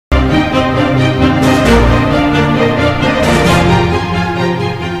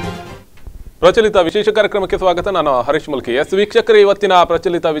ಪ್ರಚಲಿತ ವಿಶೇಷ ಕಾರ್ಯಕ್ರಮಕ್ಕೆ ಸ್ವಾಗತ. ನಾನು ಹರೀಶ್ ಮುಲ್ಕಿ. ವೀಕ್ಷಕರೇ, ಇವತ್ತಿನ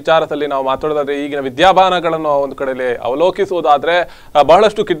ಪ್ರಚಲಿತ ವಿಚಾರದಲ್ಲಿ ನಾವು ಮಾತಾಡೋದಾದ್ರೆ ಈಗಿನ ವಿದ್ಯಾಭಾನಗಳನ್ನು ಒಂದು ಕಡೆಯಲ್ಲಿ ಅವಲೋಕಿಸುವುದಾದ್ರೆ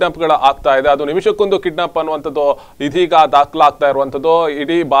ಬಹಳಷ್ಟು ಕಿಡ್ನಾಪ್ಗಳು ಆಗ್ತಾ ಇದೆ. ಅದು ನಿಮಿಷಕ್ಕೊಂದು ಕಿಡ್ನಾಪ್ ಅನ್ನುವಂಥದ್ದು ಇದೀಗ ದಾಖಲಾಗ್ತಾ ಇರುವಂಥದ್ದು.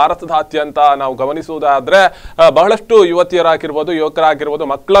 ಇಡೀ ಭಾರತದಾದ್ಯಂತ ನಾವು ಗಮನಿಸುವುದಾದ್ರೆ ಬಹಳಷ್ಟು ಯುವತಿಯರಾಗಿರ್ಬೋದು, ಯುವಕರಾಗಿರ್ಬೋದು,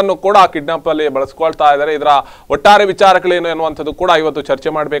 ಮಕ್ಕಳನ್ನು ಕೂಡ ಕಿಡ್ನಾಪ್ ಅಲ್ಲಿ ಬಳಸ್ಕೊಳ್ತಾ ಇದ್ದಾರೆ. ಇದರ ಒಟ್ಟಾರೆ ವಿಚಾರಗಳೇನು ಎನ್ನುವಂಥದ್ದು ಕೂಡ ಇವತ್ತು ಚರ್ಚೆ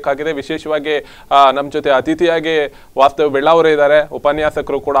ಮಾಡಬೇಕಾಗಿದೆ. ವಿಶೇಷವಾಗಿ ನಮ್ಮ ಜೊತೆ ಅತಿಥಿಯಾಗಿ ವಾಸ್ತವ ಬೆಳ್ಳಾವರೇ ಇದ್ದಾರೆ,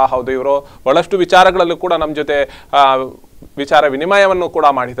 ಉಪನ್ಯಾಸಕರು ಕೂಡ ಹೌದು. ಇವರು ಬಹಳಷ್ಟು ವಿಚಾರಗಳಲ್ಲೂ ಕೂಡ ನಮ್ಮ ಜೊತೆ ವಿಚಾರ ವಿನಿಮಯವನ್ನು ಕೂಡ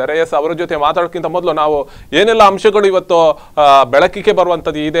ಮಾಡಿದ್ದಾರೆ. ಅವರ ಜೊತೆ ಮಾತಾಡೋಕ್ಕಿಂತ ಮೊದಲು ನಾವು ಏನೆಲ್ಲ ಅಂಶಗಳು ಇವತ್ತು ಬೆಳಕಿಗೆ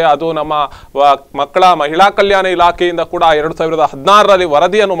ಬರುವಂಥದ್ದು ಇದೆ, ಅದು ನಮ್ಮ ಮಕ್ಕಳ ಮಹಿಳಾ ಕಲ್ಯಾಣ ಇಲಾಖೆಯಿಂದ ಕೂಡ 2016ರಲ್ಲಿ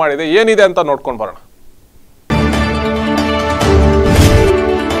ವರದಿಯನ್ನು ಮಾಡಿದೆ. ಏನಿದೆ ಅಂತ ನೋಡ್ಕೊಂಡು ಬರೋಣ.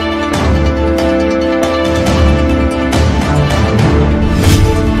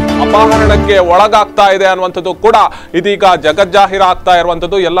 ಅಪಹರಣಕ್ಕೆ ಒಳಗಾಗ್ತಾ ಇದೆ ಅನ್ನುವಂಥದ್ದು ಕೂಡ ಇದೀಗ ಜಗಜ್ಜಾಹೀರಾಗ್ತಾ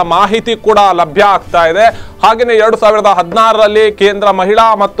ಇರುವಂಥದ್ದು. ಎಲ್ಲ ಮಾಹಿತಿ ಕೂಡ ಲಭ್ಯ ಆಗ್ತಾ ಇದೆ. ಹಾಗೆಯೇ 2016ರಲ್ಲಿ ಕೇಂದ್ರ ಮಹಿಳಾ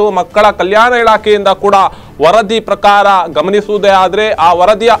ಮತ್ತು ಮಕ್ಕಳ ಕಲ್ಯಾಣ ಇಲಾಖೆಯಿಂದ ಕೂಡ ವರದಿ ಪ್ರಕಾರ ಗಮನಿಸುವುದೇ ಆದರೆ, ಆ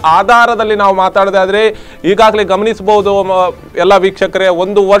ವರದಿಯ ಆಧಾರದಲ್ಲಿ ನಾವು ಮಾತಾಡೋದಾದ್ರೆ ಈಗಾಗಲೇ ಗಮನಿಸಬಹುದು ಎಲ್ಲ ವೀಕ್ಷಕರೇ,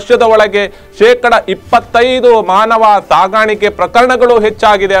 ಒಂದು ವರ್ಷದ ಒಳಗೆ 25% ಮಾನವ ಸಾಗಾಣಿಕೆ ಪ್ರಕರಣಗಳು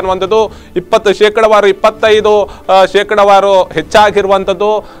ಹೆಚ್ಚಾಗಿದೆ ಅನ್ನುವಂಥದ್ದು. 25%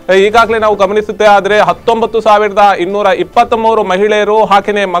 ಹೆಚ್ಚಾಗಿರುವಂಥದ್ದು ಈಗಾಗಲೇ ನಾವು ಗಮನಿಸುತ್ತೇ ಆದರೆ 19,223 ಮಹಿಳೆಯರು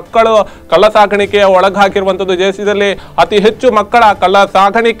ಹಾಗೆಯೇ ಮಕ್ಕಳು ಕಳ್ಳ ಸಾಗಾಣಿಕೆಯ ಒಳಗಾಗಿರುವಂಥದ್ದು. ದೇಶದಲ್ಲಿ ಅತಿ ಹೆಚ್ಚು ಮಕ್ಕಳ ಕಳ್ಳ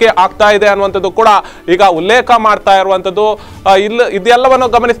ಸಾಗಾಣಿಕೆ ಆಗ್ತಾ ಇದೆ ಅನ್ನುವಂಥದ್ದು ಕೂಡ ಈಗ ಉಲ್ಲೇಖ ಮಾಡ್ತಾ ಇರುವಂಥದ್ದು. ಇದೆಲ್ಲವನ್ನು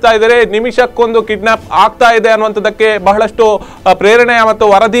ಗಮನಿಸ್ತಾ ಇದ್ದಾರೆ. ನಿಮಿಷಕ್ಕೊಂದು ಕಿಡ್ನಾಪ್ ಆಗ್ತಾ ಇದೆ ಅನ್ನುವಂಥದ್ದಕ್ಕೆ ಬಹಳಷ್ಟು ಪ್ರೇರಣೆಯ ಮತ್ತು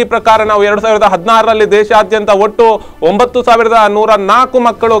ವರದಿ ಪ್ರಕಾರ ನಾವು 2016ರಲ್ಲಿ ದೇಶಾದ್ಯಂತ ಒಟ್ಟು 9,104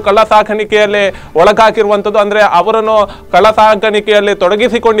 ಮಕ್ಕಳು ಕಳ್ಳ ಸಾಗಾಣಿಕೆಯಲ್ಲಿ ಒಳಗಾಗಿರುವಂಥದ್ದು. ಅಂದ್ರೆ ಅವರನ್ನು ಕಳ್ಳ ಸಾಗಾಣಿಕೆಯಲ್ಲಿ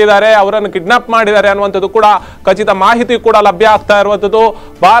ತೊಡಗಿಸಿಕೊಂಡಿದ್ದಾರೆ, ಅವರನ್ನು ಕಿಡ್ನಾಪ್ ಮಾಡಿದ್ದಾರೆ ಅನ್ನುವಂಥದ್ದು ಕೂಡ ಖಚಿತ ಮಾಹಿತಿ ಕೂಡ ಲಭ್ಯ ಆಗ್ತಾ ಇರುವಂಥದ್ದು.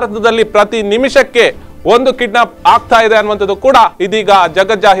 ಭಾರತದಲ್ಲಿ ಪ್ರತಿ ನಿಮಿಷಕ್ಕೆ ಒಂದು ಕಿಡ್ನಾಪ್ ಆಗ್ತಾ ಇದೆ ಅನ್ನುವಂಥದ್ದು ಕೂಡ ಇದೀಗ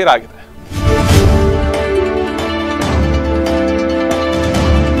ಜಗಜ್ಜಾಹೀರಾಗಿದೆ.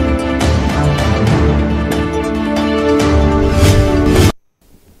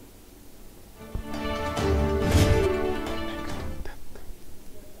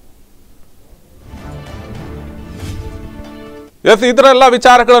 ಇದರೆಲ್ಲ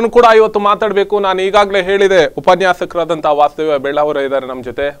ವಿಚಾರಗಳನ್ನು ಕೂಡ ಇವತ್ತು ಮಾತಾಡಬೇಕು. ನಾನು ಈಗಾಗಲೇ ಹೇಳಿದೆ, ಉಪನ್ಯಾಸಕರಾದಂತಹ ವಾಸ್ತವ ಬೆಳ್ಳಾವರೇ ಇದ್ದಾರೆ ನಮ್ಮ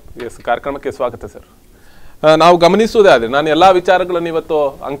ಜೊತೆ. ಕಾರ್ಯಕ್ರಮಕ್ಕೆ ಸ್ವಾಗತ ಸರ್. ನಾವು ಗಮನಿಸುವುದೇ ಆದರೆ ನಾನು ಎಲ್ಲಾ ವಿಚಾರಗಳನ್ನು ಇವತ್ತು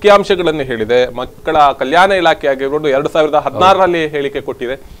ಅಂಕಿಅಂಶಗಳನ್ನು ಹೇಳಿದೆ. ಮಕ್ಕಳ ಕಲ್ಯಾಣ ಇಲಾಖೆ ಆಗಿರ್ಬೋದು 2016ರಲ್ಲಿ ಹೇಳಿಕೆ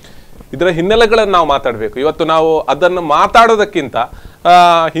ಕೊಟ್ಟಿದೆ. ಇದರ ಹಿನ್ನೆಲೆಗಳನ್ನು ನಾವು ಮಾತಾಡಬೇಕು. ಇವತ್ತು ನಾವು ಅದನ್ನು ಮಾತಾಡೋದಕ್ಕಿಂತ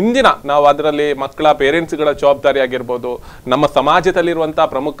ಹಿಂದಿನ ನಾವು ಅದರಲ್ಲಿ ಮಕ್ಕಳ ಪೇರೆಂಟ್ಸ್ಗಳ ಜವಾಬ್ದಾರಿ ಆಗಿರ್ಬೋದು, ನಮ್ಮ ಸಮಾಜದಲ್ಲಿರುವಂತಹ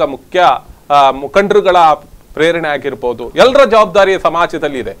ಪ್ರಮುಖ ಮುಖಂಡರುಗಳ ಪ್ರೇರಣೆ ಆಗಿರ್ಬೋದು, ಎಲ್ಲರ ಜವಾಬ್ದಾರಿ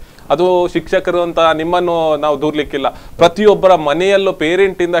ಸಮಾಜದಲ್ಲಿ ಇದೆ. ಅದು ಶಿಕ್ಷಕರು ಅಂತ ನಿಮ್ಮನ್ನು ನಾವು ದೂರ್ಲಿಕ್ಕಿಲ್ಲ. ಪ್ರತಿಯೊಬ್ಬರ ಮನೆಯಲ್ಲೂ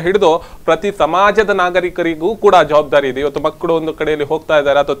ಪೇರೆಂಟ್ ಇಂದ ಹಿಡಿದು ಪ್ರತಿ ಸಮಾಜದ ನಾಗರಿಕರಿಗೂ ಕೂಡ ಜವಾಬ್ದಾರಿ ಇದೆ. ಇವತ್ತು ಮಕ್ಕಳು ಒಂದು ಕಡೆಯಲ್ಲಿ ಹೋಗ್ತಾ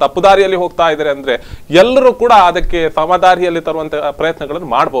ಇದ್ದಾರೆ ಅಥವಾ ತಪ್ಪು ದಾರಿಯಲ್ಲಿ ಹೋಗ್ತಾ ಇದ್ದಾರೆ ಅಂದ್ರೆ ಎಲ್ಲರೂ ಕೂಡ ಅದಕ್ಕೆ ಸಮದಾರಿಯಲ್ಲಿ ತರುವಂತಹ ಪ್ರಯತ್ನಗಳನ್ನು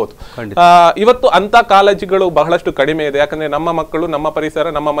ಮಾಡಬಹುದು. ಇವತ್ತು ಅಂತ ಕಾಳಜಿಗಳು ಬಹಳಷ್ಟು ಕಡಿಮೆ ಇದೆ. ಯಾಕಂದ್ರೆ ನಮ್ಮ ಮಕ್ಕಳು, ನಮ್ಮ ಪರಿಸರ,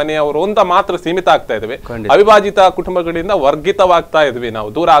 ನಮ್ಮ ಮನೆಯವರು ಅಂತ ಮಾತ್ರ ಸೀಮಿತ ಆಗ್ತಾ ಇದ್ವಿ. ಅವಿಭಾಜಿತ ಕುಟುಂಬಗಳಿಂದ ವರ್ಗಿತವಾಗ್ತಾ ಇದ್ವಿ,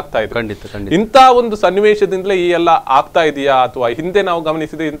 ನಾವು ದೂರ ಆಗ್ತಾ ಇದ್ವಿ. ಇಂಥ ಒಂದು ಸನ್ನಿವೇಶದಿಂದಲೇ ಈ ಎಲ್ಲ ಆಗ್ತಾ ಇದೆಯಾ, ಅಥವಾ ಹಿಂದೆ ನಾವು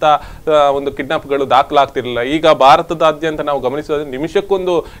ಗಮನಿಸಿದ ಇಂಥ ಒಂದು ಕಿಡ್ನಾಪ್ಗಳು ದಾಖಲಾಗ್ತಿರ್ಲಿಲ್ಲ. ಈಗ ಭಾರತದಾದ್ಯಂತ ನಾವು ಗಮನಿಸೋದ್ರೆ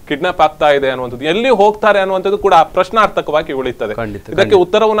ನಿಮಿಷಕ್ಕೊಂದು ಕಿಡ್ನಾಪ್ ಆಗ್ತಾ ಇದೆ ಅನ್ನುವಂಥದ್ದು, ಎಲ್ಲಿ ಹೋಗ್ತಾರೆ ಅನ್ನುವಂಥದ್ದು ಕೂಡ ಪ್ರಶ್ನಾರ್ಥಕವಾಗಿ ಉಳಿಯುತ್ತದೆ. ಇದಕ್ಕೆ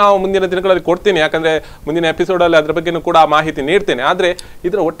ಉತ್ತರವು ನಾವು ಮುಂದಿನ ದಿನಗಳಲ್ಲಿ ಕೊಡ್ತೀನಿ, ಯಾಕಂದ್ರೆ ಮುಂದಿನ ಎಪಿಸೋಡ್ ಅಲ್ಲಿ ಅದ್ರ ಬಗ್ಗೆ ಕೂಡ ಮಾಹಿತಿ ನೀಡ್ತೇನೆ. ಆದ್ರೆ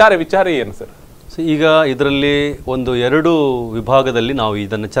ಇದರ ಒಟ್ಟಾರೆ ವಿಚಾರ ಏನು ಸರ್? ಈಗ ಇದರಲ್ಲಿ ಒಂದು 2 ವಿಭಾಗದಲ್ಲಿ ನಾವು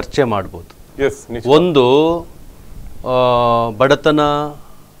ಇದನ್ನು ಚರ್ಚೆ ಮಾಡಬಹುದು. ಒಂದು ಬಡತನ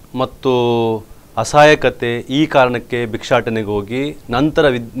ಮತ್ತು ಅಸಹಾಯಕತೆ, ಈ ಕಾರಣಕ್ಕೆ ಭಿಕ್ಷಾಟನೆಗೆ ಹೋಗಿ ನಂತರ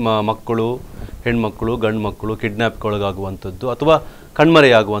ಮಕ್ಕಳು, ಹೆಣ್ಮಕ್ಕಳು, ಗಂಡು ಮಕ್ಕಳು ಕಿಡ್ನಾಪ್ಗೆ ಒಳಗಾಗುವಂಥದ್ದು ಅಥವಾ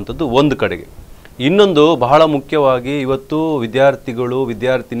ಕಣ್ಮರೆಯಾಗುವಂಥದ್ದು ಒಂದು ಕಡೆಗೆ. ಇನ್ನೊಂದು ಬಹಳ ಮುಖ್ಯವಾಗಿ ಇವತ್ತು ವಿದ್ಯಾರ್ಥಿಗಳು,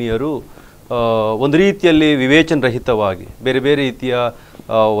 ವಿದ್ಯಾರ್ಥಿನಿಯರು ಒಂದು ರೀತಿಯಲ್ಲಿ ವಿವೇಚನರಹಿತವಾಗಿ ಬೇರೆ ಬೇರೆ ರೀತಿಯ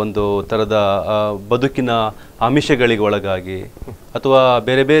ಒಂದು ಥರದ ಬದುಕಿನ ಆಮಿಷಗಳಿಗೆ ಒಳಗಾಗಿ ಅಥವಾ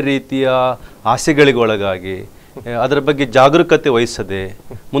ಬೇರೆ ಬೇರೆ ರೀತಿಯ ಆಸೆಗಳಿಗೆ ಒಳಗಾಗಿ ಅದರ ಬಗ್ಗೆ ಜಾಗರೂಕತೆ ವಹಿಸದೆ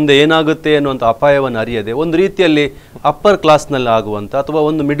ಮುಂದೆ ಏನಾಗುತ್ತೆ ಅನ್ನುವಂಥ ಅಪಾಯವನ್ನು ಅರಿಯದೆ ಒಂದು ರೀತಿಯಲ್ಲಿ ಅಪ್ಪರ್ ಕ್ಲಾಸ್ನಲ್ಲಿ ಆಗುವಂಥ ಅಥವಾ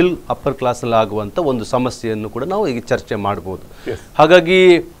ಒಂದು ಮಿಡಲ್ ಅಪ್ಪರ್ ಕ್ಲಾಸ್ನಲ್ಲಿ ಆಗುವಂಥ ಒಂದು ಸಮಸ್ಯೆಯನ್ನು ಕೂಡ ನಾವು ಈಗ ಚರ್ಚೆ ಮಾಡ್ಬೋದು. ಹಾಗಾಗಿ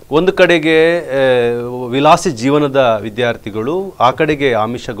ಒಂದು ಕಡೆಗೆ ವಿಲಾಸಿ ಜೀವನದ ವಿದ್ಯಾರ್ಥಿಗಳು ಆ ಕಡೆಗೆ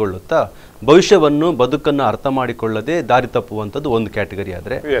ಆಮಿಷಗೊಳ್ಳುತ್ತಾ ಭವಿಷ್ಯವನ್ನು, ಬದುಕನ್ನು ಅರ್ಥ ಮಾಡಿಕೊಳ್ಳದೆ ದಾರಿ ತಪ್ಪುವಂಥದ್ದು ಒಂದು ಕ್ಯಾಟಗರಿ.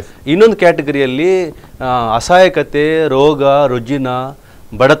 ಆದರೆ ಇನ್ನೊಂದು ಕ್ಯಾಟಗರಿಯಲ್ಲಿ ಅಸಹಾಯಕತೆ, ರೋಗ ರುಜಿನ,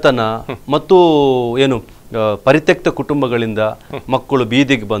 ಬಡತನ ಮತ್ತು ಪರಿತ್ಯಕ್ತ ಕುಟುಂಬಗಳಿಂದ ಮಕ್ಕಳು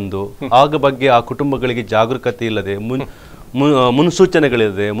ಬೀದಿಗೆ ಬಂದು ಆಗ ಬಗ್ಗೆ ಆ ಕುಟುಂಬಗಳಿಗೆ ಜಾಗರೂಕತೆ ಇಲ್ಲದೆ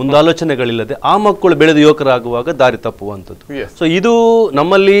ಮುನ್ಸೂಚನೆಗಳಿಲ್ಲದೆ ಮುಂದಾಲೋಚನೆಗಳಿಲ್ಲದೆ ಆ ಮಕ್ಕಳು ಬೆಳೆದು ಯುವಕರಾಗುವಾಗ ದಾರಿ ತಪ್ಪುವಂಥದ್ದು. ಸೊ ಇದು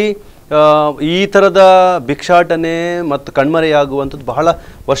ನಮ್ಮಲ್ಲಿ ಈ ಥರದ ಭಿಕ್ಷಾಟನೆ ಮತ್ತು ಕಣ್ಮರೆಯಾಗುವಂಥದ್ದು ಬಹಳ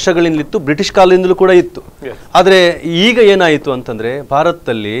ವರ್ಷಗಳಿಂದಲಿತ್ತು, ಬ್ರಿಟಿಷ್ ಕಾಲದಿಂದಲೂ ಕೂಡ ಇತ್ತು. ಆದರೆ ಈಗ ಏನಾಯಿತು ಅಂತಂದರೆ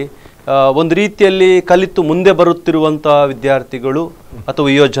ಭಾರತದಲ್ಲಿ ಒಂದು ರೀತಿಯಲ್ಲಿ ಕಲಿತು ಮುಂದೆ ಬರುತ್ತಿರುವಂಥ ವಿದ್ಯಾರ್ಥಿಗಳು ಅಥವಾ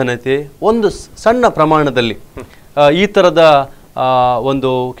ಯುವಜನತೆ ಒಂದು ಸಣ್ಣ ಪ್ರಮಾಣದಲ್ಲಿ ಈ ಥರದ ಒಂದು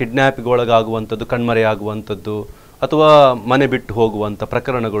ಕಿಡ್ನ್ಯಾಪ್ಗೆ ಒಳಗಾಗುವಂಥದ್ದು, ಕಣ್ಮರೆಯಾಗುವಂಥದ್ದು ಅಥವಾ ಮನೆ ಬಿಟ್ಟು ಹೋಗುವಂಥ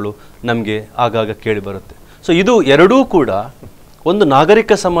ಪ್ರಕರಣಗಳು ನಮಗೆ ಆಗಾಗ ಕೇಳಿ ಬರುತ್ತೆ. ಸೊ ಇದು ಎರಡೂ ಕೂಡ ಒಂದು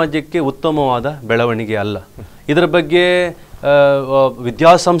ನಾಗರಿಕ ಸಮಾಜಕ್ಕೆ ಉತ್ತಮವಾದ ಬೆಳವಣಿಗೆ ಅಲ್ಲ. ಇದರ ಬಗ್ಗೆ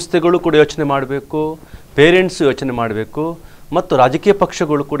ವಿದ್ಯಾಸಂಸ್ಥೆಗಳು ಕೂಡ ಯೋಚನೆ ಮಾಡಬೇಕು, ಪೇರೆಂಟ್ಸ್ ಯೋಚನೆ ಮಾಡಬೇಕು ಮತ್ತು ರಾಜಕೀಯ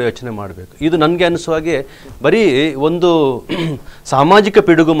ಪಕ್ಷಗಳು ಕೂಡ ಯೋಚನೆ ಮಾಡಬೇಕು. ಇದು ನನಗೆ ಅನಿಸುವ ಹಾಗೆ ಬರೀ ಒಂದು ಸಾಮಾಜಿಕ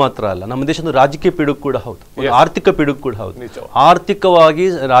ಪಿಡುಗು ಮಾತ್ರ ಅಲ್ಲ, ನಮ್ಮ ದೇಶದ ರಾಜಕೀಯ ಪಿಡುಗು ಕೂಡ ಹೌದು, ಆರ್ಥಿಕ ಪಿಡುಗು ಕೂಡ ಹೌದು. ಆರ್ಥಿಕವಾಗಿ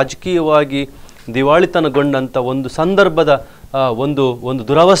ರಾಜಕೀಯವಾಗಿ ದಿವಾಳಿತನಗೊಂಡಂಥ ಒಂದು ಸಂದರ್ಭದ ಒಂದು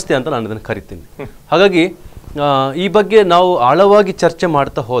ದುರವಸ್ಥೆ ಅಂತ ನಾನು ಇದನ್ನು ಕರಿತೀನಿ. ಹಾಗಾಗಿ ಈ ಬಗ್ಗೆ ನಾವು ಆಳವಾಗಿ ಚರ್ಚೆ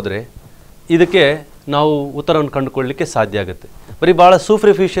ಮಾಡ್ತಾ ಹೋದರೆ ಇದಕ್ಕೆ ನಾವು ಉತ್ತರವನ್ನು ಕಂಡುಕೊಳ್ಳಲಿಕ್ಕೆ ಸಾಧ್ಯ ಆಗುತ್ತೆ. ಬರೀ ಭಾಳ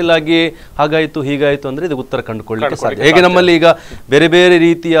ಸೂಪರ್ಫಿಷಿಯಲ್ ಆಗಿ ಹಾಗಾಯಿತು ಹೀಗಾಯಿತು ಅಂದರೆ ಇದಕ್ಕೆ ಉತ್ತರ ಕಂಡುಕೊಳ್ಳಲಿಕ್ಕೆ ಸಾಧ್ಯ. ಹೇಗೆ ನಮ್ಮಲ್ಲಿ ಈಗ ಬೇರೆ ಬೇರೆ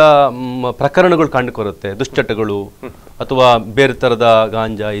ರೀತಿಯ ಪ್ರಕರಣಗಳು ಕಂಡುಕೊರುತ್ತೆ, ದುಶ್ಚಟಗಳು ಅಥವಾ ಬೇರೆ ಥರದ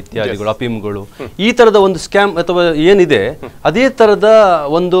ಗಾಂಜಾ ಇತ್ಯಾದಿಗಳು, ಅಫೀಮ್ಗಳು, ಈ ಥರದ ಒಂದು ಸ್ಕ್ಯಾಮ್ ಅಥವಾ ಏನಿದೆ ಅದೇ ಥರದ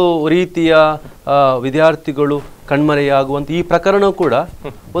ಒಂದು ರೀತಿಯ ವಿದ್ಯಾರ್ಥಿಗಳು ಕಣ್ಮರೆಯಾಗುವಂಥ ಈ ಪ್ರಕರಣ ಕೂಡ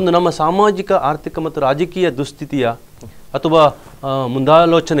ಒಂದು ನಮ್ಮ ಸಾಮಾಜಿಕ, ಆರ್ಥಿಕ ಮತ್ತು ರಾಜಕೀಯ ದುಸ್ಥಿತಿಯ ಅಥವಾ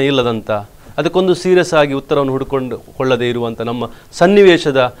ಮುಂದಾಲೋಚನೆ ಇಲ್ಲದಂಥ, ಅದಕ್ಕೊಂದು ಸೀರಿಯಸ್ ಆಗಿ ಉತ್ತರವನ್ನು ಹುಡುಕೊಳ್ಳದೇ ಇರುವಂಥ ನಮ್ಮ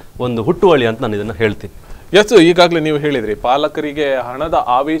ಸನ್ನಿವೇಶದ ಒಂದು ಹುಟ್ಟುವಳಿ ಅಂತ ನಾನು ಇದನ್ನು ಹೇಳ್ತೀನಿ. ಎಸ್, ಈಗಾಗಲೇ ನೀವು ಹೇಳಿದ್ರಿ ಪಾಲಕರಿಗೆ ಹಣದ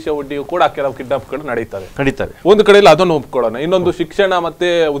ಆವೇಶ ಒಡ್ಡಿಯೂ ಕೂಡ ಕೆಲವು ಕಿಡ್ನಾಪ್ಗಳು ನಡೀತವೆ. ಒಂದು ಕಡೆಯಲ್ಲಿ ಅದನ್ನು ಒಪ್ಕೊಳ್ಳೋಣ, ಇನ್ನೊಂದು ಶಿಕ್ಷಣ ಮತ್ತೆ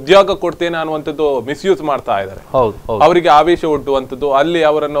ಉದ್ಯೋಗ ಕೊಡ್ತೇನೆ ಅನ್ನುವಂಥದ್ದು ಮಿಸ್ಯೂಸ್ ಮಾಡ್ತಾ ಇದ್ದಾರೆ. ಅವರಿಗೆ ಆವೇಶ ಒಡ್ಡುವಂಥದ್ದು, ಅಲ್ಲಿ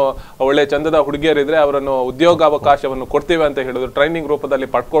ಅವರನ್ನು ಒಳ್ಳೆ ಚಂದದ ಹುಡುಗಿಯರಿದ್ರೆ ಅವರನ್ನು ಉದ್ಯೋಗಾವಕಾಶವನ್ನು ಕೊಡ್ತೇವೆ ಅಂತ ಹೇಳಿದ್ರು ಟ್ರೈನಿಂಗ್ ರೂಪದಲ್ಲಿ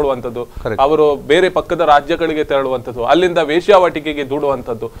ಪಡ್ಕೊಳ್ಳುವಂಥದ್ದು, ಅವರು ಬೇರೆ ಪಕ್ಕದ ರಾಜ್ಯಗಳಿಗೆ ತೆರಳುವಂಥದ್ದು, ಅಲ್ಲಿಂದ ವೇಶ್ಯಾವಾಟಿಕೆಗೆ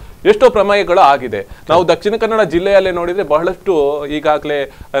ದೂಡುವಂಥದ್ದು ಎಷ್ಟೋ ಪ್ರಮೇಯಗಳು ಆಗಿದೆ. ನಾವು ದಕ್ಷಿಣ ಕನ್ನಡ ಜಿಲ್ಲೆಯಲ್ಲೇ ನೋಡಿದ್ರೆ ಬಹಳಷ್ಟು ಈಗಾಗಲೇ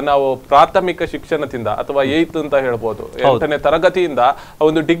ನಾವು ಪ್ರಾಥಮಿಕ ಶಿಕ್ಷಣದಿಂದ ಅಥವಾ 8th ಅಂತ ಹೇಳ್ಬೋದು, 8ನೇ ತರಗತಿಯಿಂದ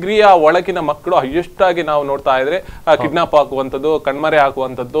ಒಂದು ಡಿಗ್ರಿಯ ಒಳಗಿನ ಮಕ್ಕಳು ಹೈಯೆಸ್ಟ್ ಆಗಿ ನಾವು ನೋಡ್ತಾ ಇದ್ರೆ ಕಿಡ್ನಾಪ್ ಆಗುವಂಥದ್ದು, ಕಣ್ಮರೆ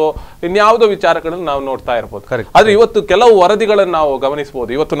ಆಗುವಂಥದ್ದು, ಇನ್ಯಾವುದೋ ವಿಚಾರಗಳನ್ನು ನಾವು ನೋಡ್ತಾ ಇರ್ಬೋದು. ಆದ್ರೆ ಇವತ್ತು ಕೆಲವು ವರದಿಗಳನ್ನು ನಾವು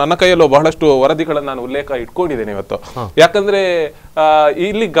ಗಮನಿಸಬಹುದು. ಇವತ್ತು ನನ್ನ ಕೈಯಲ್ಲೂ ಬಹಳಷ್ಟು ವರದಿಗಳನ್ನು ನಾನು ಉಲ್ಲೇಖ ಇಟ್ಕೊಂಡಿದ್ದೇನೆ ಇವತ್ತು. ಯಾಕಂದ್ರೆ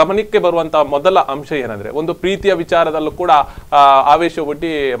ಇಲ್ಲಿ ಗಮನಕ್ಕೆ ಬರುವಂತಹ ಮೊದಲ ಅಂಶ ಏನಂದ್ರೆ, ಒಂದು ಪ್ರೀತಿಯ ವಿಚಾರದಲ್ಲೂ ಕೂಡ ಆವೇಶ ಒಡ್ಡಿ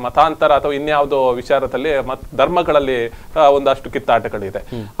ಮತಾಂತರ ಅಥವಾ ಇನ್ಯಾವುದೋ ವಿಚಾರದಲ್ಲಿ ಧರ್ಮಗಳಲ್ಲಿ ಒಂದಷ್ಟು ಕಿತ್ತಾಟಗಳಿದೆ.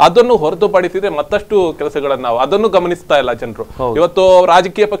 ಅದನ್ನು ಹೊರತುಪಡಿಸಿದ್ರೆ ಮತ್ತಷ್ಟು ಕೆಲಸಗಳನ್ನು ನಾವು ಅದನ್ನು ಗಮನಿಸ್ತಾ ಇಲ್ಲ ಜನರು. ಇವತ್ತು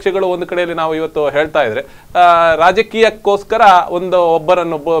ರಾಜಕೀಯ ಪಕ್ಷಗಳು ಒಂದು ಕಡೆಯಲ್ಲಿ ನಾವು ಇವತ್ತು ಹೇಳ್ತಾ ಇದ್ರೆ ರಾಜಕೀಯಕ್ಕೋಸ್ಕರ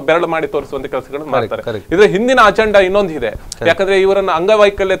ಒಬ್ಬರನ್ನು ಬೆರಳು ಮಾಡಿ ತೋರಿಸುವಂತ ಕೆಲಸಗಳನ್ನು ಮಾಡ್ತಾರೆ. ಇದ್ರ ಹಿಂದಿನ ಅಜೆಂಡಾ ಇನ್ನೊಂದು ಇದೆ. ಯಾಕಂದ್ರೆ ಇವರನ್ನು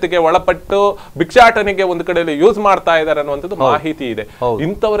ಅಂಗವೈಕಲ್ಯತೆಗೆ ಒಳಪಟ್ಟು ಭಿಕ್ಷಾಟನೆಗೆ ಒಂದು ಕಡೆಯಲ್ಲಿ ಯೂಸ್ ಮಾಡ್ತಾ ಇದ್ದಾರೆ ಅನ್ನುವಂಥದ್ದು ಮಾಹಿತಿ ಇದೆ.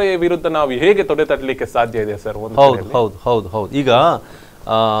 ಇಂಥವರ ವಿರುದ್ಧ ನಾವು ಹೇಗೆ ತೊಡೆ ತಟ್ಟಲಿಕ್ಕೆ ಸಾಧ್ಯ ಇದೆ ಸರ್? ಹೌದು. ಈಗ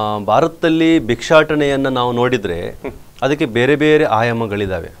ಭಾರತದಲ್ಲಿ ಭಿಕ್ಷಾಟನೆಯನ್ನ ನಾವು ನೋಡಿದ್ರೆ ಅದಕ್ಕೆ ಬೇರೆ ಬೇರೆ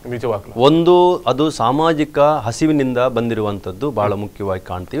ಆಯಾಮಗಳಿದಾವೆ. ಒಂದು, ಅದು ಸಾಮಾಜಿಕ ಹಸಿವಿನಿಂದ ಬಂದಿರುವಂಥದ್ದು ಬಹಳ ಮುಖ್ಯವಾಗಿ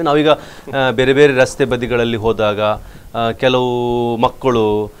ಕಾಣ್ತೀವಿ. ನಾವೀಗ ಬೇರೆ ಬೇರೆ ರಸ್ತೆ ಬದಿಗಳಲ್ಲಿ ಹೋದಾಗ ಕೆಲವು ಮಕ್ಕಳು,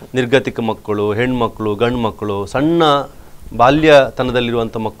 ನಿರ್ಗತಿಕ ಮಕ್ಕಳು, ಹೆಣ್ಮಕ್ಳು, ಗಂಡು ಮಕ್ಕಳು, ಸಣ್ಣ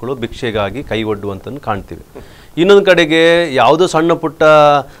ಬಾಲ್ಯತನದಲ್ಲಿರುವಂಥ ಮಕ್ಕಳು ಭಿಕ್ಷೆಗಾಗಿ ಕೈ ಒಡ್ಡುವಂಥದ್ದು ಕಾಣ್ತೀವಿ. ಇನ್ನೊಂದು ಕಡೆಗೆ ಯಾವುದೋ ಸಣ್ಣ ಪುಟ್ಟ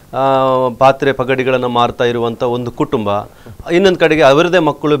ಪಾತ್ರೆ ಪಗಡಿಗಳನ್ನು ಮಾರ್ತಾ ಇರುವಂಥ ಒಂದು ಕುಟುಂಬ, ಇನ್ನೊಂದು ಕಡೆಗೆ ಅವರದೇ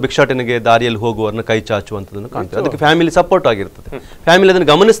ಮಕ್ಕಳು ಭಿಕ್ಷಾಟನೆಗೆ ದಾರಿಯಲ್ಲಿ ಹೋಗುವವರನ್ನ ಕೈ ಚಾಚುವಂಥದ್ದನ್ನು ಕಾಣ್ತೀವಿ. ಅದಕ್ಕೆ ಫ್ಯಾಮಿಲಿ ಸಪೋರ್ಟ್ ಆಗಿರ್ತದೆ. ಫ್ಯಾಮಿಲಿ ಅದನ್ನು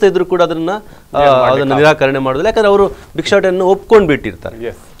ಗಮನಿಸ್ತಾ ಇದ್ರು ಕೂಡ ಅದನ್ನು ನಿರಾಕರಣೆ ಮಾಡೋದಿಲ್ಲ, ಯಾಕಂದ್ರೆ ಅವರು ಭಿಕ್ಷಾಟನೆಯನ್ನು ಒಪ್ಕೊಂಡು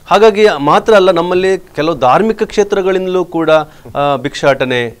ಬಿಟ್ಟಿರ್ತಾರೆ. ಹಾಗಾಗಿ ಮಾತ್ರ ಅಲ್ಲ, ನಮ್ಮಲ್ಲಿ ಕೆಲವು ಧಾರ್ಮಿಕ ಕ್ಷೇತ್ರಗಳಿಂದಲೂ ಕೂಡ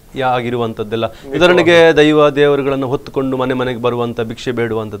ಭಿಕ್ಷಾಟನೆ ಆಗಿರುವಂಥದ್ದೆಲ್ಲ. ಉದಾಹರಣೆಗೆ ದೇವರುಗಳನ್ನು ಹೊತ್ತುಕೊಂಡು ಮನೆಗೆ ಬರುವಂಥ ಭಿಕ್ಷೆ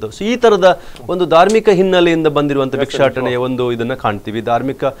ಬೇಡುವಂಥದ್ದು. ಸೊ ಈ ಥರದ ಒಂದು ಧಾರ್ಮಿಕ ಹಿನ್ನೆಲೆಯಿಂದ ಬಂದಿರುವಂಥ ಭಿಕ್ಷಾಟನೆಯ ಒಂದು ಇದನ್ನು ಕಾಣ್ತೀವಿ,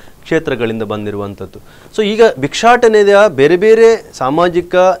 ಧಾರ್ಮಿಕ ಕ್ಷೇತ್ರಗಳಿಂದ ಬಂದಿರುವಂಥದ್ದು. ಸೊ ಈಗ ಭಿಕ್ಷಾಟನೆಯ ಬೇರೆ ಬೇರೆ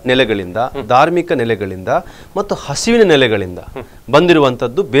ಸಾಮಾಜಿಕ ನೆಲೆಗಳಿಂದ, ಧಾರ್ಮಿಕ ನೆಲೆಗಳಿಂದ ಮತ್ತು ಹಸಿವಿನ ನೆಲೆಗಳಿಂದ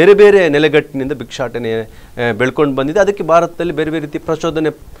ಬಂದಿರುವಂಥದ್ದು, ಬೇರೆ ಬೇರೆ ನೆಲೆಗಟ್ಟಿನಿಂದ ಭಿಕ್ಷಾಟನೆ ಬೆಳ್ಕೊಂಡು ಬಂದಿದೆ. ಅದಕ್ಕೆ ಭಾರತದಲ್ಲಿ ಬೇರೆ ಬೇರೆ ರೀತಿಯ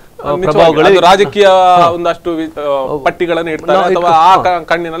ಪ್ರಚೋದನೆ ರಾಜಕೀಯ ಒಂದಷ್ಟು ಪಟ್ಟಿಗಳನ್ನು ಇಡ್ತಾರೆ ಅಥವಾ ಆ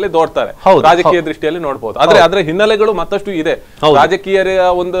ಕಣ್ಣಿನಲ್ಲಿ ನೋಡ್ತಾರೆ, ರಾಜಕೀಯ ದೃಷ್ಟಿಯಲ್ಲಿ ನೋಡಬಹುದು. ಆದ್ರೆ ಅದರ ಹಿನ್ನೆಲೆಗಳು ಮತ್ತಷ್ಟು ಇದೆ. ರಾಜಕೀಯರ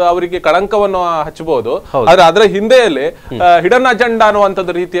ಒಂದು ಅವರಿಗೆ ಕಳಂಕವನ್ನು ಹಚ್ಚಬಹುದು, ಆದ್ರೆ ಅದರ ಹಿಂದೆಯಲ್ಲಿ ಹಿಡನ್ ಅಜೆಂಡಾ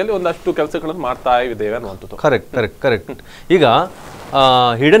ಅನ್ನುವಂಥದ್ದು ರೀತಿಯಲ್ಲಿ ಒಂದಷ್ಟು ಕೆಲಸಗಳನ್ನು ಮಾಡ್ತಾ ಇದ್ದೇವೆ ಅನ್ನುವಂಥದ್ದು. ಕರೆಕ್ಟ್. ಈಗ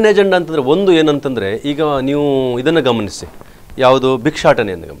ಹಿಡನ್ ಅಜೆಂಡಾ ಅಂತಂದ್ರೆ ಒಂದು ಏನಂತಂದ್ರೆ, ಈಗ ನೀವು ಇದನ್ನ ಗಮನಿಸಿ, ಯಾವುದು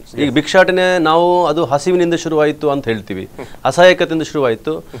ಭಿಕ್ಷಾಟನೆಯನ್ನು ಗಮನಿಸಿ. ಈಗ ಭಿಕ್ಷಾಟನೆ ನಾವು ಅದು ಹಸಿವಿನಿಂದ ಶುರುವಾಯಿತು ಅಂತ ಹೇಳ್ತೀವಿ, ಅಸಹಾಯಕತೆಯಿಂದ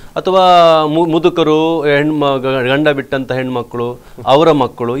ಶುರುವಾಯಿತು, ಅಥವಾ ಮುದುಕರು ಗಂಡ ಬಿಟ್ಟಂತ ಹೆಣ್ಮಕ್ಳು ಅವರ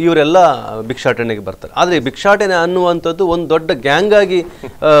ಮಕ್ಕಳು ಇವರೆಲ್ಲ ಭಿಕ್ಷಾಟನೆಗೆ ಬರ್ತಾರೆ. ಆದರೆ ಭಿಕ್ಷಾಟನೆ ಅನ್ನುವಂಥದ್ದು ಒಂದು ದೊಡ್ಡ ಗ್ಯಾಂಗ್ ಆಗಿ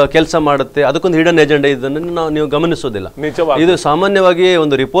ಕೆಲಸ ಮಾಡುತ್ತೆ, ಅದಕ್ಕೊಂದು ಹಿಡನ್ ಎಜೆಂಡಾ ಇದನ್ನು ನೀವು ಗಮನಿಸೋದಿಲ್ಲ. ಇದು ಸಾಮಾನ್ಯವಾಗಿ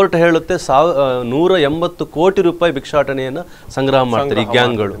ಒಂದು ರಿಪೋರ್ಟ್ ಹೇಳುತ್ತೆ 180 ಕೋಟಿ ರೂಪಾಯಿ ಭಿಕ್ಷಾಟನೆಯನ್ನು ಸಂಗ್ರಹ ಮಾಡ್ತಾರೆ ಈ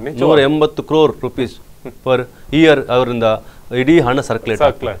ಗ್ಯಾಂಗ್ಗಳು. 180 crore rupees ಪರ್ ಇಯರ್ ಅವರಿಂದ ಇಡೀ ಹಣ ಸರ್ಕ್ಯುಲೇಟ್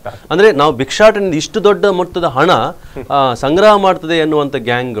ಆಗ್ತದೆ. ಅಂದ್ರೆ ನಾವು ಭಿಕ್ಷಾಟನೆ ಇಷ್ಟು ದೊಡ್ಡ ಮೊತ್ತದ ಹಣ ಸಂಗ್ರಹ ಮಾಡ್ತದೆ ಎನ್ನುವಂಥ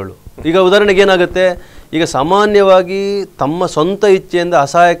ಗ್ಯಾಂಗ್ಗಳು. ಈಗ ಉದಾಹರಣೆಗೆ ಏನಾಗುತ್ತೆ, ಈಗ ಸಾಮಾನ್ಯವಾಗಿ ತಮ್ಮ ಸ್ವಂತ ಇಚ್ಛೆಯಿಂದ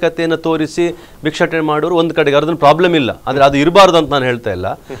ಅಸಹಾಯಕತೆಯನ್ನು ತೋರಿಸಿ ಭಿಕ್ಷಾಟನೆ ಮಾಡೋರು ಒಂದು ಕಡೆಗೆ ಅದನ್ನು ಪ್ರಾಬ್ಲಮ್ ಇಲ್ಲ, ಆದರೆ ಅದು ಇರಬಾರ್ದು ಅಂತ ನಾನು ಹೇಳ್ತಾ ಇಲ್ಲ.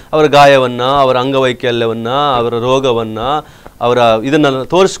 ಅವರ ಗಾಯವನ್ನ, ಅವರ ಅಂಗವೈಕಲ್ಯವನ್ನ, ಅವರ ರೋಗವನ್ನ, ಅವರ ಇದನ್ನ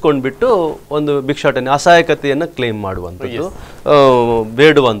ತೋರಿಸ್ಕೊಂಡ್ಬಿಟ್ಟು ಒಂದು ಭಿಕ್ಷಾಟನೆ ಅಸಹಾಯಕತೆಯನ್ನು ಕ್ಲೇಮ್ ಮಾಡುವಂಥದ್ದು,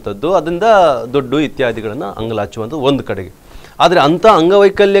 ಬೇಡುವಂಥದ್ದು, ಅದರಿಂದ ದುಡ್ಡು ಇತ್ಯಾದಿಗಳನ್ನು ಅಂಗಲಾಚುವಂಥದ್ದು ಒಂದು ಕಡೆಗೆ. ಆದರೆ ಅಂಥ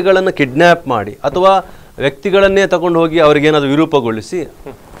ಅಂಗವೈಕಲ್ಯಗಳನ್ನು ಕಿಡ್ನ್ಯಾಪ್ ಮಾಡಿ ಅಥವಾ ವ್ಯಕ್ತಿಗಳನ್ನೇ ತಗೊಂಡು ಹೋಗಿ ಅವ್ರಿಗೇನಾದರೂ ವಿರೂಪಗೊಳಿಸಿ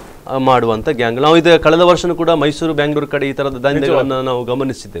ಮಾಡುವಂಥ ಗ್ಯಾಂಗ್. ನಾವು ಇದು ಕಳೆದ ವರ್ಷನೂ ಕೂಡ ಮೈಸೂರು, ಬೆಂಗಳೂರು ಕಡೆ ಈ ಥರದ ದಂಧೆಗಳನ್ನು ನಾವು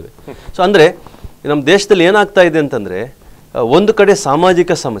ಗಮನಿಸಿದ್ದೇವೆ. ಸೊ ಅಂದರೆ ನಮ್ಮ ದೇಶದಲ್ಲಿ ಏನಾಗ್ತಾ ಇದೆ ಅಂತಂದರೆ, ಒಂದು ಕಡೆ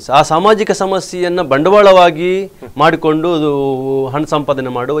ಸಾಮಾಜಿಕ ಸಮಸ್ಯೆ, ಆ ಸಾಮಾಜಿಕ ಸಮಸ್ಯೆಯನ್ನು ಬಂಡವಾಳವಾಗಿ ಮಾಡಿಕೊಂಡು ಹಣ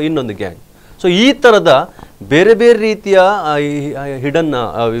ಸಂಪಾದನೆ ಮಾಡುವ ಇನ್ನೊಂದು ಗ್ಯಾಂಗ್. ಸೊ ಈ ಥರದ ಬೇರೆ ಬೇರೆ ರೀತಿಯ ಹಿಡನ್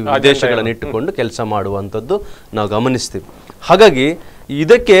ಉದ್ದೇಶಗಳನ್ನು ಇಟ್ಟುಕೊಂಡು ಕೆಲಸ ಮಾಡುವಂಥದ್ದು ನಾವು ಗಮನಿಸ್ತೀವಿ. ಹಾಗಾಗಿ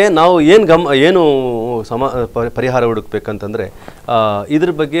ಇದಕ್ಕೆ ನಾವು ಏನು ಪರಿಹಾರ ಹುಡುಕ್ಬೇಕಂತಂದರೆ,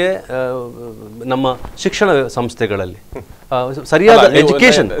 ಇದ್ರ ಬಗ್ಗೆ ನಮ್ಮ ಶಿಕ್ಷಣ ಸಂಸ್ಥೆಗಳಲ್ಲಿ ಸರಿಯಾದ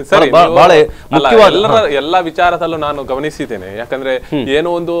ಎಜುಕೇಶನ್ ಬಹಳ ಮುಖ್ಯವಾದ ಎಲ್ಲ ವಿಚಾರದಲ್ಲೂ ನಾನು ಗಮನಿಸಿದ್ದೇನೆ. ಯಾಕಂದ್ರೆ ಏನೋ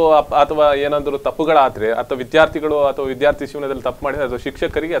ಒಂದು ಅಥವಾ ಏನಾದರೂ ತಪ್ಪುಗಳಾದ್ರೆ ಅಥವಾ ವಿದ್ಯಾರ್ಥಿಗಳು ಅಥವಾ ವಿದ್ಯಾರ್ಥಿ ಜೀವನದಲ್ಲಿ ತಪ್ಪು ಮಾಡಿದ್ರೆ ಅದು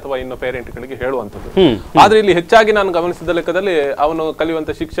ಶಿಕ್ಷಕರಿಗೆ ಅಥವಾ ಇನ್ನು ಪೇರೆಂಟ್ಗಳಿಗೆ ಹೇಳುವಂಥದ್ದು. ಆದ್ರೆ ಇಲ್ಲಿ ಹೆಚ್ಚಾಗಿ ನಾನು ಗಮನಿಸಿದ ಲೆಕ್ಕದಲ್ಲಿ ಅವನು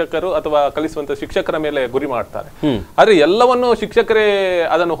ಕಲಿಯುವಂತ ಶಿಕ್ಷಕರು ಅಥವಾ ಕಲಿಸುವಂತ ಶಿಕ್ಷಕರ ಮೇಲೆ ಗುರಿ ಮಾಡ್ತಾರೆ. ಆದ್ರೆ ಎಲ್ಲವನ್ನು ಶಿಕ್ಷಕರೇ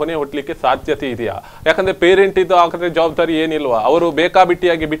ಅದನ್ನು ಹೊಣೆ ಹೊಟ್ಲಿಕ್ಕೆ ಸಾಧ್ಯತೆ ಇದೆಯಾ? ಯಾಕಂದ್ರೆ ಪೇರೆಂಟ್ ಇದು ಹಾಗಾದ್ರೆ ಜವಾಬ್ದಾರಿ ಏನಿಲ್ವಾ? ಅವರು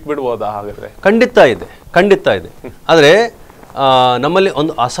ಬೇಕಾಬಿಟ್ಟಿಯಾಗಿ ಬಿಟ್ಟು ಬಿಡ್ಬೋದಾ? ಹಾಗಾದ್ರೆ ಖಂಡಿತ ಇದೆ. ಆದ್ರೆ ನಮ್ಮಲ್ಲಿ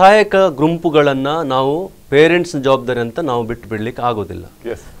ಒಂದು ಅಸಹಾಯಕ ಗುಂಪುಗಳನ್ನು ನಾವು ಪೇರೆಂಟ್ಸ್ ಜವಾಬ್ದಾರಿ ಅಂತ ನಾವು ಬಿಟ್ಟು ಬಿಡ್ಲಿಕ್ಕೆ ಆಗೋದಿಲ್ಲ.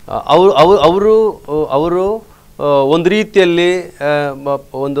 ಅವರು ಒಂದು ರೀತಿಯಲ್ಲಿ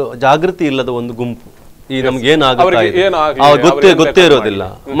ಒಂದು ಜಾಗೃತಿ ಇಲ್ಲದ ಒಂದು ಗುಂಪು. ಈ ನಮ್ಗೇನಾಗುತ್ತೆ ಗೊತ್ತೇ ಇರೋದಿಲ್ಲ,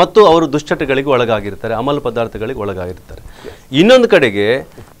 ಮತ್ತು ಅವರು ದುಶ್ಚಟಗಳಿಗೆ ಒಳಗಾಗಿರ್ತಾರೆ, ಅಮಲು ಪದಾರ್ಥಗಳಿಗೆ ಒಳಗಾಗಿರ್ತಾರೆ. ಇನ್ನೊಂದು ಕಡೆಗೆ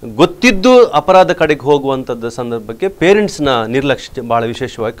ಗೊತ್ತಿದ್ದು ಅಪರಾಧ ಕಡೆಗೆ ಹೋಗುವಂಥದ್ದು ಸಂದರ್ಭಕ್ಕೆ ಪೇರೆಂಟ್ಸ್ನ ನಿರ್ಲಕ್ಷ್ಯ ಬಹಳ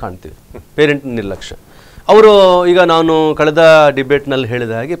ವಿಶೇಷವಾಗಿ ಕಾಣ್ತೀವಿ. ಪೇರೆಂಟ್ ನಿರ್ಲಕ್ಷ್ಯ. ಅವರು ಈಗ ನಾನು ಕಳೆದ ಡಿಬೇಟ್ನಲ್ಲಿ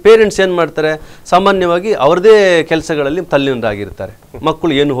ಹೇಳಿದ ಹಾಗೆ ಪೇರೆಂಟ್ಸ್ ಏನು ಮಾಡ್ತಾರೆ, ಸಾಮಾನ್ಯವಾಗಿ ಅವ್ರದೇ ಕೆಲಸಗಳಲ್ಲಿ ತಲ್ಲೀನರಾಗಿರ್ತಾರೆ,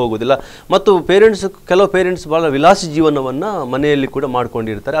 ಮಕ್ಕಳು ಏನು ಹೋಗೋದಿಲ್ಲ. ಮತ್ತು ಕೆಲವು ಪೇರೆಂಟ್ಸ್ ಭಾಳ ವಿಲಾಸಿ ಜೀವನವನ್ನು ಮನೆಯಲ್ಲಿ ಕೂಡ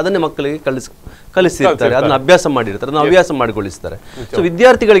ಮಾಡ್ಕೊಂಡಿರ್ತಾರೆ, ಅದನ್ನೇ ಮಕ್ಕಳಿಗೆ ಕಲಿಸಿರ್ತಾರೆ, ಅದನ್ನು ಅಭ್ಯಾಸ ಮಾಡಿರ್ತಾರೆ, ಅದನ್ನು ಹವ್ಯಾಸ ಮಾಡಿಗೊಳಿಸ್ತಾರೆ. ಸೊ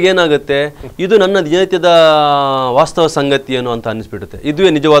ವಿದ್ಯಾರ್ಥಿಗಳಿಗೆ ಏನಾಗುತ್ತೆ, ಇದು ನನ್ನ ದಿನನಿತ್ಯದ ವಾಸ್ತವ ಸಂಗತಿ ಏನು ಅಂತ ಅನಿಸ್ಬಿಡುತ್ತೆ,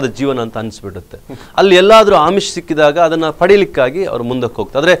 ಇದುವೇ ನಿಜವಾದ ಜೀವನ ಅಂತ ಅನಿಸ್ಬಿಡುತ್ತೆ. ಅಲ್ಲಿ ಎಲ್ಲಾದರೂ ಆಮಿಷ ಸಿಕ್ಕಿದಾಗ ಅದನ್ನು ಪಡೀಲಿಕ್ಕಾಗಿ ಅವರು ಮುಂದಕ್ಕೆ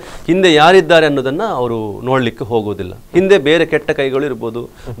ಹೋಗ್ತಾರೆ. ಆದರೆ ಹಿಂದೆ ಯಾರಿದ್ದಾರೆ ಅನ್ನೋದನ್ನು ಅವರು ನೋಡ್ಲಿಕ್ಕೆ ಹೋಗೋದಿಲ್ಲ. ಹಿಂದೆ ಬೇರೆ ಕೆಟ್ಟ ಕೈಗಳು ಇರ್ಬೋದು,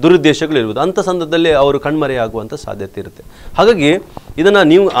 ದುರುದ್ದೇಶಗಳು ಇರ್ಬೋದು, ಅಂಥ ಸಂದರ್ಭದಲ್ಲಿ ಅವರು ಕಣ್ಮರೆಯಾಗುವಂಥ ಸಾಧ್ಯತೆ ಇರುತ್ತೆ. ಹಾಗಾಗಿ ಇದನ್ನ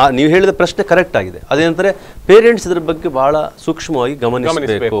ನೀವು ಹೇಳಿದ ಪ್ರಶ್ನೆ ಕರೆಕ್ಟ್ ಆಗಿದೆ. ಅದೇನಂದ್ರೆ ಪೇರೆಂಟ್ಸ್ ಇದ್ರ ಬಗ್ಗೆ ಬಹಳ ಸೂಕ್ಷ್ಮವಾಗಿ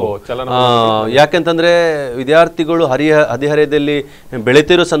ಗಮನಿಸಬೇಕು. ಯಾಕೆಂತಂದ್ರೆ ವಿದ್ಯಾರ್ಥಿಗಳು ಹದಿಹರೆಯದಲ್ಲಿ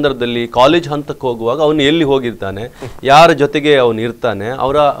ಬೆಳೆತಿರೋ ಸಂದರ್ಭದಲ್ಲಿ ಕಾಲೇಜ್ ಹಂತಕ್ಕೆ ಹೋಗುವಾಗ ಅವನು ಎಲ್ಲಿ ಹೋಗಿರ್ತಾನೆ, ಯಾರ ಜೊತೆಗೆ ಅವನು ಇರ್ತಾನೆ,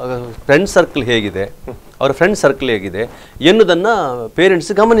 ಅವರ ಫ್ರೆಂಡ್ ಸರ್ಕಲ್ ಹೇಗಿದೆ ಎನ್ನುವುದನ್ನ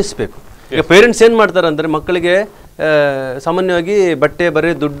ಪೇರೆಂಟ್ಸ್ ಗಮನಿಸಬೇಕು. ಈಗ ಪೇರೆಂಟ್ಸ್ ಏನು ಮಾಡ್ತಾರೆ ಅಂದರೆ, ಮಕ್ಕಳಿಗೆ ಸಾಮಾನ್ಯವಾಗಿ ಬಟ್ಟೆ, ಬರೆ,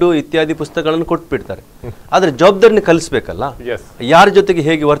 ದುಡ್ಡು ಇತ್ಯಾದಿ ಪುಸ್ತಕಗಳನ್ನು ಕೊಟ್ಬಿಡ್ತಾರೆ. ಆದರೆ ಜವಾಬ್ದಾರಿನ ಕಲಿಸ್ಬೇಕಲ್ಲ, ಯಾರ ಜೊತೆಗೆ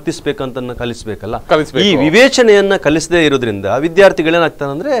ಹೇಗೆ ವರ್ತಿಸ್ಬೇಕಂತ ಕಲಿಸ್ಬೇಕಲ್ಲ. ಈ ವಿವೇಚನೆಯನ್ನ ಕಲಿಸದೇ ಇರೋದ್ರಿಂದ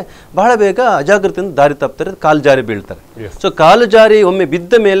ವಿದ್ಯಾರ್ಥಿಗಳೇನಾಗ್ತಾರೆ ಅಂದ್ರೆ ಬಹಳ ಬೇಗ ಅಜಾಗೃತಿಯಿಂದ ದಾರಿ ತಪ್ತಾರೆ, ಕಾಲು ಜಾರಿ ಬೀಳ್ತಾರೆ. ಸೊ ಕಾಲು ಜಾರಿ ಒಮ್ಮೆ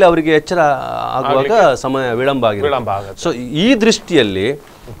ಬಿದ್ದ ಮೇಲೆ ಅವರಿಗೆ ಎಚ್ಚರ ಆಗುವಾಗ ಸಮಯ ವಿಳಂಬ ಆಗಿದೆ. ಸೊ ಈ ದೃಷ್ಟಿಯಲ್ಲಿ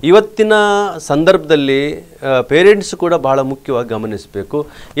ಇವತ್ತಿನ ಸಂದರ್ಭದಲ್ಲಿ ಪೇರೆಂಟ್ಸ್ ಕೂಡ ಬಹಳ ಮುಖ್ಯವಾಗಿ ಗಮನಿಸಬೇಕು.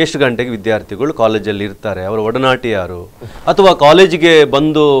 ಎಷ್ಟು ಗಂಟೆಗೆ ವಿದ್ಯಾರ್ಥಿಗಳು ಕಾಲೇಜಲ್ಲಿ ಇರ್ತಾರೆ, ಅವರ ಒಡನಾಟಿ ಯಾರು, ಅಥವಾ ಕಾಲೇಜಿಗೆ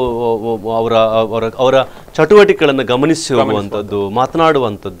ಬಂದು ಅವರ ಚಟುವಟಿಕೆಗಳನ್ನು ಗಮನಿಸಿ ಹೋಗುವಂಥದ್ದು,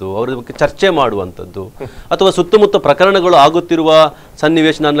 ಮಾತನಾಡುವಂಥದ್ದು, ಅವರ ಬಗ್ಗೆ ಚರ್ಚೆ ಮಾಡುವಂಥದ್ದು, ಅಥವಾ ಸುತ್ತಮುತ್ತ ಪ್ರಕರಣಗಳು ಆಗುತ್ತಿರುವ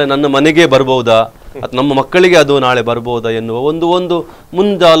ಸನ್ನಿವೇಶ ನನ್ನ ಮನೆಗೆ ಬರ್ಬೋದಾ ಅಥವಾ ನಮ್ಮ ಮಕ್ಕಳಿಗೆ ಅದು ನಾಳೆ ಬರ್ಬೋದಾ ಎನ್ನುವ ಒಂದು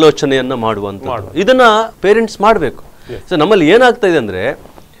ಮುಂದಾಲೋಚನೆಯನ್ನ ಮಾಡುವಂಥದ್ದು, ಇದನ್ನ ಪೇರೆಂಟ್ಸ್ ಮಾಡಬೇಕು. ಸೊ ನಮ್ಮಲ್ಲಿ ಏನಾಗ್ತಾ ಇದೆ ಅಂದ್ರೆ,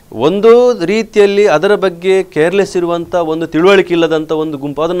 ಒಂದು ರೀತಿಯಲ್ಲಿ ಅದರ ಬಗ್ಗೆ ಕೇರ್ಲೆಸ್ ಇರುವಂಥ ಒಂದು ತಿಳುವಳಿಕೆ ಇಲ್ಲದಂಥ ಒಂದು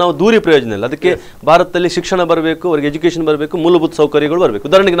ಗುಂಪು, ಅದನ್ನು ನಾವು ದೂರಿ ಪ್ರಯೋಜನ ಇಲ್ಲ. ಅದಕ್ಕೆ ಭಾರತದಲ್ಲಿ ಶಿಕ್ಷಣ ಬರಬೇಕು, ಅವರಿಗೆ ಎಜುಕೇಷನ್ ಬರಬೇಕು, ಮೂಲಭೂತ ಸೌಕರ್ಯಗಳು ಬರಬೇಕು.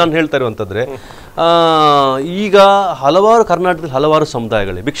 ಉದಾಹರಣೆಗೆ ನಾನು ಹೇಳ್ತಾ ಇರುವಂಥದ್ರೆ, ಈಗ ಹಲವಾರು ಕರ್ನಾಟಕದಲ್ಲಿ ಹಲವಾರು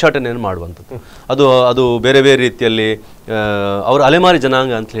ಸಮುದಾಯಗಳಿವೆ ಭಿಕ್ಷಾಟನೆಯನ್ನು ಮಾಡುವಂಥದ್ದು. ಅದು ಬೇರೆ ಬೇರೆ ರೀತಿಯಲ್ಲಿ ಅವರು ಅಲೆಮಾರಿ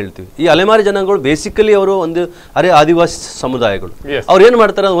ಜನಾಂಗ ಅಂತ ಹೇಳ್ತೀವಿ. ಈ ಅಲೆಮಾರಿ ಜನಾಂಗಗಳು ಬೇಸಿಕಲಿ ಅವರು ಒಂದು ಆದಿವಾಸಿ ಸಮುದಾಯಗಳು. ಅವ್ರು ಏನು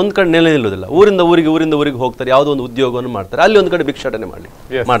ಮಾಡ್ತಾರೆ, ಒಂದು ಕಡೆ ನೆಲೆ ನಿಲ್ಲೋದಿಲ್ಲ, ಊರಿಂದ ಊರಿಗೆ ಹೋಗ್ತಾರೆ, ಯಾವುದೋ ಒಂದು ಉದ್ಯೋಗವನ್ನು ಮಾಡ್ತಾರೆ, ಅಲ್ಲಿ ಒಂದು ಕಡೆ ಭಿಕ್ಷಾಟನೆ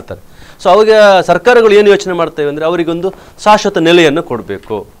ಮಾಡ್ತಾರೆ. ಸೊ ಅವಾಗ ಸರ್ಕಾರಗಳು ಏನು ಯೋಚನೆ ಮಾಡ್ತೇವೆ ಅಂದರೆ ಅವರಿಗೊಂದು ಶಾಶ್ವತ ನೆಲೆಯನ್ನು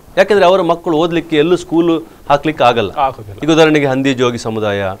ಕೊಡಬೇಕು. ಯಾಕೆಂದ್ರೆ ಅವರ ಮಕ್ಕಳು ಓದಲಿಕ್ಕೆ ಎಲ್ಲೂ ಸ್ಕೂಲು ಹಾಕ್ಲಿಕ್ಕೆ ಆಗಲ್ಲ. ಈಗ ಉದಾಹರಣೆಗೆ ಹಂದಿ ಜೋಗಿ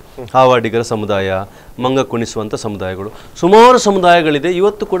ಸಮುದಾಯ, ಹಾವಾಡಿಗರ ಸಮುದಾಯ, ಮಂಗ ಕುಣಿಸುವಂತ ಸಮುದಾಯಗಳು, ಸುಮಾರು ಸಮುದಾಯಗಳಿದೆ.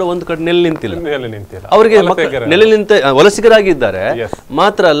 ಇವತ್ತು ಕೂಡ ಒಂದು ಕಡೆ ನೆಲೆ ನಿಂತಿಲ್ಲ. ಅವರಿಗೆ ನೆಲೆ ನಿಂತ ವಲಸಿಗರಾಗಿದ್ದಾರೆ.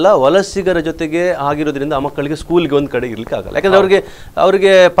 ಮಾತ್ರ ಅಲ್ಲ, ವಲಸಿಗರ ಜೊತೆಗೆ ಆಗಿರೋದ್ರಿಂದ ಆ ಮಕ್ಕಳಿಗೆ ಸ್ಕೂಲ್ಗೆ ಒಂದು ಕಡೆ ಇರ್ಲಿಕ್ಕೆ ಆಗಲ್ಲ. ಯಾಕಂದ್ರೆ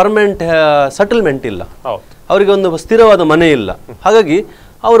ಅವರಿಗೆ ಪರ್ಮನೆಂಟ್ ಸೆಟಲ್ಮೆಂಟ್ ಇಲ್ಲ, ಅವರಿಗೆ ಒಂದು ಸ್ಥಿರವಾದ ಮನೆ ಇಲ್ಲ. ಹಾಗಾಗಿ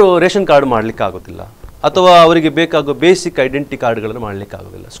ಅವರು ರೇಷನ್ ಕಾರ್ಡ್ ಮಾಡ್ಲಿಕ್ಕೆ ಆಗೋದಿಲ್ಲ, ಅಥವಾ ಅವರಿಗೆ ಬೇಕಾಗುವ ಬೇಸಿಕ್ ಐಡೆಂಟಿಟಿ ಕಾರ್ಡ್ಗಳನ್ನು ಮಾಡ್ಲಿಕ್ಕೆ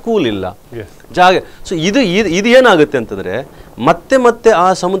ಆಗೋದಿಲ್ಲ, ಸ್ಕೂಲ್ ಇಲ್ಲ, ಜಾಗ. ಸೊ ಇದು ಏನಾಗುತ್ತೆ ಅಂತಂದ್ರೆ ಮತ್ತೆ ಆ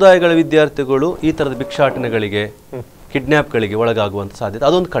ಸಮುದಾಯಗಳ ವಿದ್ಯಾರ್ಥಿಗಳು ಈ ತರದ ಭಿಕ್ಷಾಟನೆಗಳಿಗೆ, ಕಿಡ್ನ್ಯಾಪ್ಗಳಿಗೆ ಒಳಗಾಗುವಂತ ಸಾಧ್ಯತೆ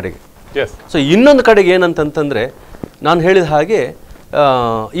ಅದೊಂದು ಕಡೆಗೆ. ಸೊ ಇನ್ನೊಂದು ಕಡೆಗೆ ಏನಂತಂದ್ರೆ, ನಾನು ಹೇಳಿದ ಹಾಗೆ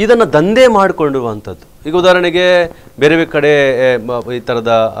ಇದನ್ನು ದಂಧೆ ಮಾಡಿಕೊಂಡಿರುವಂಥದ್ದು. ಈಗ ಉದಾಹರಣೆಗೆ ಬೇರೆ ಬೇರೆ ಕಡೆ ಈ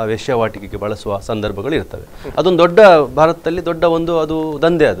ಥರದ ವೇಶ್ಯಾವಾಟಿಕೆಗೆ ಬಳಸುವ ಸಂದರ್ಭಗಳು ಇರ್ತವೆ. ಅದೊಂದು ದೊಡ್ಡ ಭಾರತದಲ್ಲಿ ದೊಡ್ಡ ಒಂದು ಅದು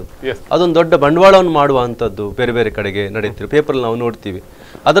ದಂಧೆ, ಅದೊಂದು ದೊಡ್ಡ ಬಂಡವಾಳವನ್ನು ಮಾಡುವಂಥದ್ದು ಬೇರೆ ಬೇರೆ ಕಡೆಗೆ ನಡೆಯುತ್ತಿರೋ ಪೇಪರಲ್ಲಿ ನಾವು ನೋಡ್ತೀವಿ.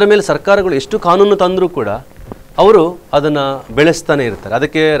 ಅದರ ಮೇಲೆ ಸರ್ಕಾರಗಳು ಎಷ್ಟು ಕಾನೂನು ತಂದರೂ ಕೂಡ ಅವರು ಅದನ್ನು ಬೆಳೆಸ್ತಾನೆ ಇರ್ತಾರೆ.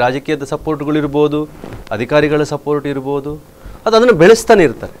 ಅದಕ್ಕೆ ರಾಜಕೀಯದ ಸಪೋರ್ಟ್ಗಳು ಇರ್ಬೋದು, ಅಧಿಕಾರಿಗಳ ಸಪೋರ್ಟ್ ಇರ್ಬೋದು, ಅದನ್ನು ಬೆಳೆಸ್ತಾನೆ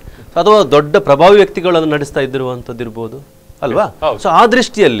ಇರ್ತಾರೆ. ಅಥವಾ ದೊಡ್ಡ ಪ್ರಭಾವಿ ವ್ಯಕ್ತಿಗಳು ಅದನ್ನು ನಡೆಸ್ತಾ ಇದ್ದಿರುವಂಥದ್ದು ಇರ್ಬೋದು ಅಲ್ವಾ. ಸೊ ಆ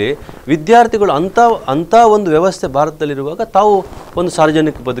ದೃಷ್ಟಿಯಲ್ಲಿ ವಿದ್ಯಾರ್ಥಿಗಳು ಅಂತ ಒಂದು ವ್ಯವಸ್ಥೆ ಭಾರತದಲ್ಲಿರುವಾಗ ತಾವು ಒಂದು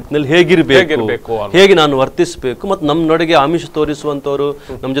ಸಾರ್ವಜನಿಕ ಬದುಕಿನಲ್ಲಿ ಹೇಗಿರಬೇಕು, ಹೇಗೆ ನಾನು ವರ್ತಿಸಬೇಕು, ಮತ್ತು ನಮ್ಮ ನೊಡೆಗೆ ಆಮಿಷ ತೋರಿಸುವಂತವರು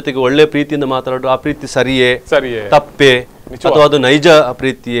ನಮ್ಮ ಜೊತೆಗೆ ಒಳ್ಳೆ ಪ್ರೀತಿಯಿಂದ ಮಾತಾಡೋದು, ಆ ಪ್ರೀತಿ ಸರಿಯೇ ತಪ್ಪೇ, ಅಥವಾ ಅದು ನೈಜ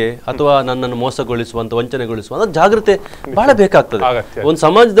ಪ್ರೀತಿಯೇ, ಅಥವಾ ನನ್ನನ್ನು ಮೋಸಗೊಳಿಸುವಂತ ವಂಚನೆಗೊಳಿಸುವಂತ ಜಾಗೃತೆ ಬಹಳ ಬೇಕಾಗ್ತದೆ. ಒಂದು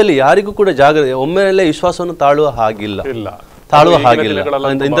ಸಮಾಜದಲ್ಲಿ ಯಾರಿಗೂ ಕೂಡ ಒಮ್ಮೆಲೆ ವಿಶ್ವಾಸವನ್ನು ತಾಳುವ ಹಾಗಿಲ್ಲ,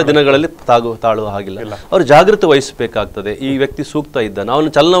 ಇಂಥ ದಿನಗಳಲ್ಲಿ ತಾಳುವ ಹಾಗಿಲ್ಲ. ಅವರು ಜಾಗೃತಿ ವಹಿಸಬೇಕಾಗ್ತದೆ. ಈ ವ್ಯಕ್ತಿ ಸೂಕ್ತ ಇದ್ದ,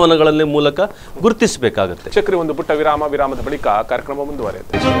 ನಾವು ಚಲನವಲನಗಳ ಮೂಲಕ ಗುರುತಿಸಬೇಕಾಗುತ್ತೆ. ಚಕ್ರಿ ಒಂದು ಪುಟ್ಟ ವಿರಾಮದ ಬಳಿಕ ಕಾರ್ಯಕ್ರಮ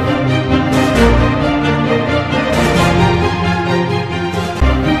ಮುಂದುವರೆಯುತ್ತೆ.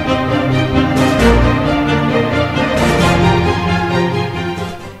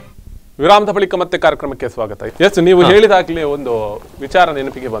 ವಿರಾಮದ ಬಳಿಕ ಮತ್ತೆ ಕಾರ್ಯಕ್ರಮಕ್ಕೆ ಸ್ವಾಗತ. ಎಸ್, ನೀವು ಹೇಳಿದಾಗಲೇ ಒಂದು ವಿಚಾರ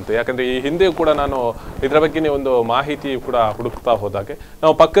ನೆನಪಿಗೆ ಬಂತು. ಯಾಕಂದ್ರೆ ಈ ಹಿಂದೆ ಕೂಡ ನಾನು ಇದರ ಬಗ್ಗೆ ಒಂದು ಮಾಹಿತಿ ಕೂಡ ಹುಡುಕ್ತಾ ಹೋದಾಗೆ,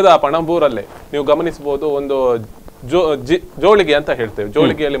 ನಾವು ಪಕ್ಕದ ಪಣಂಬೂರಲ್ಲೇ ನೀವು ಗಮನಿಸಬಹುದು, ಒಂದು ಜೋಳಿಗೆ ಅಂತ ಹೇಳ್ತೇವೆ,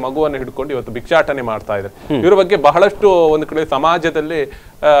 ಜೋಳಿಗೆಯಲ್ಲಿ ಮಗುವನ್ನು ಹಿಡ್ಕೊಂಡು ಇವತ್ತು ಭಿಕ್ಷಾಟನೆ ಮಾಡ್ತಾ ಇದ್ದಾರೆ. ಇವರ ಬಗ್ಗೆ ಬಹಳಷ್ಟು ಒಂದು ಕಡೆ ಸಮಾಜದಲ್ಲಿ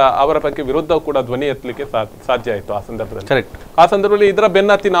ಅವರ ಬಗ್ಗೆ ವಿರುದ್ಧ ಕೂಡ ಧ್ವನಿ ಎತ್ತಲಿಕ್ಕೆ ಸಾಧ್ಯ ಆಯ್ತು ಆ ಸಂದರ್ಭದಲ್ಲಿ. ಇದರ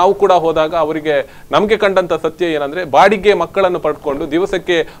ಬೆನ್ನತ್ತಿ ನಾವು ಕೂಡ ಹೋದಾಗ ಅವರಿಗೆ ನಮ್ಗೆ ಕಂಡಂತ ಸತ್ಯ ಏನಂದ್ರೆ, ಬಾಡಿಗೆ ಮಕ್ಕಳನ್ನು ಪಡ್ಕೊಂಡು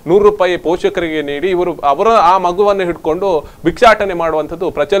ದಿವಸಕ್ಕೆ 100 ರೂಪಾಯಿ ಪೋಷಕರಿಗೆ ನೀಡಿ ಅವರ ಆ ಮಗುವನ್ನು ಹಿಡ್ಕೊಂಡು ಭಿಕ್ಷಾಟನೆ ಮಾಡುವಂಥದ್ದು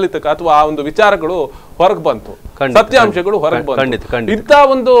ಪ್ರಚಲಿತ, ಅಥವಾ ಆ ಒಂದು ವಿಚಾರಗಳು ಹೊರಗೆ ಬಂತು, ಸತ್ಯಾಂಶಗಳು ಹೊರಗೆ ಬಂತು. ಇಂಥ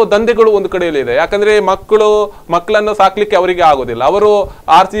ಒಂದು ದಂಧೆಗಳು ಒಂದು ಕಡೆಯಲ್ಲಿ ಇದೆ. ಯಾಕಂದ್ರೆ ಮಕ್ಕಳನ್ನು ಸಾಕ್ಲಿಕ್ಕೆ ಅವರಿಗೆ ಆಗೋದಿಲ್ಲ, ಅವರು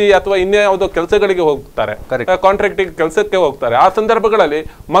ಆರ್ಸಿ ಅಥವಾ ಇನ್ಯಾವುದೋ ಕೆಲಸಗಳಿಗೆ ಹೋಗ್ತಾರೆ, ಕಾಂಟ್ರಾಕ್ಟ್ ಕೆಲಸಕ್ಕೆ ಹೋಗ್ತಾರೆ. ಆ ಸಂದರ್ಭಗಳಲ್ಲಿ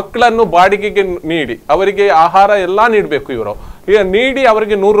ಮಕ್ಕಳನ್ನು ಬಾಡಿಗೆಗೆ ನೀಡಿ ಅವರಿಗೆ ಆಹಾರ ಎಲ್ಲಾ ನೀಡಬೇಕು. ಇವರು ನೀಡಿ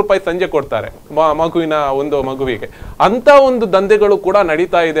ಅವರಿಗೆ 100 ರೂಪಾಯಿ ಸಂಜೆ ಕೊಡ್ತಾರೆ ಮಗುವಿಗೆ. ಅಂತ ಒಂದು ದಂಧೆಗಳು ಕೂಡ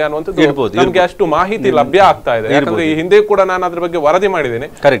ನಡೀತಾ ಇದೆ ಅನ್ನುವಂಥದ್ದು ನಮ್ಗೆ ಅಷ್ಟು ಮಾಹಿತಿ ಲಭ್ಯ ಆಗ್ತಾ ಇದೆ. ಯಾಕಂದ್ರೆ ಈ ಹಿಂದೆ ಕೂಡ ನಾನು ಅದ್ರ ಬಗ್ಗೆ ವರದಿ ಮಾಡಿದ್ದೇನೆ.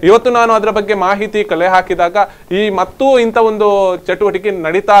 ಇವತ್ತು ನಾನು ಅದರ ಬಗ್ಗೆ ಮಾಹಿತಿ ಕಲೆ ಹಾಕಿದಾಗ ಮತ್ತು ಇಂಥ ಒಂದು ಚಟುವಟಿಕೆ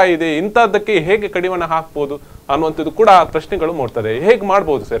ನಡೀತಾ ಇದೆ, ಇಂಥದ್ದಕ್ಕೆ ಹೇಗೆ ಕಡಿವಾಣ ಹಾಕ್ಬೋದು ಅನ್ನುವಂಥದ್ದು ಕೂಡ ಪ್ರಶ್ನೆಗಳು ಮೂಡ್ತದೆ. ಹೇಗೆ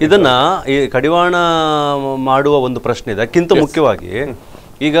ಮಾಡ್ಬೋದು ಸರ್ ಇದನ್ನ? ಈ ಕಡಿವಾಣ ಮಾಡುವ ಒಂದು ಪ್ರಶ್ನೆ ಇದೆ. ಅದಕ್ಕಿಂತ ಮುಖ್ಯವಾಗಿ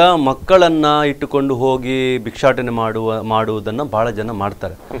ಈಗ ಮಕ್ಕಳನ್ನ ಇಟ್ಟುಕೊಂಡು ಹೋಗಿ ಭಿಕ್ಷಾಟನೆ ಮಾಡುವುದನ್ನ ಬಹಳ ಜನ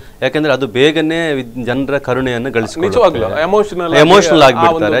ಮಾಡ್ತಾರೆ. ಯಾಕಂದ್ರೆ ಅದು ಬೇಗನೆ ಜನರ ಕರುಣೆಯನ್ನು ಗಳಿಸಿಕೊಳ್ಳುತ್ತೆ, ಎಮೋಷನಲ್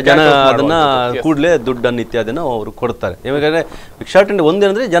ಆಗಿಬಿಡ್ತಾರೆ ಜನ. ಅದನ್ನ ಕೂಡಲೇ ದುಡ್ಡನ್ನು ಇತ್ಯಾದಿನ ಅವರು ಕೊಡ್ತಾರೆ. ಯಾಕಂದ್ರೆ ಭಿಕ್ಷಾಟನೆ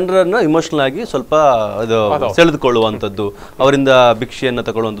ಒಂದೇನಂದ್ರೆ ಜನರನ್ನ ಇಮೋಷನಲ್ ಆಗಿ ಸ್ವಲ್ಪ ಅದು ಸೆಳೆದುಕೊಳ್ಳುವಂಥದ್ದು, ಅವರಿಂದ ಭಿಕ್ಷೆಯನ್ನು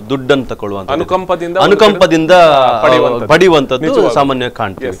ತಗೊಳ್ಳುವಂಥದ್ದು, ದುಡ್ಡನ್ನು ತಗೊಳ್ಳುವಂಥದ್ದು, ಅನುಕಂಪದಿಂದ ಬಡಿಯುವಂಥದ್ದು ಸಾಮಾನ್ಯವಾಗಿ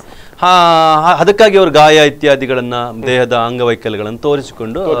ಕಾಣ್ತೀವಿ. ಅದಕ್ಕಾಗಿ ಅವರು ಗಾಯ ಇತ್ಯಾದಿಗಳನ್ನ, ದೇಹದ ಅಂಗವೈಕಲ್ಯಗಳನ್ನು ತೋರಿಸಿಕೊಂಡು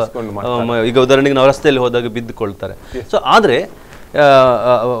ಈಗ ಉದಾಹರಣೆಗೆ ನಾವು ರಸ್ತೆಯಲ್ಲಿ ಹೋದಾಗ ಬಿದ್ದುಕೊಳ್ತಾರೆ. ಸೊ ಆದ್ರೆ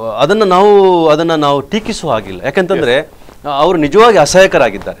ಅದನ್ನ ನಾವು ಟೀಕಿಸುವ ಹಾಗಿಲ್ಲ. ಯಾಕಂತಂದ್ರೆ ಅವರು ನಿಜವಾಗಿ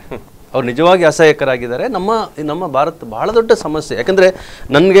ಅಸಹಾಯಕರಾಗಿದ್ದಾರೆ. ನಮ್ಮ ಭಾರತ ಬಹಳ ದೊಡ್ಡ ಸಮಸ್ಯೆ. ಯಾಕಂದ್ರೆ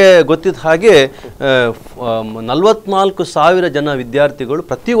ನನಗೆ ಗೊತ್ತಿದ್ದ ಹಾಗೆ 44,000 ಜನ ವಿದ್ಯಾರ್ಥಿಗಳು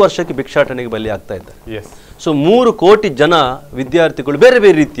ಪ್ರತಿ ವರ್ಷಕ್ಕೆ ಭಿಕ್ಷಾಟನೆಗೆ ಬಲಿ ಆಗ್ತಾ ಇದ್ದಾರೆ. ಸೊ 3 ಕೋಟಿ ಜನ ವಿದ್ಯಾರ್ಥಿಗಳು ಬೇರೆ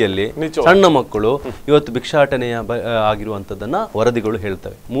ಬೇರೆ ರೀತಿಯಲ್ಲಿ, ಸಣ್ಣ ಮಕ್ಕಳು ಇವತ್ತು ಭಿಕ್ಷಾಟನೆಯ ಆಗಿರುವಂಥದ್ದನ್ನ ವರದಿಗಳು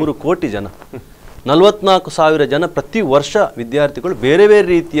ಹೇಳ್ತವೆ. 3 ಕೋಟಿ ಜನ. 44,000 ಜನ ಪ್ರತಿ ವರ್ಷ ವಿದ್ಯಾರ್ಥಿಗಳು ಬೇರೆ ಬೇರೆ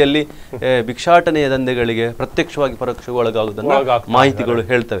ರೀತಿಯಲ್ಲಿ ಭಿಕ್ಷಾಟನೆಯ ದಂಧೆಗಳಿಗೆ ಪ್ರತ್ಯಕ್ಷವಾಗಿ ಪರೋಕ್ಷವಾಗಿ ಒಳಗಾಗುವುದನ್ನು ಮಾಹಿತಿಗಳು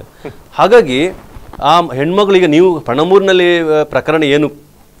ಹೇಳ್ತವೆ. ಹಾಗಾಗಿ ಆ ಹೆಣ್ಮಗಳಿಗೆ ನೀವು ಪಣಮೂರಿನಲ್ಲಿ ಪ್ರಕರಣ ಏನು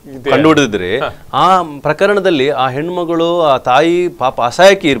ಕಂಡುಹಿಡಿದ್ರೆ ಆ ಪ್ರಕರಣದಲ್ಲಿ ಆ ಹೆಣ್ಮಗಳು ಆ ತಾಯಿ ಪಾಪ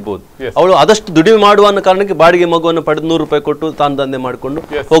ಅಸಹಾಯಕಿ ಇರ್ಬೋದು, ಅವಳು ಆದಷ್ಟು ದುಡಿಮೆ ಮಾಡುವ ಅನ್ನೋ ಕಾರಣಕ್ಕೆ ಬಾಡಿಗೆ ಮಗುವನ್ನು ಪಡೆದು 100 ರೂಪಾಯಿ ಕೊಟ್ಟು ತಾನು ದಂಧೆ ಮಾಡಿಕೊಂಡು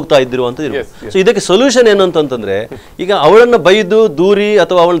ಹೋಗ್ತಾ ಇದ್ದಿರುವಂತ ಇರ್ಬೋದು. ಸೊ ಇದಕ್ಕೆ ಸೊಲ್ಯೂಷನ್ ಏನು ಅಂತಂದ್ರೆ, ಈಗ ಅವಳನ್ನ ಬೈದು ದೂರಿ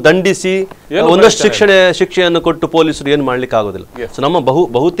ಅಥವಾ ಅವಳನ್ನ ದಂಡಿಸಿ ಒಂದಷ್ಟು ಶಿಕ್ಷೆಯನ್ನು ಕೊಟ್ಟು ಪೊಲೀಸರು ಏನು ಮಾಡ್ಲಿಕ್ಕೆ ಆಗೋದಿಲ್ಲ. ಸೊ ನಮ್ಮ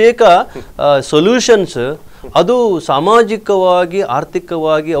ಬಹುತೇಕ ಸೊಲ್ಯೂಷನ್ಸ್ ಅದು ಸಾಮಾಜಿಕವಾಗಿ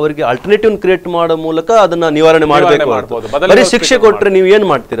ಆರ್ಥಿಕವಾಗಿ ಅವರಿಗೆ ಆಲ್ಟರ್ನೇಟಿವ್ ಕ್ರಿಯೇಟ್ ಮಾಡೋ ಮೂಲಕ ಅದನ್ನ ನಿವಾರಣೆ ಮಾಡಬೇಕು. ಬರೀ ಶಿಕ್ಷೆ ಕೊಟ್ರೆ ನೀವು ಏನ್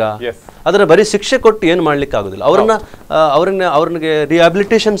ಮಾಡ್ತೀರಾ? ಅದನ್ನ ಬರೀ ಶಿಕ್ಷೆ ಕೊಟ್ಟು ಏನ್ ಮಾಡ್ಲಿಕ್ಕೆ ಆಗುದಿಲ್ಲ. ಅವ್ರನ್ಗೆ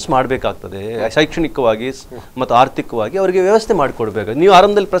ರಿಹ್ಯಾಬಿಲಿಟೇಷನ್ಸ್ ಮಾಡಬೇಕಾಗ್ತದೆ. ಶೈಕ್ಷಣಿಕವಾಗಿ ಮತ್ತು ಆರ್ಥಿಕವಾಗಿ ಅವರಿಗೆ ವ್ಯವಸ್ಥೆ ಮಾಡಿಕೊಡ್ಬೇಕು. ನೀವು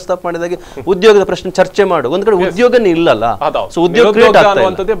ಆರಂಭದಲ್ಲಿ ಪ್ರಸ್ತಾಪ ಮಾಡಿದಾಗೆ ಉದ್ಯೋಗದ ಪ್ರಶ್ನೆ ಚರ್ಚೆ ಮಾಡು. ಒಂದ್ ಕಡೆ ಉದ್ಯೋಗನೇ ಇಲ್ಲಲ್ಲ, ಸೊ ಉದ್ಯೋಗ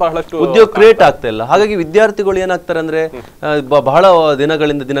ಕ್ರಿಯೇಟ್ ಆಗ್ತಾ ಇಲ್ಲ. ಹಾಗಾಗಿ ವಿದ್ಯಾರ್ಥಿಗಳು ಏನಾಗ್ತಾರೆ ಅಂದ್ರೆ ಬಹಳ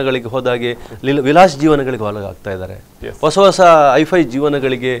ದಿನಗಳಿಂದ ದಿನಗಳಿಗೆ ಹೋದಾಗೆ ವಿಲಾಸ ಜೀವನಗಳಿಗೆ ಒಳಗಾಗ್ತಾ ಇದ್ದಾರೆ. ಹೊಸ ಹೊಸ ಐಫೈ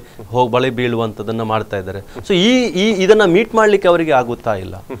ಜೀವನಗಳಿಗೆ ಬಳೆ ಬೀಳುವಂತದನ್ನ ಮಾಡ್ತಾ ಇದ್ದಾರೆ. ಸೊ ಇದನ್ನ ಮೀಟ್ ಮಾಡ್ಲಿಕ್ಕೆ ಅವರಿಗೆ ಆಗುತ್ತಾ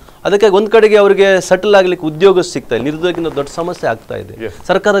ಇಲ್ಲ. ಅದಕ್ಕೆ ಒಂದ್ ಕಡೆಗೆ ಅವರಿಗೆ ಸೆಟಲ್ ಆಗ್ಲಿಕ್ಕೆ ಉದ್ಯೋಗ ಸಿಗ್ತಾ ಇಲ್ಲ. ನಿರುದ್ಯೋಗಿನ ದೊಡ್ಡ ಸಮಸ್ಯೆ ಆಗ್ತಾ ಇದೆ.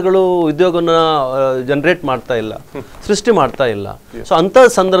 ಸರ್ಕಾರಗಳು ಉದ್ಯೋಗನ ಜನರೇಟ್ ಮಾಡ್ತಾ ಇಲ್ಲ, ಸೃಷ್ಟಿ ಮಾಡ್ತಾ ಇಲ್ಲ. ಸೊ ಅಂತ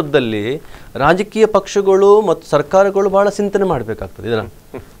ಸಂದರ್ಭದಲ್ಲಿ ರಾಜಕೀಯ ಪಕ್ಷಗಳು ಮತ್ತು ಸರ್ಕಾರಗಳು ಬಹಳ ಚಿಂತನೆ ಮಾಡಬೇಕಾಗ್ತದೆ. ಇದನ್ನ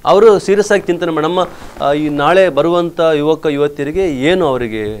ಅವರು ಸೀರಿಯಸ್ ಆಗಿ ಚಿಂತನೆ ಮಾಡಿ ನಮ್ಮ ಈ ನಾಳೆ ಬರುವಂತ ಯುವಕ ಯುವತಿಯರಿಗೆ ಏನು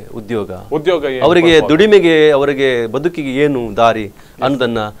ಅವರಿಗೆ ಉದ್ಯೋಗ, ಅವರಿಗೆ ದುಡಿಮೆಗೆ, ಅವರಿಗೆ ಬದುಕಿಗೆ ಏನು ದಾರಿ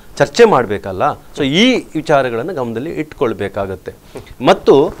ಅನ್ನೋದನ್ನ ಚರ್ಚೆ ಮಾಡಬೇಕಲ್ಲ. ಸೊ ಈ ವಿಚಾರಗಳನ್ನು ಗಮನದಲ್ಲಿ ಇಟ್ಕೊಳ್ಬೇಕಾಗತ್ತೆ.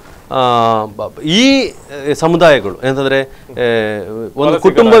 ಮತ್ತು ಈ ಸಮುದಾಯಗಳು ಏನಂತಂದ್ರೆ ಒಂದು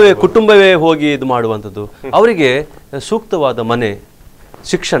ಕುಟುಂಬವೇ ಹೋಗಿ ಇದು ಮಾಡುವಂಥದ್ದು, ಅವರಿಗೆ ಸೂಕ್ತವಾದ ಮನೆ,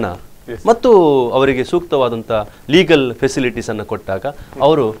 ಶಿಕ್ಷಣ ಮತ್ತು ಅವರಿಗೆ ಸೂಕ್ತವಾದಂಥ ಲೀಗಲ್ ಫೆಸಿಲಿಟೀಸ್ ಅನ್ನು ಕೊಟ್ಟಾಗ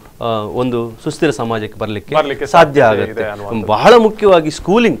ಅವರು ಒಂದು ಸುಸ್ಥಿರ ಸಮಾಜಕ್ಕೆ ಬರಲಿಕ್ಕೆ ಸಾಧ್ಯ ಆಗುತ್ತೆ. ಬಹಳ ಮುಖ್ಯವಾಗಿ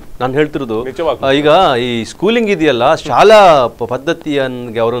ಸ್ಕೂಲಿಂಗ್, ನಾನು ಹೇಳ್ತಿರೋದು ಈಗ ಈ ಸ್ಕೂಲಿಂಗ್ ಇದೆಯಲ್ಲ, ಶಾಲಾ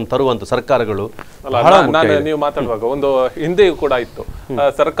ಪದ್ಧತಿಯನ್ಗೆ ಅವರನ್ನು ತರುವಂತ ಸರ್ಕಾರಗಳು. ನೀವು ಮಾತಾಡುವಾಗ ಒಂದು ಹಿಂದೆಯೂ ಕೂಡ ಇತ್ತು,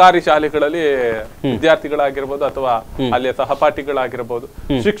 ಸರ್ಕಾರಿ ಶಾಲೆಗಳಲ್ಲಿ ವಿದ್ಯಾರ್ಥಿಗಳಾಗಿರ್ಬೋದು ಅಥವಾ ಅಲ್ಲಿಯ ಸಹಪಾಠಿಗಳಾಗಿರ್ಬೋದು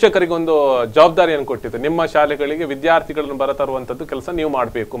ಶಿಕ್ಷಕರಿಗೆ ಒಂದು ಜವಾಬ್ದಾರಿಯನ್ನು ಕೊಟ್ಟಿತ್ತು. ನಿಮ್ಮ ಶಾಲೆಗಳಿಗೆ ವಿದ್ಯಾರ್ಥಿಗಳನ್ನು ಬರತರುವಂತದ್ದು ಕೆಲಸ ನೀವು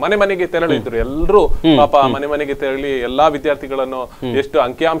ಮಾಡಬೇಕು. ಮನೆ ಮನೆಗೆ ತೆರಳಿದ್ರು ಎಲ್ಲರೂ, ಪಾಪ ಮನೆ ಮನೆಗೆ ತೆರಳಿ ಎಲ್ಲಾ ವಿದ್ಯಾರ್ಥಿಗಳನ್ನು ಎಷ್ಟು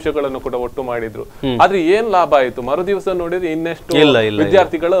ಅಂಕಿಅಂಶಗಳನ್ನು ಕೂಡ ಒಟ್ಟು ಮಾಡಿದ್ರು. ಆದ್ರೆ ಏನ್ ಲಾಭ ಆಯ್ತು? ಮರು ದಿವಸ ನೋಡಿದ್ರೆ ಇನ್ನೆಷ್ಟು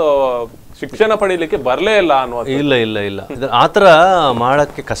ವಿದ್ಯಾರ್ಥಿಗಳು ಶಿಕ್ಷಣ ಪಡೀಲಿಕ್ಕೆ ಬರಲೇ ಇಲ್ಲ ಅನ್ನುವ. ಇಲ್ಲ ಆತರ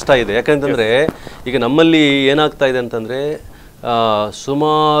ಮಾಡಕ್ಕೆ ಕಷ್ಟ ಇದೆ. ಯಾಕಂತಂದ್ರೆ ಈಗ ನಮ್ಮಲ್ಲಿ ಏನಾಗ್ತಾ ಇದೆ ಅಂತಂದ್ರೆ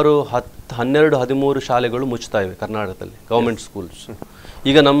ಸುಮಾರು 12-13 ಶಾಲೆಗಳು ಮುಚ್ತಾ ಇವೆ ಕರ್ನಾಟಕದಲ್ಲಿ, ಗವರ್ಮೆಂಟ್ ಸ್ಕೂಲ್ಸ್.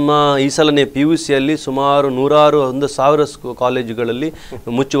 ಈಗ ನಮ್ಮ ಈ ಸಲನೇ PUCಯಲ್ಲಿ ಸುಮಾರು 1,000 ಕಾಲೇಜುಗಳಲ್ಲಿ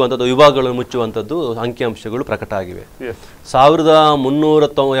ಮುಚ್ಚುವಂಥದ್ದು, ವಿಭಾಗಗಳನ್ನು ಮುಚ್ಚುವಂಥದ್ದು ಅಂಕಿಅಂಶಗಳು ಪ್ರಕಟ ಆಗಿವೆ.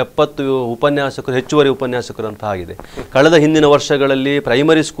 1370 ಉಪನ್ಯಾಸಕರು, ಹೆಚ್ಚುವರಿ ಉಪನ್ಯಾಸಕರು ಅಂತ ಆಗಿದೆ. ಕಳೆದ ಹಿಂದಿನ ವರ್ಷಗಳಲ್ಲಿ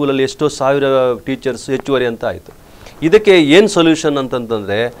ಪ್ರೈಮರಿ ಸ್ಕೂಲಲ್ಲಿ ಎಷ್ಟೋ 1000 ಟೀಚರ್ಸ್ ಹೆಚ್ಚುವರಿ ಅಂತ ಆಯಿತು. ಇದಕ್ಕೆ ಏನು ಸೊಲ್ಯೂಷನ್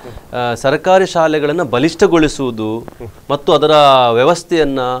ಅಂತಂತಂದರೆ, ಸರ್ಕಾರಿ ಶಾಲೆಗಳನ್ನು ಬಲಿಷ್ಠಗೊಳಿಸುವುದು ಮತ್ತು ಅದರ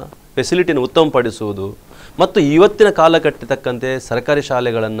ವ್ಯವಸ್ಥೆಯನ್ನು, ಫೆಸಿಲಿಟಿಯನ್ನು ಉತ್ತಮಪಡಿಸುವುದು ಮತ್ತು ಇವತ್ತಿನ ಕಾಲಘಟ್ಟ ತಕ್ಕಂತೆ ಸರ್ಕಾರಿ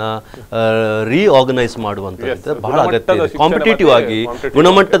ಶಾಲೆಗಳನ್ನು ರೀಆರ್ಗನೈಸ್ ಮಾಡುವಂಥದ್ದು ಬಹಳ ಅಗತ್ಯ ಇದೆ. ಕಾಂಪಿಟೇಟಿವ್ ಆಗಿ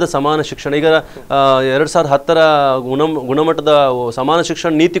ಗುಣಮಟ್ಟದ ಸಮಾನ ಶಿಕ್ಷಣ, ಈಗ 2010ರ ಗುಣಮಟ್ಟದ ಸಮಾನ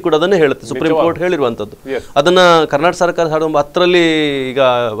ಶಿಕ್ಷಣ ನೀತಿ ಕೂಡ ಅದನ್ನೇ ಹೇಳುತ್ತೆ, ಸುಪ್ರೀಂ ಕೋರ್ಟ್ ಹೇಳಿರುವಂಥದ್ದು. ಅದನ್ನ ಕರ್ನಾಟಕ ಸರ್ಕಾರ 2010ರಲ್ಲಿ ಈಗ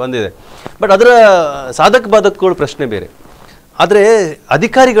ಬಂದಿದೆ. ಬಟ್ ಅದರ ಸಾಧಕ ಬಾಧಕಗಳು ಪ್ರಶ್ನೆ ಬೇರೆ. ಆದರೆ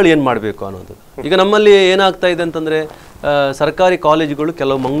ಅಧಿಕಾರಿಗಳು ಏನು ಮಾಡಬೇಕು ಅನ್ನೋದು. ಈಗ ನಮ್ಮಲ್ಲಿ ಏನಾಗ್ತಾ ಇದೆ ಅಂತಂದರೆ, ಸರ್ಕಾರಿ ಕಾಲೇಜುಗಳು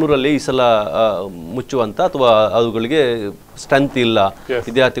ಕೆಲವು ಮಂಗಳೂರಲ್ಲಿ ಈ ಸಲ ಮುಚ್ಚುವಂಥ ಅಥವಾ ಅವುಗಳಿಗೆ ಸ್ಟ್ರೆಂತ್ ಇಲ್ಲ,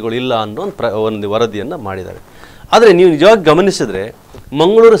 ವಿದ್ಯಾರ್ಥಿಗಳು ಇಲ್ಲ ಅನ್ನೋ ಒಂದು ವರದಿಯನ್ನು ಮಾಡಿದ್ದಾರೆ. ಆದರೆ ನೀವು ನಿಜವಾಗಿ ಗಮನಿಸಿದ್ರೆ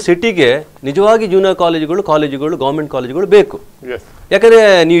ಮಂಗಳೂರು ಸಿಟಿಗೆ ನಿಜವಾಗಿ ಜೂನಿಯರ್ ಕಾಲೇಜುಗಳು ಗೌರ್ಮೆಂಟ್ ಕಾಲೇಜುಗಳು ಬೇಕು. ಯಾಕಂದರೆ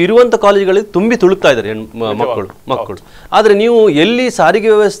ನೀವು ಇರುವಂಥ ಕಾಲೇಜುಗಳಿಗೆ ತುಂಬಿ ತುಳುಕ್ತಾ ಇದ್ದಾರೆ ಮಕ್ಕಳು. ಆದರೆ ನೀವು ಎಲ್ಲಿ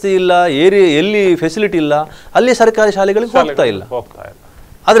ಸಾರಿಗೆ ವ್ಯವಸ್ಥೆ ಇಲ್ಲ, ಎಲ್ಲಿ ಫೆಸಿಲಿಟಿ ಇಲ್ಲ, ಅಲ್ಲಿ ಸರ್ಕಾರಿ ಶಾಲೆಗಳಿಗೆ ಹೋಗ್ತಾ ಇಲ್ಲ.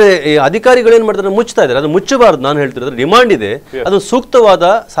 ಆದರೆ ಅಧಿಕಾರಿಗಳು ಏನು ಮಾಡ್ತಾರೆ, ಮುಚ್ತಾ ಇದ್ದಾರೆ. ಅದು ಮುಚ್ಚಬಾರ್ದು. ನಾನು ಹೇಳ್ತಿರೋದು ಡಿಮಾಂಡ್ ಇದೆ, ಅದು ಸೂಕ್ತವಾದ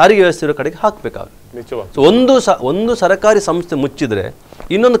ಸಾರಿಗೆ ವ್ಯವಸ್ಥೆ ಇರೋ ಕಡೆಗೆ ಹಾಕಬೇಕಾಗುತ್ತೆ. ಒಂದು ಸರ್ಕಾರಿ ಸಂಸ್ಥೆ ಮುಚ್ಚಿದ್ರೆ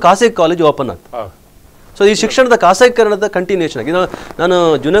ಇನ್ನೊಂದು ಖಾಸಗಿ ಕಾಲೇಜು ಓಪನ್ ಆಗ್ತದೆ. ಸೊ ಈ ಶಿಕ್ಷಣದ ಖಾಸಗೀಕರಣದ ಕಂಟಿನ್ಯೂಷನ್ ಆಗಿ ನಾನು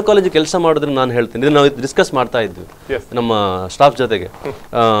ಜೂನಿಯರ್ ಕಾಲೇಜ್ ಕೆಲಸ ಮಾಡಿದ್ರೆ ನಾನು ಹೇಳ್ತೀನಿ, ಇದನ್ನು ನಾವು ಡಿಸ್ಕಸ್ ಮಾಡ್ತಾ ಇದ್ವಿ ನಮ್ಮ ಸ್ಟಾಫ್ ಜೊತೆಗೆ.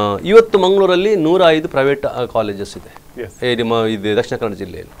 ಇವತ್ತು ಮಂಗಳೂರಲ್ಲಿ 105 ಪ್ರೈವೇಟ್ ಕಾಲೇಜಸ್ ಇದೆ ದಕ್ಷಿಣ ಕನ್ನಡ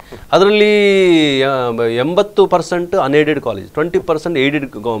ಜಿಲ್ಲೆಯಲ್ಲಿ. ಅದರಲ್ಲಿ 80% unaided college, 20% aided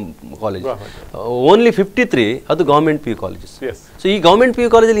college, only 53 ಅದು ಗೌರ್ಮೆಂಟ್ PU ಕಾಲೇಜಸ್. ಸೊ ಈ ಗೌರ್ಮೆಂಟ್ PU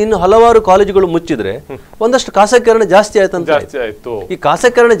ಕಾಲೇಜಲ್ಲಿ ಇನ್ನು ಹಲವಾರು ಕಾಲೇಜುಗಳು ಮುಚ್ಚಿದ್ರೆ ಒಂದಷ್ಟು ಖಾಸಗೀಕರಣ ಜಾಸ್ತಿ ಆಯ್ತಂತ. ಈ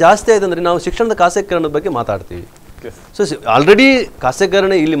ಖಾಸಗೀಕರಣ ಜಾಸ್ತಿ ಆಯ್ತಂದ್ರೆ ನಾವು ಶಿಕ್ಷಣದ ಖಾಸಗೀಕರಣದ ಬಗ್ಗೆ ಮಾತಾಡ್ತೀವಿ. ಸೊ ಆಲ್ರೆಡಿ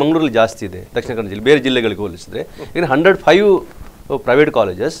ಖಾಸಗೀಕರಣ ಇಲ್ಲಿ ಮಂಗಳೂರಲ್ಲಿ ಜಾಸ್ತಿ ಇದೆ, ದಕ್ಷಿಣ ಕನ್ನಡ ಜಿಲ್ಲೆ ಬೇರೆ ಜಿಲ್ಲೆಗಳಿಗೆ ಹೋಲಿಸಿದ್ರೆ. ಈಗ 105 private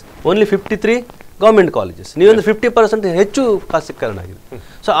colleges, only 53 government colleges. ನೀವೊಂದು 50% ಹೆಚ್ಚು ಖಾಸಗೀಕರಣ ಆಗಿದೆ.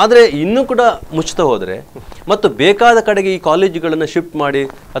 ಸೊ ಆದರೆ ಇನ್ನೂ ಕೂಡ ಮುಚ್ಚುತ್ತಾ ಹೋದರೆ ಮತ್ತು ಬೇಕಾದ ಕಡೆಗೆ ಈ ಕಾಲೇಜುಗಳನ್ನು ಶಿಫ್ಟ್ ಮಾಡಿ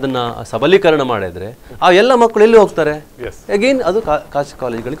ಅದನ್ನು ಸಬಲೀಕರಣ ಮಾಡಿದರೆ ಆ ಎಲ್ಲ ಮಕ್ಕಳು ಎಲ್ಲಿ ಹೋಗ್ತಾರೆ? ಅಗೇನ್ ಅದು ಖಾಸಗಿ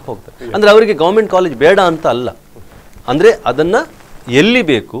ಕಾಲೇಜುಗಳಿಗೆ ಹೋಗ್ತಾರೆ. ಅಂದರೆ ಅವರಿಗೆ ಗೌರ್ಮೆಂಟ್ ಕಾಲೇಜ್ ಬೇಡ ಅಂತ ಅಲ್ಲ, ಅಂದರೆ ಅದನ್ನು ಎಲ್ಲಿ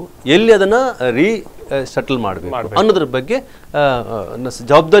ಬೇಕು ಎಲ್ಲಿ ಅದನ್ನು ಸೆಟಲ್ ಮಾಡಬೇಕು ಅನ್ನೋದ್ರ ಬಗ್ಗೆ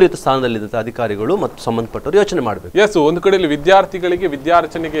ಜವಾಬ್ದಾರಿಯುತ ಸ್ಥಾನದಲ್ಲಿದ್ದ ಅಧಿಕಾರಿಗಳು ಮತ್ತು ಸಂಬಂಧಪಟ್ಟವರು ಯೋಚನೆ ಮಾಡಬೇಕು. ಎಸ್, ಒಂದು ಕಡೆಯಲ್ಲಿ ವಿದ್ಯಾರ್ಥಿಗಳಿಗೆ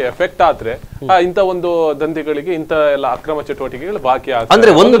ವಿದ್ಯಾರ್ಜನೆಗೆ ಎಫೆಕ್ಟ್ ಆದ್ರೆ ಇಂಥ ಒಂದು ದಂಧೆಗಳಿಗೆ ಇಂಥ ಎಲ್ಲ ಅಕ್ರಮ ಚಟುವಟಿಕೆಗಳು ಬಾಕಿ ಆಗ್ತದೆ.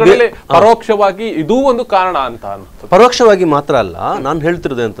 ಅಂದ್ರೆ ಒಂದು ಪರೋಕ್ಷವಾಗಿ ಇದೂ ಒಂದು ಕಾರಣ ಅಂತ. ಪರೋಕ್ಷವಾಗಿ ಮಾತ್ರ ಅಲ್ಲ, ನಾನು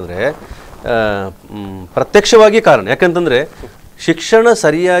ಹೇಳ್ತಿರೋದು ಅಂತಂದ್ರೆ ಪ್ರತ್ಯಕ್ಷವಾಗಿ ಕಾರಣ. ಯಾಕಂತಂದ್ರೆ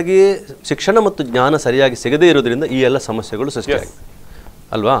ಶಿಕ್ಷಣ ಮತ್ತು ಜ್ಞಾನ ಸರಿಯಾಗಿ ಸಿಗದೇ ಇರೋದ್ರಿಂದ ಈ ಎಲ್ಲ ಸಮಸ್ಯೆಗಳು ಸೃಷ್ಟಿಯಾಗಿದೆ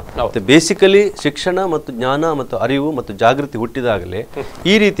ಅಲ್ವಾ? ಬೇಸಿಕಲಿ ಶಿಕ್ಷಣ ಮತ್ತು ಜ್ಞಾನ ಮತ್ತು ಅರಿವು ಮತ್ತು ಜಾಗೃತಿ ಹುಟ್ಟಿದಾಗಲೇ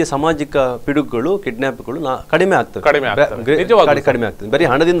ಈ ರೀತಿಯ ಸಾಮಾಜಿಕ ಪಿಡುಗುಗಳು, ಕಿಡ್ನಾಪ್ಗಳು ಕಡಿಮೆ ಆಗ್ತವೆ. ಬರೀ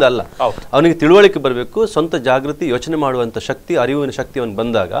ಹಣದಿಂದ ಅಲ್ಲ, ಅವನಿಗೆ ತಿಳುವಳಿಕೆ ಬರಬೇಕು, ಸ್ವಂತ ಜಾಗೃತಿ, ಯೋಚನೆ ಮಾಡುವಂತ ಶಕ್ತಿ, ಅರಿವಿನ ಶಕ್ತಿ ಅವನು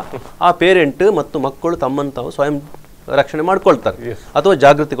ಬಂದಾಗ ಆ ಪೇರೆಂಟ್ ಮತ್ತು ಮಕ್ಕಳು ತಮ್ಮನ್ನು ತಾವು ಸ್ವಯಂ ರಕ್ಷಣೆ ಮಾಡ್ಕೊಳ್ತಾರೆ ಅಥವಾ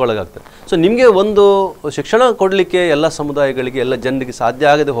ಜಾಗೃತಿಗೊಳಗಾಗ್ತಾರೆ. ಸೊ ನಿಮಗೆ ಒಂದು ಶಿಕ್ಷಣ ಕೊಡಲಿಕ್ಕೆ ಎಲ್ಲ ಸಮುದಾಯಗಳಿಗೆ ಎಲ್ಲ ಜನರಿಗೆ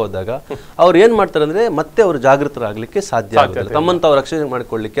ಸಾಧ್ಯ ಆಗದೆ ಹೋದಾಗ ಅವ್ರು ಏನು ಮಾಡ್ತಾರೆ ಅಂದರೆ ಮತ್ತೆ ಅವರು ಜಾಗೃತರಾಗಲಿಕ್ಕೆ ಸಾಧ್ಯ ಆಗೋದಿಲ್ಲ, ತಮ್ಮನ್ನು ತಾವು ರಕ್ಷಣೆ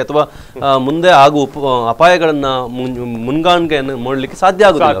ಮಾಡಿಕೊಳ್ಳಲಿಕ್ಕೆ ಅಥವಾ ಮುಂದೆ ಆಗುವ ಅಪಾಯಗಳನ್ನು ಮುನ್ಗಾಣಿಕೆಯನ್ನು ಮಾಡಲಿಕ್ಕೆ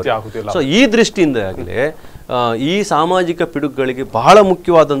ಸಾಧ್ಯ ಆಗೋದಿಲ್ಲ. ಸೊ ಈ ದೃಷ್ಟಿಯಿಂದ ಆಗಲಿ ಈ ಸಾಮಾಜಿಕ ಪಿಡುಗುಗಳಿಗೆ ಬಹಳ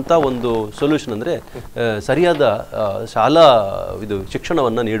ಮುಖ್ಯವಾದಂಥ ಒಂದು ಸೊಲ್ಯೂಷನ್ ಅಂದರೆ ಸರಿಯಾದ ಶಾಲಾ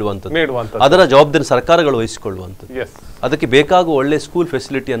ಶಿಕ್ಷಣವನ್ನು ನೀಡುವಂಥದ್ದು, ಅದರ ಜವಾಬ್ದಾರಿ ಸರ್ಕಾರಗಳು ವಹಿಸಿಕೊಳ್ಳುವಂಥದ್ದು, ಅದಕ್ಕೆ ಬೇಕಾಗುವ ಒಳ್ಳೆ ಸ್ಕೂಲ್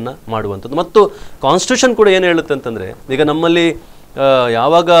ಫೆಸಿಲಿಟಿಯನ್ನು ಮಾಡುವಂಥದ್ದು. ಮತ್ತು ಕಾನ್ಸ್ಟಿಟ್ಯೂಷನ್ ಕೂಡ ಏನು ಹೇಳುತ್ತೆ ಅಂತಂದರೆ, ಈಗ ನಮ್ಮಲ್ಲಿ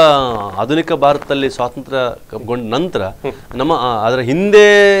ಯಾವಾಗ ಆಧುನಿಕ ಭಾರತದಲ್ಲಿ ಸ್ವಾತಂತ್ರ್ಯಗೊಂಡ ನಂತರ ಅದರ ಹಿಂದೆ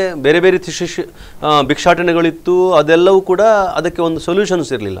ಬೇರೆ ಬೇರೆ ಭಿಕ್ಷಾಟನೆಗಳಿತ್ತು, ಅದೆಲ್ಲವೂ ಕೂಡ ಅದಕ್ಕೆ ಒಂದು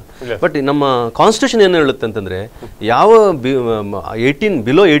ಸೊಲ್ಯೂಷನ್ಸ್ ಇರಲಿಲ್ಲ. ಬಟ್ ನಮ್ಮ ಕಾನ್ಸ್ಟಿಟ್ಯೂಷನ್ ಏನು ಹೇಳುತ್ತೆ ಅಂತಂದರೆ, ಯಾವ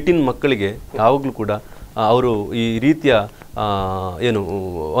ಬಿಲೋ 18 ಮಕ್ಕಳಿಗೆ ಯಾವಾಗಲೂ ಕೂಡ ಅವರು ಈ ರೀತಿಯ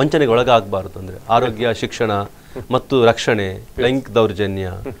ವಂಚನೆಗೆ ಒಳಗಾಗಬಾರ್ದು. ಅಂದರೆ ಆರೋಗ್ಯ, ಶಿಕ್ಷಣ ಮತ್ತು ರಕ್ಷಣೆ, ಲೈಂಗಿಕ ದೌರ್ಜನ್ಯ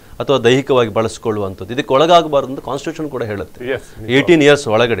ಅಥವಾ ದೈಹಿಕವಾಗಿ ಬಳಸಿಕೊಳ್ಳುವಂಥದ್ದು ಇದಕ್ಕೆ ಒಳಗಾಗಬಾರ್ದು ಅಂತ ಕಾನ್ಸ್ಟಿಟ್ಯೂಷನ್ ಕೂಡ ಹೇಳುತ್ತೆ. 18 ಇಯರ್ಸ್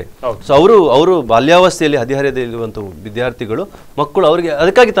ಒಳಗಡೆ. ಸೊ ಅವರು ಬಾಲ್ಯಾವಸ್ಥೆಯಲ್ಲಿ ಹದಿಹರೆಯಲ್ಲಿರುವಂಥ ವಿದ್ಯಾರ್ಥಿಗಳು, ಮಕ್ಕಳು, ಅವರಿಗೆ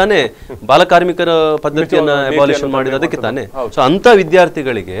ಅದಕ್ಕಾಗಿ ತಾನೇ ಬಾಲಕಾರ್ಮಿಕರ ಪದ್ಧತಿಯನ್ನು ಅಬಾಲಿಷನ್ ಮಾಡಿದ, ಅದಕ್ಕೆ ತಾನೇ. ಸೊ ಅಂಥ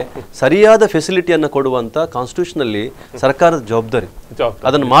ವಿದ್ಯಾರ್ಥಿಗಳಿಗೆ ಸರಿಯಾದ ಫೆಸಿಲಿಟಿಯನ್ನು ಕೊಡುವಂಥ ಕಾನ್ಸ್ಟಿಟ್ಯೂಷನಲ್ಲಿ ಸರ್ಕಾರದ ಜವಾಬ್ದಾರಿ,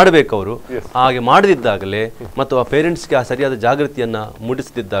 ಅದನ್ನು ಮಾಡಬೇಕು ಅವರು. ಹಾಗೆ ಮಾಡದಿದ್ದಾಗಲೇ ಮತ್ತು ಆ ಪೇರೆಂಟ್ಸ್ಗೆ ಆ ಸರಿಯಾದ ಜಾಗೃತಿಯನ್ನು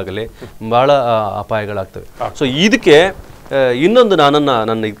ಮೂಡಿಸದಿದ್ದಾಗಲೇ ಬಹಳ ಅಪಾಯಗಳಾಗ್ತವೆ. ಸೊ ಇದಕ್ಕೆ ಇನ್ನೊಂದು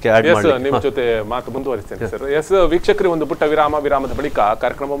ನನ್ನ ಇದಕ್ಕೆ ಆಡ್ ಮಾಡಿ ನಿಮ್ಮ ಜೊತೆ ಮಾತು ಮುಂದುವರಿಸ್ತೇನೆ ಸರ್. ಎಸ್ ವೀಕ್ಷಕರೇ, ಒಂದು ಪುಟ್ಟ ವಿರಾಮದ ಬಳಿಕ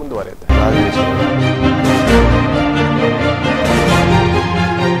ಕಾರ್ಯಕ್ರಮ ಮುಂದುವರಿಯುತ್ತೆ.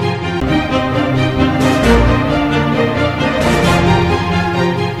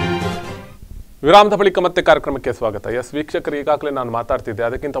 ವಿರಾಮದ ಬಳಿಕ ಮತ್ತೆ ಕಾರ್ಯಕ್ರಮಕ್ಕೆ ಸ್ವಾಗತ. ಎಸ್ ವೀಕ್ಷಕರು, ಈಗಾಗಲೇ ನಾನು ಮಾತಾಡ್ತಿದ್ದೆ,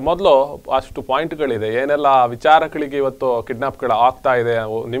 ಅದಕ್ಕಿಂತ ಮೊದಲು ಅಷ್ಟು ಪಾಯಿಂಟ್ಗಳಿದೆ, ಏನೆಲ್ಲ ವಿಚಾರಗಳಿಗೆ ಇವತ್ತು ಕಿಡ್ನಾಪ್ಗಳು ಆಗ್ತಾ ಇದೆ,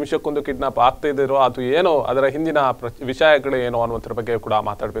 ನಿಮಿಷಕ್ಕೊಂದು ಕಿಡ್ನಾಪ್ ಆಗ್ತಾ ಇದ್ದೀರೋ ಅದು ಏನೋ ಅದರ ಹಿಂದಿನ ವಿಷಯಗಳು ಏನೋ ಅನ್ನೋದ್ರ ಬಗ್ಗೆ ಕೂಡ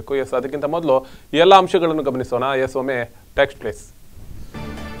ಮಾತಾಡಬೇಕು. ಎಸ್ ಅದಕ್ಕಿಂತ ಮೊದಲು ಈ ಎಲ್ಲ ಅಂಶಗಳನ್ನು ಗಮನಿಸೋಣ. ಎಸ್ ಒಮ್ಮೆ ಟೆಕ್ಸ್ಟ್ ಪ್ಲೇಸ್.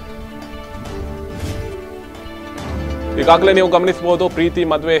 ಈಗಾಗಲೇ ನೀವು ಗಮನಿಸಬಹುದು, ಪ್ರೀತಿ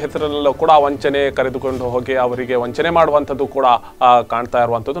ಮದುವೆ ಹೆಸರಲ್ಲೂ ಕೂಡ ವಂಚನೆ, ಕರೆದುಕೊಂಡು ಹೋಗಿ ಅವರಿಗೆ ವಂಚನೆ ಮಾಡುವಂಥದ್ದು ಕೂಡ ಕಾಣ್ತಾ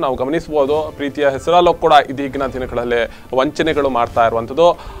ಇರುವಂಥದ್ದು ನಾವು ಗಮನಿಸಬಹುದು. ಪ್ರೀತಿಯ ಹೆಸರಲ್ಲೂ ಕೂಡ ಇದೀಗಿನ ದಿನಗಳಲ್ಲಿ ವಂಚನೆಗಳು ಮಾಡ್ತಾ ಇರುವಂಥದ್ದು.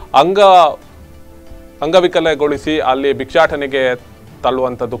 ಅಂಗವಿಕಲಗೊಳಿಸಿ ಅಲ್ಲಿ ಭಿಕ್ಷಾಟನೆಗೆ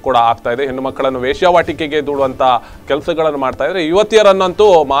ತಳ್ಳುವಂಥದ್ದು ಕೂಡ ಆಗ್ತಾ ಇದೆ. ಹೆಣ್ಣು ಮಕ್ಕಳನ್ನು ವೇಶ್ಯಾವಾಟಿಕೆಗೆ ದೂಡುವಂಥ ಕೆಲಸಗಳನ್ನು ಮಾಡ್ತಾ ಇದ್ದಾರೆ. ಯುವತಿಯರನ್ನಂತೂ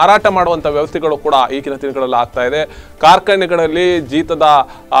ಮಾರಾಟ ಮಾಡುವಂಥ ವ್ಯವಸ್ಥೆಗಳು ಕೂಡ ಈಗಿನ ದಿನಗಳಲ್ಲಿ ಆಗ್ತಾ ಇದೆ. ಕಾರ್ಖಾನೆಗಳಲ್ಲಿ ಜೀತದ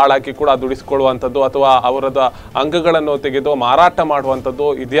ಆಳಾಕಿ ಕೂಡ ದುಡಿಸಿಕೊಳ್ಳುವಂಥದ್ದು ಅಥವಾ ಅವರದ ಅಂಗಗಳನ್ನು ತೆಗೆದು ಮಾರಾಟ ಮಾಡುವಂಥದ್ದು,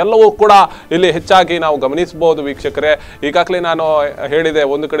 ಇದೆಲ್ಲವೂ ಕೂಡ ಇಲ್ಲಿ ಹೆಚ್ಚಾಗಿ ನಾವು ಗಮನಿಸಬಹುದು ವೀಕ್ಷಕರೇ. ಈಗಾಗಲೇ ನಾನು ಹೇಳಿದೆ,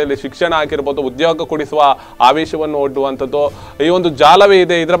 ಒಂದು ಕಡೆಯಲ್ಲಿ ಶಿಕ್ಷಣ ಆಗಿರ್ಬೋದು, ಉದ್ಯೋಗ ಕೊಡಿಸುವ ಆವೇಶವನ್ನು ಒಡ್ಡುವಂಥದ್ದು ಈ ಒಂದು ಜಾಲವೇ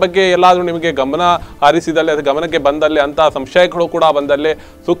ಇದೆ. ಇದರ ಬಗ್ಗೆ ಎಲ್ಲಾದರೂ ನಿಮಗೆ ಗಮನ ಹರಿಸಿದಲ್ಲಿ, ಅದು ಗಮನಕ್ಕೆ ಬಂದಲ್ಲಿ, ಅಂತ ಸಂಶಯಗಳು ಕೂಡ ಬಂದಲ್ಲಿ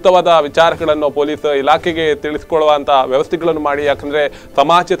ಸೂಕ್ತವಾದ ವಿಚಾರಗಳನ್ನು ಪೊಲೀಸ್ ಇಲಾಖೆಗೆ ತಿಳಿಸಿಕೊಳ್ಳುವಂಥ ವ್ಯವಸ್ಥೆಗಳನ್ನು ಮಾಡಿ. ಯಾಕಂದರೆ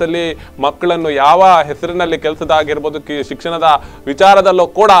ಸಮಾಜದಲ್ಲಿ ಮಕ್ಕಳನ್ನು ಯಾವ ಹೆಸರಿನಲ್ಲಿ ಕೆಲಸದಾಗಿರ್ಬೋದು, ಶಿಕ್ಷಣದ ವಿಚಾರದಲ್ಲೂ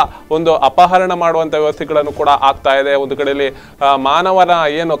ಕೂಡ ಒಂದು ಅಪಹರಣ ಮಾಡುವಂಥ ವ್ಯವಸ್ಥೆಗಳನ್ನು ಕೂಡ ಆಗ್ತಾ ಇದೆ. ಒಂದು ಕಡೆಯಲ್ಲಿ ಮಾನವನ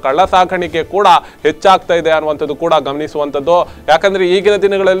ಕಳ್ಳ ಸಾಕಾಣಿಕೆ ಕೂಡ ಹೆಚ್ಚಾಗ್ತಾ ಇದೆ ಅನ್ನುವಂಥದ್ದು ಕೂಡ ಗಮನಿಸುವಂಥದ್ದು. ಯಾಕಂದರೆ ಈಗಿನ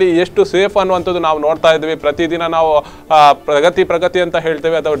ದಿನಗಳಲ್ಲಿ ಎಷ್ಟು ಸೇಫ್ ಅನ್ನುವಂಥದ್ದು ನಾವು ನೋಡ್ತಾ ಇದ್ವಿ. ಪ್ರತಿದಿನ ನಾವು ಪ್ರಗತಿ ಅಂತ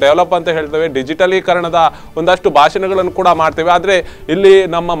ಹೇಳ್ತೇವೆ ಅಥವಾ ಡೆವಲಪ್ ಅಂತ ಹೇಳ್ತೇವೆ, ಡಿಜಿಟಲೀಕರಣದ ಒಂದಷ್ಟು ಭಾಷಣಗಳನ್ನು ಕೂಡ ಮಾಡ್ತೇವೆ. ಆದರೆ ಇಲ್ಲಿ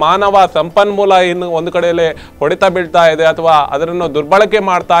ನಮ್ಮ ಮಾನವ ಸಂಪನ್ಮೂಲ ಇನ್ನು ಒಂದು ಕಡೆಯಲ್ಲಿ ಹೊಡೆತ ಬೀಳ್ತಾ ಇದೆ ಅಥವಾ ಅದನ್ನು ದುರ್ಬಳಕೆ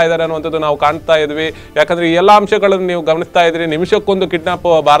ಮಾಡ್ತಾ ಇದ್ದಾರೆ ಅನ್ನುವಂಥದ್ದು ನಾವು ಕಾಣ್ತಾ ಇದ್ವಿ. ಯಾಕಂದ್ರೆ ಈ ಎಲ್ಲ ಅಂಶಗಳನ್ನು ನೀವು ಗಮನಿಸ್ತಾ ಇದ್ರಿ. ನಿಮಿಷಕ್ಕೊಂದು ಕಿಡ್ನಾಪ್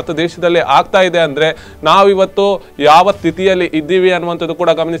ಭಾರತ ದೇಶದಲ್ಲಿ ಆಗ್ತಾ ಇದೆ ಅಂದ್ರೆ ನಾವು ಇವತ್ತು ಯಾವ ಸ್ಥಿತಿಯಲ್ಲಿ ಇದ್ದೀವಿ ಅನ್ನುವಂಥದ್ದು ಕೂಡ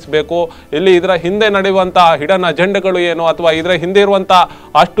ಗಮನಿಸಬೇಕು. ಇಲ್ಲಿ ಇದರ ಹಿಂದೆ ನಡೆಯುವಂತಹ ಹಿಡನ್ ಅಜೆಂಡಗಳು ಏನು ಅಥವಾ ಇದರ ಹಿಂದೆ ಇರುವಂತಹ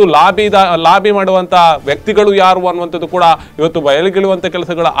ಅಷ್ಟು ಲಾಬಿ ಮಾಡುವಂತ ವ್ಯಕ್ತಿಗಳು ಯಾರು ಅನ್ನುವಂಥದ್ದು ಕೂಡ ಇವತ್ತು ಬಯಲಿಗಿಳುವಂತ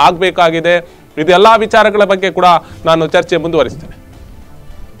ಕೆಲಸಗಳು ಆಗ್ಬೇಕಾಗಿದೆ. ಇದೆಲ್ಲ ವಿಚಾರಗಳ ಬಗ್ಗೆ ಕೂಡ ನಾನು ಚರ್ಚೆ ಮುಂದುವರಿಸ್ತೇನೆ.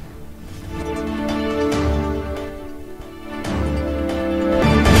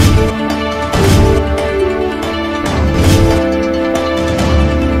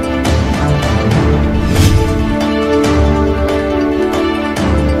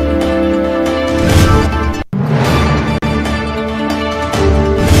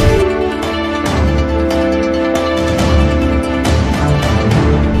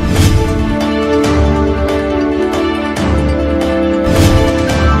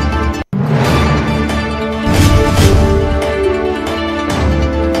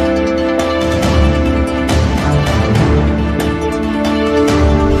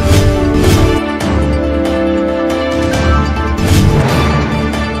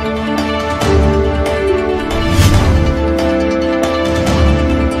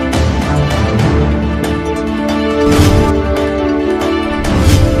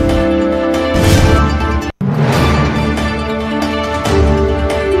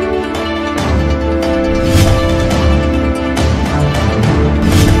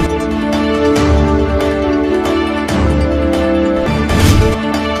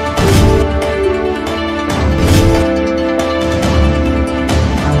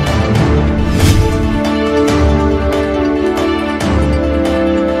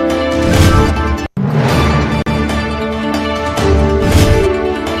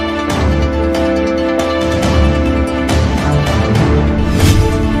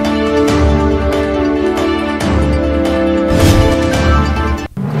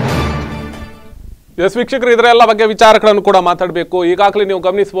 ಎಸ್ ವೀಕ್ಷಕರು, ಇದರೆಲ್ಲ ಬಗ್ಗೆ ವಿಚಾರಗಳನ್ನು ಕೂಡ ಮಾತಾಡಬೇಕು. ಈಗಾಗಲೇ ನೀವು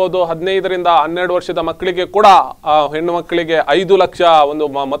ಗಮನಿಸಬಹುದು, 15ರಿಂದ 12 ವರ್ಷದ ಮಕ್ಕಳಿಗೆ ಕೂಡ ಹೆಣ್ಣು ಮಕ್ಕಳಿಗೆ 5 ಲಕ್ಷ ಒಂದು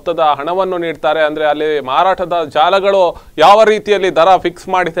ಮೊತ್ತದ ಹಣವನ್ನು ನೀಡ್ತಾರೆ. ಅಂದ್ರೆ ಅಲ್ಲಿ ಮಾರಾಟದ ಜಾಲಗಳು ಯಾವ ರೀತಿಯಲ್ಲಿ ದರ ಫಿಕ್ಸ್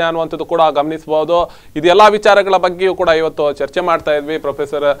ಮಾಡಿದೆ ಅನ್ನುವಂಥದ್ದು ಕೂಡ ಗಮನಿಸಬಹುದು. ಇದೆಲ್ಲ ವಿಚಾರಗಳ ಬಗ್ಗೆಯೂ ಕೂಡ ಇವತ್ತು ಚರ್ಚೆ ಮಾಡ್ತಾ ಇದ್ವಿ.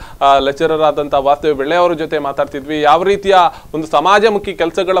 ಪ್ರೊಫೆಸರ್ ಲೆಕ್ಚರರ್ ಆದಂತಹ ವಾಸ್ತವ ಬೆಳ್ಳೆ ಅವರ ಜೊತೆ ಮಾತಾಡ್ತಿದ್ವಿ. ಯಾವ ರೀತಿಯ ಒಂದು ಸಮಾಜಮುಖಿ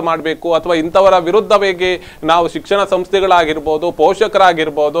ಕೆಲಸಗಳು ಮಾಡಬೇಕು ಅಥವಾ ಇಂಥವರ ವಿರುದ್ಧವಾಗಿ ನಾವು ಶಿಕ್ಷಣ ಸಂಸ್ಥೆಗಳಾಗಿರ್ಬೋದು,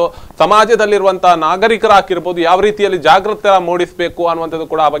 ಪೋಷಕರಾಗಿರ್ಬೋದು, ಸಮಾಜದಲ್ಲಿರುವಂತಹ ನಾಗರಿಕರಾಗಿರ್ಬೋದು, ಯಾವ ರೀತಿಯಲ್ಲಿ ಜಾಗೃತಿ ಮೂಡಿಸಬೇಕು ಅನ್ನುವಂಥದ್ದು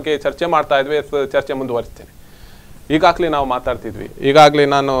ಕೂಡ ಆ ಬಗ್ಗೆ ಚರ್ಚೆ ಮಾಡ್ತಾ ಇದ್ವಿ. ಚರ್ಚೆ ಮುಂದುವರಿಸ್ತೇನೆ. ಈಗಾಗಲೇ ನಾವು ಮಾತಾಡ್ತಿದ್ವಿ, ಈಗಾಗಲೇ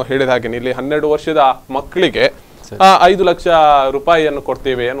ನಾನು ಹೇಳಿದ ಹಾಗೆ ಇಲ್ಲಿ 12 ವರ್ಷದ ಮಕ್ಕಳಿಗೆ 5 ಲಕ್ಷ ರೂಪಾಯಿಯನ್ನು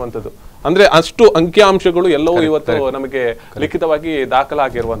ಕೊಡ್ತೇವೆ ಅನ್ನುವಂಥದ್ದು. ಅಂದ್ರೆ ಅಷ್ಟು ಅಂಕಿಅಂಶಗಳು ಎಲ್ಲವೂ ಇವತ್ತು ನಮಗೆ ಲಿಖಿತವಾಗಿ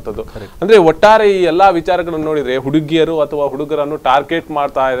ದಾಖಲಾಗಿರುವಂಥದ್ದು. ಅಂದ್ರೆ ಒಟ್ಟಾರೆ ಈ ಎಲ್ಲಾ ವಿಚಾರಗಳನ್ನು ನೋಡಿದ್ರೆ ಹುಡುಗಿಯರು ಅಥವಾ ಹುಡುಗರನ್ನು ಟಾರ್ಗೆಟ್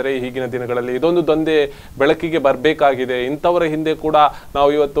ಮಾಡ್ತಾ ಇದ್ರೆ ಈಗಿನ ದಿನಗಳಲ್ಲಿ ಇದೊಂದು ದಂಧೆ ಬೆಳಕಿಗೆ ಬರಬೇಕಾಗಿದೆ. ಇಂಥವರ ಹಿಂದೆ ಕೂಡ ನಾವು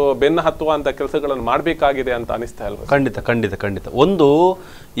ಇವತ್ತು ಬೆನ್ನು ಹತ್ತುವಂತ ಕೆಲಸಗಳನ್ನು ಮಾಡಬೇಕಾಗಿದೆ ಅಂತ ಅನಿಸ್ತಾ ಇಲ್ವಾ? ಖಂಡಿತ ಖಂಡಿತ ಖಂಡಿತ. ಒಂದು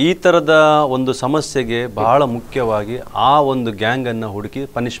ಈ ಥರದ ಒಂದು ಸಮಸ್ಯೆಗೆ ಬಹಳ ಮುಖ್ಯವಾಗಿ ಆ ಒಂದು ಗ್ಯಾಂಗನ್ನು ಹುಡುಕಿ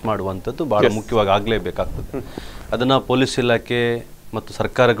ಪನಿಷ್ ಮಾಡುವಂಥದ್ದು ಬಹಳ ಮುಖ್ಯವಾಗಿ ಆಗಲೇಬೇಕಾಗ್ತದೆ. ಅದನ್ನು ಪೊಲೀಸ್ ಇಲಾಖೆ ಮತ್ತು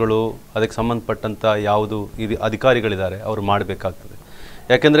ಸರ್ಕಾರಗಳು, ಅದಕ್ಕೆ ಸಂಬಂಧಪಟ್ಟಂಥ ಯಾವುದು ಅಧಿಕಾರಿಗಳಿದ್ದಾರೆ ಅವರು ಮಾಡಬೇಕಾಗ್ತದೆ.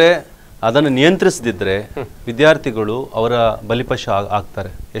 ಯಾಕೆಂದರೆ ಅದನ್ನು ನಿಯಂತ್ರಿಸದಿದ್ದರೆ ವಿದ್ಯಾರ್ಥಿಗಳು ಅವರ ಬಲಿಪಶು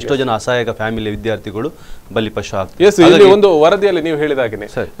ಆಗ್ತಾರೆ. ಎಷ್ಟೋ ಜನ ಅಸಹಾಯಕ ಫ್ಯಾಮಿಲಿ ವಿದ್ಯಾರ್ಥಿಗಳು ಬಲಿಪಶು ಆಗ್ತಾರೆ. ಒಂದು ವರದಿಯಲ್ಲಿ ನೀವು ಹೇಳಿದಾಗೇನೆ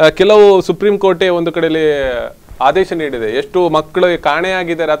ಕೆಲವು ಸುಪ್ರೀಂ ಕೋರ್ಟೇ ಒಂದು ಕಡೆಯಲ್ಲಿ ಆದೇಶ ನೀಡಿದೆ, ಎಷ್ಟು ಮಕ್ಕಳು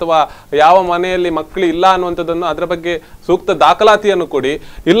ಕಾಣೆಯಾಗಿದ್ದಾರೆ ಅಥವಾ ಯಾವ ಮನೆಯಲ್ಲಿ ಮಕ್ಕಳು ಇಲ್ಲ ಅನ್ನುವಂಥದ್ದನ್ನು ಅದರ ಬಗ್ಗೆ ಸೂಕ್ತ ದಾಖಲಾತಿಯನ್ನು ಕೊಡಿ,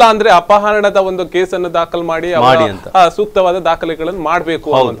 ಇಲ್ಲ ಅಂದ್ರೆ ಅಪಹರಣದ ಒಂದು ಕೇಸನ್ನು ದಾಖಲು ಮಾಡಿ ಸೂಕ್ತವಾದ ದಾಖಲೆಗಳನ್ನು ಮಾಡಬೇಕು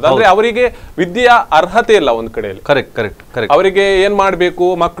ಅನ್ನುವಂಥದ್ದು. ಅಂದ್ರೆ ಅವರಿಗೆ ವಿದ್ಯೆಯ ಅರ್ಹತೆ ಇಲ್ಲ ಒಂದ್ ಕಡೆಯಲ್ಲಿ. ಕರೆಕ್ಟ್. ಅವರಿಗೆ ಏನ್ ಮಾಡ್ಬೇಕು,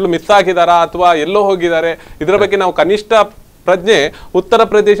 ಮಕ್ಕಳು ಮಿಸ್ ಆಗಿದಾರಾ ಅಥವಾ ಎಲ್ಲೋ ಹೋಗಿದ್ದಾರೆ, ಇದರ ಬಗ್ಗೆ ನಾವು ಕನಿಷ್ಠ ಪ್ರಜ್ಞೆ ಉತ್ತರ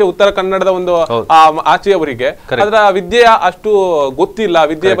ಪ್ರದೇಶ, ಉತ್ತರ ಕನ್ನಡದ ಒಂದು ಆಚೆಯವರಿಗೆ ಅದರ ವಿದ್ಯೆಯ ಅಷ್ಟು ಗೊತ್ತಿಲ್ಲ,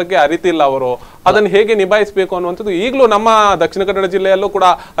 ವಿದ್ಯೆಯ ಬಗ್ಗೆ ಅರಿತಿಲ್ಲ ಅವರು. ಅದನ್ನು ಹೇಗೆ ನಿಭಾಯಿಸಬೇಕು ಅನ್ನುವಂಥದ್ದು ಈಗಲೂ ನಮ್ಮ ದಕ್ಷಿಣ ಕನ್ನಡ ಜಿಲ್ಲೆಯಲ್ಲೂ ಕೂಡ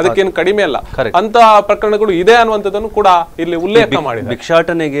ಅದಕ್ಕೇನು ಕಡಿಮೆ ಅಲ್ಲ, ಅಂತ ಪ್ರಕರಣಗಳು ಇದೆ ಅನ್ನುವಂಥದ್ದನ್ನು ಕೂಡ ಇಲ್ಲಿ ಉಲ್ಲೇಖ ಮಾಡಿದೆ.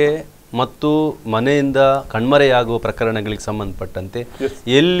 ಭಿಕ್ಷಾಟನೆಗೆ ಮತ್ತು ಮನೆಯಿಂದ ಕಣ್ಮರೆಯಾಗುವ ಪ್ರಕರಣಗಳಿಗೆ ಸಂಬಂಧಪಟ್ಟಂತೆ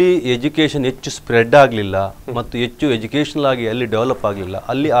ಎಲ್ಲಿ ಎಜುಕೇಶನ್ ಹೆಚ್ಚು ಸ್ಪ್ರೆಡ್ ಆಗಲಿಲ್ಲ ಮತ್ತು ಹೆಚ್ಚು ಎಜುಕೇಶನಲ್ ಆಗಿ ಎಲ್ಲಿ ಡೆವಲಪ್ ಆಗಲಿಲ್ಲ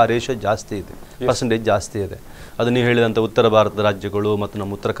ಅಲ್ಲಿ ಆ ರೇಷೋ ಜಾಸ್ತಿ ಇದೆ, ಪರ್ಸೆಂಟೇಜ್ ಜಾಸ್ತಿ ಇದೆ. ಅದು ನೀವು ಹೇಳಿದಂಥ ಉತ್ತರ ಭಾರತದ ರಾಜ್ಯಗಳು ಮತ್ತು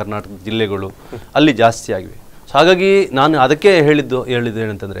ನಮ್ಮ ಉತ್ತರ ಕರ್ನಾಟಕದ ಜಿಲ್ಲೆಗಳು ಅಲ್ಲಿ ಜಾಸ್ತಿ ಆಗಿವೆ. ಸೊ ಹಾಗಾಗಿ ನಾನು ಅದಕ್ಕೆ ಹೇಳಿದ್ದು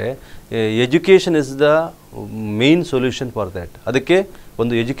ಏನಂತಂದರೆ education is the main solution for that. ಅದಕ್ಕೆ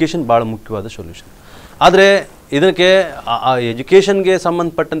ಒಂದು ಎಜುಕೇಷನ್ ಭಾಳ ಮುಖ್ಯವಾದ ಸೊಲ್ಯೂಷನ್. ಆದರೆ ಇದಕ್ಕೆ ಆ ಎಜುಕೇಷನ್ಗೆ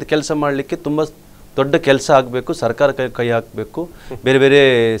ಸಂಬಂಧಪಟ್ಟಂತೆ ಕೆಲಸ ಮಾಡಲಿಕ್ಕೆ ತುಂಬ ದೊಡ್ಡ ಕೆಲಸ ಆಗಬೇಕು, ಸರ್ಕಾರ ಕೈ ಹಾಕಬೇಕು, ಬೇರೆ ಬೇರೆ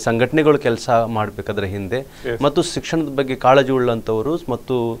ಸಂಘಟನೆಗಳು ಕೆಲಸ ಮಾಡಬೇಕಾದ್ರೆ ಹಿಂದೆ, ಮತ್ತು ಶಿಕ್ಷಣದ ಬಗ್ಗೆ ಕಾಳಜಿ ಉಳ್ಳಂಥವರು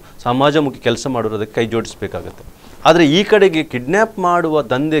ಮತ್ತು ಸಮಾಜಮುಖಿ ಕೆಲಸ ಮಾಡೋರು ಅದಕ್ಕೆ ಕೈ ಜೋಡಿಸಬೇಕಾಗತ್ತೆ. ಆದರೆ ಈ ಕಡೆಗೆ ಕಿಡ್ನ್ಯಾಪ್ ಮಾಡುವ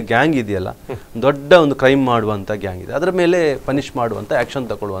ದಂಧೆ ಗ್ಯಾಂಗ್ ಇದೆಯಲ್ಲ, ದೊಡ್ಡ ಒಂದು ಕ್ರೈಮ್ ಮಾಡುವಂಥ ಗ್ಯಾಂಗ್ ಇದೆ, ಅದರ ಮೇಲೆ ಪನಿಷ್ ಮಾಡುವಂಥ ಆ್ಯಕ್ಷನ್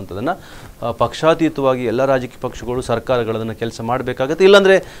ತಗೊಳ್ಳುವಂಥದ್ದನ್ನು ಪಕ್ಷಾತೀತವಾಗಿ ಎಲ್ಲ ರಾಜಕೀಯ ಪಕ್ಷಗಳು, ಸರ್ಕಾರಗಳನ್ನು ಕೆಲಸ ಮಾಡಬೇಕಾಗತ್ತೆ.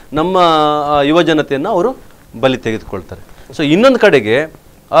 ಇಲ್ಲಾಂದರೆ ನಮ್ಮ ಯುವ ಜನತೆಯನ್ನು ಅವರು ಬಲಿ ತೆಗೆದುಕೊಳ್ತಾರೆ. ಸೊ ಇನ್ನೊಂದು ಕಡೆಗೆ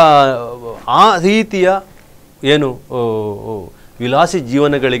ಆ ರೀತಿಯ ಏನು ವಿಲಾಸಿ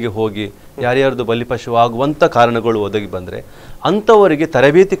ಜೀವನಗಳಿಗೆ ಹೋಗಿ ಯಾರ್ಯಾರ್ದು ಬಲಿಪಶು ಆಗುವಂಥ ಕಾರಣಗಳು ಒದಗಿ ಬಂದರೆ ಅಂಥವರಿಗೆ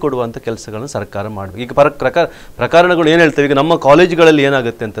ತರಬೇತಿ ಕೊಡುವಂಥ ಕೆಲಸಗಳನ್ನು ಸರ್ಕಾರ ಮಾಡಬೇಕು. ಈಗ ಪ್ರಕರಣಗಳು ಏನು ಹೇಳ್ತೇವೆ, ಈಗ ನಮ್ಮ ಕಾಲೇಜುಗಳಲ್ಲಿ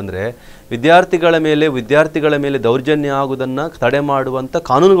ಏನಾಗುತ್ತೆ ಅಂತಂದರೆ ವಿದ್ಯಾರ್ಥಿಗಳ ಮೇಲೆ ದೌರ್ಜನ್ಯ ಆಗುವುದನ್ನು ತಡೆ ಮಾಡುವಂಥ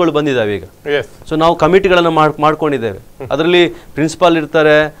ಕಾನೂನುಗಳು ಬಂದಿದ್ದಾವೆ ಈಗ. ಸೊ ನಾವು ಕಮಿಟಿಗಳನ್ನು ಮಾಡ್ಕೊಂಡಿದ್ದೇವೆ. ಅದರಲ್ಲಿ ಪ್ರಿನ್ಸಿಪಾಲ್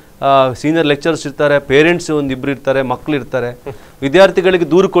ಇರ್ತಾರೆ, ಸೀನಿಯರ್ ಲೆಕ್ಚರ್ಸ್ ಇರ್ತಾರೆ, ಪೇರೆಂಟ್ಸ್ ಒಂದಿಬ್ರು ಇರ್ತಾರೆ, ಮಕ್ಕಳು ಇರ್ತಾರೆ. ವಿದ್ಯಾರ್ಥಿಗಳಿಗೆ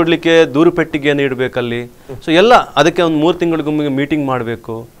ದೂರು ಕೊಡಲಿಕ್ಕೆ ದೂರು ಪೆಟ್ಟಿಗೆಯನ್ನು ಇಡಬೇಕಲ್ಲಿ. ಸೊ ಎಲ್ಲ ಅದಕ್ಕೆ ಒಂದು 3 ತಿಂಗಳಿಗೊಮ್ಮೆ ಮೀಟಿಂಗ್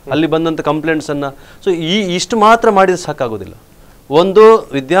ಮಾಡಬೇಕು, ಅಲ್ಲಿ ಬಂದಂಥ ಕಂಪ್ಲೇಂಟ್ಸನ್ನು. ಸೊ ಇಷ್ಟು ಮಾತ್ರ ಮಾಡಿದ್ರೆ ಸಾಕಾಗೋದಿಲ್ಲ. ಒಂದು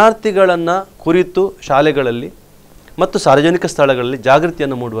ವಿದ್ಯಾರ್ಥಿಗಳನ್ನು ಕುರಿತು ಶಾಲೆಗಳಲ್ಲಿ ಮತ್ತು ಸಾರ್ವಜನಿಕ ಸ್ಥಳಗಳಲ್ಲಿ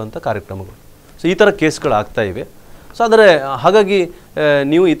ಜಾಗೃತಿಯನ್ನು ಮೂಡುವಂಥ ಕಾರ್ಯಕ್ರಮಗಳು. ಸೊ ಈ ಥರ ಕೇಸ್ಗಳು ಆಗ್ತಾ ಇವೆ. ಸೊ ಆದರೆ ಹಾಗಾಗಿ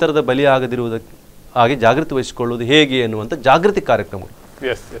ನೀವು ಈ ಥರದ ಬಲಿ ಆಗದಿರುವುದಕ್ಕೆ ಹಾಗೆ ಜಾಗೃತಿ ವಹಿಸಿಕೊಳ್ಳುವುದು ಹೇಗೆ ಎನ್ನುವಂಥ ಜಾಗೃತಿ ಕಾರ್ಯಕ್ರಮಗಳು.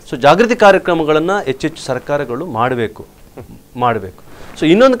 ಸೊ ಜಾಗೃತಿ ಕಾರ್ಯಕ್ರಮಗಳನ್ನು ಹೆಚ್ಚೆಚ್ಚು ಸರ್ಕಾರಗಳು ಮಾಡಬೇಕು. ಸೊ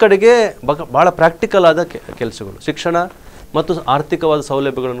ಇನ್ನೊಂದು ಕಡೆಗೆ ಭಾಳ ಪ್ರಾಕ್ಟಿಕಲ್ ಆದ ಕೆಲಸಗಳು, ಶಿಕ್ಷಣ ಮತ್ತು ಆರ್ಥಿಕವಾದ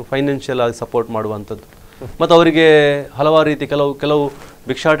ಸೌಲಭ್ಯಗಳನ್ನು ಫೈನಾನ್ಷಿಯಲ್ ಆಗಿ ಸಪೋರ್ಟ್ ಮಾಡುವಂಥದ್ದು. ಮತ್ತು ಅವರಿಗೆ ಹಲವಾರು ರೀತಿ ಕೆಲವು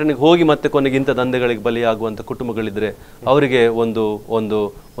ಭಿಕ್ಷಾಟನೆಗೆ ಹೋಗಿ ಮತ್ತೆ ಕೊನೆಗೆ ಇಂಥ ದಂಧೆಗಳಿಗೆ ಬಲಿಯಾಗುವಂಥ ಕುಟುಂಬಗಳಿದ್ದರೆ ಅವರಿಗೆ ಒಂದು ಒಂದು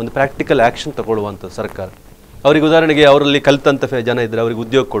ಒಂದು ಪ್ರಾಕ್ಟಿಕಲ್ ಆ್ಯಕ್ಷನ್ ತಗೊಳ್ಳುವಂಥದ್ದು ಸರ್ಕಾರ. ಅವರಿಗೆ ಉದಾಹರಣೆಗೆ ಅವರಲ್ಲಿ ಕಲಿತಂಥ ಜನ ಇದ್ದರೆ ಅವರಿಗೆ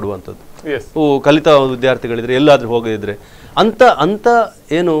ಉದ್ಯೋಗ ಕೊಡುವಂಥದ್ದು. ಕಲಿತ ವಿದ್ಯಾರ್ಥಿಗಳಿದ್ರೆ ಎಲ್ಲಾದರೂ ಹೋಗದಿದ್ರೆ ಅಂತ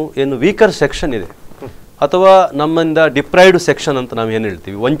ಏನು ವೀಕರ್ ಸೆಕ್ಷನ್ ಇದೆ ಅಥವಾ ನಮ್ಮಿಂದ ಡಿಪ್ರೈವ್ಡ್ ಸೆಕ್ಷನ್ ಅಂತ ನಾವು ಏನು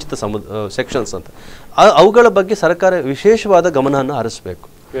ಹೇಳ್ತೀವಿ, ವಂಚಿತ ಸೆಕ್ಷನ್ಸ್ ಅಂತ, ಅವುಗಳ ಬಗ್ಗೆ ಸರ್ಕಾರ ವಿಶೇಷವಾದ ಗಮನವನ್ನು ಹರಿಸಬೇಕು.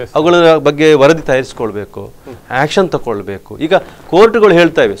 ಅವುಗಳ ಬಗ್ಗೆ ವರದಿ ತಯಾರಿಸ್ಕೊಳ್ಬೇಕು, ಆ್ಯಕ್ಷನ್ ತಗೊಳ್ಬೇಕು. ಈಗ ಕೋರ್ಟ್ಗಳು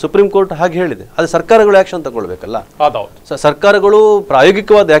ಹೇಳ್ತಾ ಇವೆ, ಸುಪ್ರೀಂ ಕೋರ್ಟ್ ಹಾಗೆ ಹೇಳಿದೆ, ಅದು ಸರ್ಕಾರಗಳು ಆ್ಯಕ್ಷನ್ ತಗೊಳ್ಬೇಕಲ್ಲ. ಸರ್ಕಾರಗಳು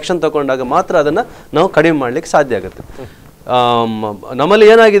ಪ್ರಾಯೋಗಿಕವಾದ ಆ್ಯಕ್ಷನ್ ತಗೊಂಡಾಗ ಮಾತ್ರ ಅದನ್ನು ನಾವು ಕಡಿಮೆ ಮಾಡಲಿಕ್ಕೆ ಸಾಧ್ಯ ಆಗುತ್ತೆ. ನಮ್ಮಲ್ಲಿ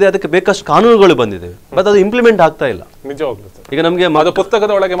ಏನಾಗಿದೆ, ಅದಕ್ಕೆ ಬೇಕಷ್ಟು ಕಾನೂನುಗಳು ಬಂದಿದೆ, ಬಟ್ ಅದು ಇಂಪ್ಲಿಮೆಂಟ್ ಆಗ್ತಾ ಇಲ್ಲ. ಈಗ ನಮಗೆ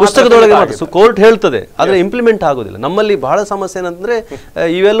ಪುಸ್ತಕದೊಳಗೆ ಕೋರ್ಟ್ ಹೇಳ್ತದೆ, ಆದರೆ ಇಂಪ್ಲಿಮೆಂಟ್ ಆಗೋದಿಲ್ಲ. ನಮ್ಮಲ್ಲಿ ಬಹಳ ಸಮಸ್ಯೆ ಏನಂತಂದ್ರೆ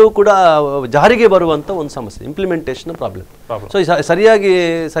ಇವೆಲ್ಲವೂ ಕೂಡ ಜಾರಿಗೆ ಬರುವಂತ ಒಂದು ಸಮಸ್ಯೆ, ಇಂಪ್ಲಿಮೆಂಟೇಷನ್ ಪ್ರಾಬ್ಲಮ್. ಸೊ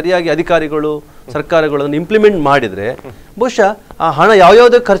ಸರಿಯಾಗಿ ಅಧಿಕಾರಿಗಳು ಸರ್ಕಾರಗಳು ಅದನ್ನು ಇಂಪ್ಲಿಮೆಂಟ್ ಮಾಡಿದ್ರೆ ಬಹುಶಃ ಆ ಹಣ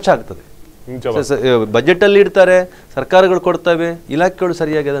ಯಾವ್ಯಾವುದಕ್ಕೆ ಖರ್ಚಾಗ್ತದೆ, ಬಜೆಟ್ ಅಲ್ಲಿ ಇಡ್ತಾರೆ, ಸರ್ಕಾರಗಳು ಕೊಡ್ತವೆ, ಇಲಾಖೆಗಳು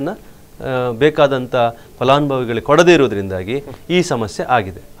ಸರಿಯಾಗಿ ಅದನ್ನ ಬೇಕಾದಂಥ ಫಲಾನುಭವಿಗಳಿಗೆ ಕೊಡದೇ ಇರೋದ್ರಿಂದಾಗಿ ಈ ಸಮಸ್ಯೆ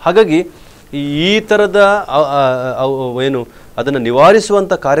ಆಗಿದೆ. ಹಾಗಾಗಿ ಈ ಥರದ ಏನು ಅದನ್ನು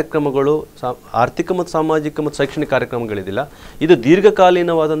ನಿವಾರಿಸುವಂಥ ಕಾರ್ಯಕ್ರಮಗಳು ಆರ್ಥಿಕ ಮತ್ತು ಸಾಮಾಜಿಕ ಮತ್ತು ಶೈಕ್ಷಣಿಕ ಕಾರ್ಯಕ್ರಮಗಳಿದಿಲ್ಲ, ಇದು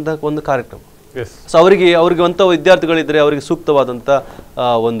ದೀರ್ಘಕಾಲೀನವಾದಂಥ ಒಂದು ಕಾರ್ಯಕ್ರಮ. ಸೊ ಅವರಿಗೆ ಅಂಥ ವಿದ್ಯಾರ್ಥಿಗಳಿದ್ದರೆ ಅವರಿಗೆ ಸೂಕ್ತವಾದಂಥ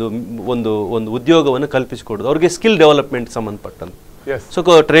ಒಂದು ಒಂದು ಒಂದು ಉದ್ಯೋಗವನ್ನು ಕಲ್ಪಿಸಿಕೊಡೋದು, ಅವರಿಗೆ ಸ್ಕಿಲ್ ಡೆವಲಪ್ಮೆಂಟ್ ಸಂಬಂಧಪಟ್ಟಂತೆ ಸೊ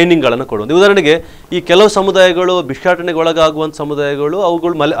ಟ್ರೈನಿಂಗ್ಗಳನ್ನು ಕೊಡುವುದು. ಉದಾಹರಣೆಗೆ ಈ ಕೆಲವು ಸಮುದಾಯಗಳು ಭಿಕ್ಷಾಟನೆಗೆ ಒಳಗಾಗುವಂಥ ಸಮುದಾಯಗಳು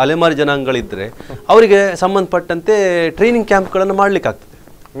ಅವುಗಳು ಅಲೆಮಾರಿ ಜನಾಂಗಗಳಿದ್ದರೆ ಅವರಿಗೆ ಸಂಬಂಧಪಟ್ಟಂತೆ ಟ್ರೈನಿಂಗ್ ಕ್ಯಾಂಪ್ಗಳನ್ನು ಮಾಡಲಿಕ್ಕಾಗ್ತದೆ.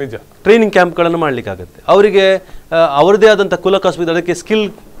 ಟ್ರೈನಿಂಗ್ ಕ್ಯಾಂಪ್ಗಳನ್ನು ಮಾಡಲಿಕ್ಕಾಗುತ್ತೆ. ಅವರಿಗೆ ಅವರದೇ ಆದಂಥ ಕುಲ ಕಸುಬಿದ್ದು ಅದಕ್ಕೆ ಸ್ಕಿಲ್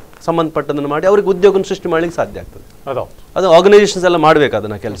ಸಂಬಂಧಪಟ್ಟದನ್ನು ಮಾಡಿ ಅವ್ರಿಗೆ ಉದ್ಯೋಗ ಸೃಷ್ಟಿ ಮಾಡಲಿಕ್ಕೆ ಸಾಧ್ಯ ಆಗ್ತದೆ. ಅದು ಆರ್ಗನೈಸೇಷನ್ಸ್ ಎಲ್ಲ ಮಾಡಬೇಕು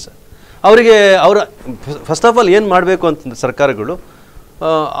ಅದನ್ನು ಕೆಲಸ. ಅವರಿಗೆ ಫಸ್ಟ್ ಆಫ್ ಆಲ್ ಏನು ಮಾಡಬೇಕು ಅಂತಂದ್ರೆ ಸರ್ಕಾರಗಳು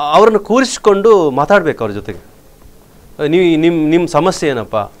ಅವರನ್ನು ಕೂರಿಸಿಕೊಂಡು ಮಾತಾಡಬೇಕು ಅವ್ರ ಜೊತೆಗೆ. ನಿಮ್ಮ ಸಮಸ್ಯೆ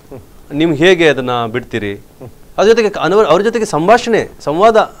ಏನಪ್ಪ, ನಿಮ್ಗೆ ಹೇಗೆ ಅದನ್ನು ಬಿಡ್ತೀರಿ, ಅದ್ರ ಜೊತೆಗೆ ಅವ್ರ ಜೊತೆಗೆ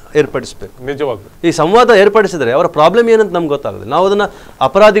ಸಂವಾದ ಏರ್ಪಡಿಸ್ಬೇಕು. ನಿಜವಾಗ್ಲೂ ಈ ಸಂವಾದ ಏರ್ಪಡಿಸಿದ್ರೆ ಅವರ ಪ್ರಾಬ್ಲಮ್ ಏನಂತ ನಮ್ಗೆ ಗೊತ್ತಾಗೋದಿಲ್ಲ. ನಾವು ಅದನ್ನು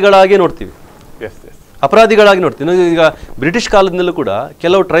ಅಪರಾಧಿಗಳಾಗಿ ನೋಡ್ತೀವಿ. ಈಗ ಬ್ರಿಟಿಷ್ ಕಾಲದಿಂದಲೂ ಕೂಡ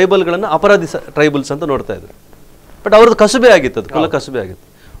ಕೆಲವು ಟ್ರೈಬಲ್ಗಳನ್ನು ಅಪರಾಧಿ ಟ್ರೈಬಲ್ಸ್ ಅಂತ ನೋಡ್ತಾ ಇದ್ರು. ಬಟ್ ಅವ್ರದ್ದು ಕಸುಬೆ ಆಗಿತ್ತು, ಅದು ಕುಲ ಕಸುಬೆ ಆಗಿತ್ತು.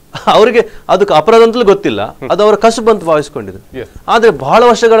 ಅವರಿಗೆ ಅದಕ್ಕೆ ಅಪರಾಧ ಅಂತಲೂ ಗೊತ್ತಿಲ್ಲ, ಅದು ಅವರ ಕಸುಬು ಅಂತ ಭಾವಿಸ್ಕೊಂಡಿದ್ರು. ಆದರೆ ಬಹಳ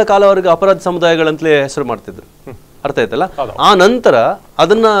ವರ್ಷಗಳ ಕಾಲ ಅವರಿಗೆ ಅಪರಾಧ ಸಮುದಾಯಗಳಂತಲೇ ಹೆಸರು ಮಾಡ್ತಿದ್ರು. ಅರ್ಥ ಆಯ್ತಲ್ಲ. ಆ ನಂತರ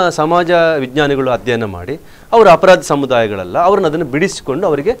ಅದನ್ನ ಸಮಾಜ ವಿಜ್ಞಾನಿಗಳು ಅಧ್ಯಯನ ಮಾಡಿ ಅವರ ಅಪರಾಧ ಸಮುದಾಯಗಳಲ್ಲ, ಅವ್ರನ್ನ ಅದನ್ನು ಬಿಡಿಸಿಕೊಂಡು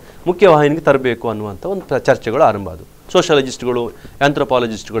ಅವರಿಗೆ ಮುಖ್ಯವಾಹಿನಿಗೆ ತರಬೇಕು ಅನ್ನುವಂಥ ಒಂದು ಚರ್ಚೆಗಳು ಆರಂಭ ಆದವು. ಸೋಷಿಯಾಲಜಿಸ್ಟ್ಗಳು,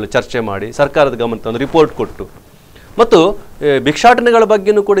 ಆಂಥ್ರೋಪಾಲಜಿಸ್ಟ್ಗಳು ಚರ್ಚೆ ಮಾಡಿ ಸರ್ಕಾರದ ಗಮನಕ್ಕೆ ಒಂದು ರಿಪೋರ್ಟ್ ಕೊಟ್ಟು, ಮತ್ತು ಭಿಕ್ಷಾಟನೆಗಳ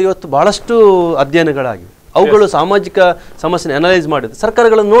ಬಗ್ಗೆನೂ ಕೂಡ ಇವತ್ತು ಬಹಳಷ್ಟು ಅಧ್ಯಯನಗಳಾಗಿವೆ. ಅವುಗಳು ಸಾಮಾಜಿಕ ಸಮಸ್ಯೆ ಅನಲೈಸ್ ಮಾಡಿದ್ರೆ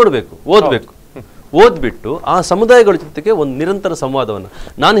ಸರ್ಕಾರಗಳನ್ನು ನೋಡಬೇಕು, ಓದ್ಬಿಟ್ಟು ಆ ಸಮುದಾಯಗಳ ಜೊತೆಗೆ ಒಂದು ನಿರಂತರ ಸಂವಾದವನ್ನು.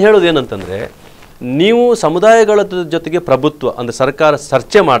 ನಾನು ಹೇಳೋದು ಏನಂತಂದ್ರೆ, ನೀವು ಸಮುದಾಯಗಳ ಜೊತೆಗೆ ಪ್ರಭುತ್ವ ಅಂದರೆ ಸರ್ಕಾರ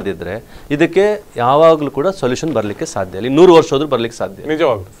ಚರ್ಚೆ ಮಾಡದಿದ್ರೆ ಇದಕ್ಕೆ ಯಾವಾಗಲೂ ಕೂಡ ಸೊಲ್ಯೂಷನ್ ಬರಲಿಕ್ಕೆ ಸಾಧ್ಯ ಇಲ್ಲ. 100 ವರ್ಷ ಹೋದ್ರೂ ಬರಲಿಕ್ಕೆ ಸಾಧ್ಯ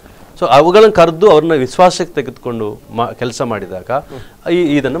ನಿಜವಾಗ್ಲೂ. ಸೊ ಅವುಗಳನ್ನು ಕರೆದು ಅವ್ರನ್ನ ವಿಶ್ವಾಸಕ್ಕೆ ತೆಗೆದುಕೊಂಡು ಕೆಲಸ ಮಾಡಿದಾಗ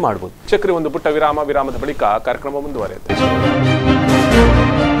ಇದನ್ನು ಮಾಡ್ಬೋದು. ಚಕ್ರಿ ಒಂದು ಪುಟ್ಟ ವಿರಾಮದ ಬಳಿಕ ಕಾರ್ಯಕ್ರಮ ಮುಂದುವರಿಯುತ್ತೆ.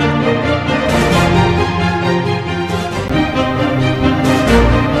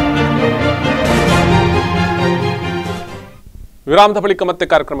 ವಿರಾಮದ ಬಳಿಕ ಮತ್ತೆ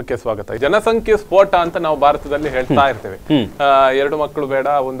ಕಾರ್ಯಕ್ರಮಕ್ಕೆ ಸ್ವಾಗತ. ಜನಸಂಖ್ಯೆ ಸ್ಫೋಟ ಅಂತ ನಾವು ಭಾರತದಲ್ಲಿ ಹೇಳ್ತಾ ಇರ್ತೇವೆ. 2 ಮಕ್ಕಳು ಬೇಡ,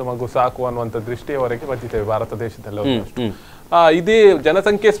 1 ಮಗು ಸಾಕು ಅನ್ನುವಂಥ ದೃಷ್ಟಿಯವರೆಗೆ ಬಂದಿದ್ದೇವೆ ಭಾರತ ದೇಶದಲ್ಲಿ. ಇದೇ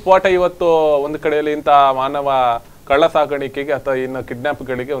ಜನಸಂಖ್ಯೆ ಸ್ಫೋಟ ಇವತ್ತು ಒಂದು ಕಡೆಯಲ್ಲಿ ಇಂಥ ಮಾನವ ಕಳ್ಳ ಸಾಗಾಣಿಕೆಗೆ ಅಥವಾ ಇನ್ನು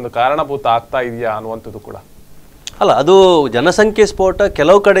ಕಿಡ್ನಾಪ್ಗಳಿಗೆ ಒಂದು ಕಾರಣಭೂತ ಆಗ್ತಾ ಇದೆಯಾ ಅನ್ನುವಂಥದ್ದು ಕೂಡ ಅಲ್ಲ. ಅದು ಜನಸಂಖ್ಯೆ ಸ್ಫೋಟ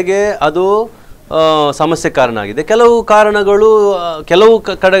ಕೆಲವು ಕಡೆಗೆ ಅದು ಸಮಸ್ಯೆ ಕಾರಣ ಆಗಿದೆ. ಕೆಲವು ಕಾರಣಗಳು ಕೆಲವು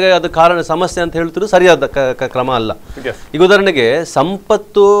ಕಡೆಗೆ ಅದು ಕಾರಣ ಸಮಸ್ಯೆ ಅಂತ ಹೇಳ್ತಿದ್ರು ಸರಿಯಾದ ಕ್ರಮ ಅಲ್ಲ. ಈಗ ಉದಾಹರಣೆಗೆ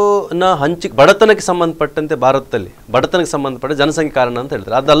ಸಂಪತ್ತುನ ಬಡತನಕ್ಕೆ ಸಂಬಂಧಪಟ್ಟಂತೆ ಭಾರತದಲ್ಲಿ ಬಡತನಕ್ಕೆ ಸಂಬಂಧಪಟ್ಟ ಜನಸಂಖ್ಯೆ ಕಾರಣ ಅಂತ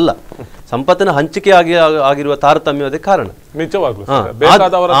ಹೇಳ್ತಾರೆ. ಅದಲ್ಲ, ಸಂಪತ್ತಿನ ಹಂಚಿಕೆ ಆಗಿರುವ ತಾರತಮ್ಯವೇ ಕಾರಣ.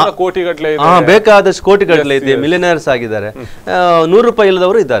 ಬೇಕಾದಷ್ಟು ಕೋಟಿಗಟ್ಟಲೆ ಇದೆ, ಮಿಲಿಯನರ್ಸ್ ಆಗಿದ್ದಾರೆ, 100 ರೂಪಾಯಿ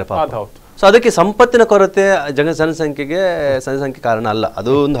ಇಲ್ಲದವರು ಇದ್ದಾರೆ ಪಾಪ. ಸೊ ಅದಕ್ಕೆ ಸಂಪತ್ತಿನ ಕೊರತೆ ಜನಸಂಖ್ಯೆ ಕಾರಣ ಅಲ್ಲ,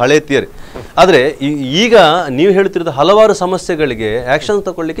 ಅದು ಒಂದು ಹಳೆ ಥಿಯರಿ. ಆದರೆ ಈಗ ನೀವು ಹೇಳ್ತಿರೋದು ಹಲವಾರು ಸಮಸ್ಯೆಗಳಿಗೆ ಆಕ್ಷನ್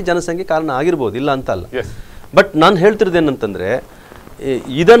ತಗೊಳ್ಳಿಕ್ಕೆ ಜನಸಂಖ್ಯೆ ಕಾರಣ ಆಗಿರ್ಬೋದು, ಇಲ್ಲ ಅಂತ ಅಲ್ಲ. ಬಟ್ ನಾನು ಹೇಳ್ತಿರೋದು ಏನಂತಂದ್ರೆ,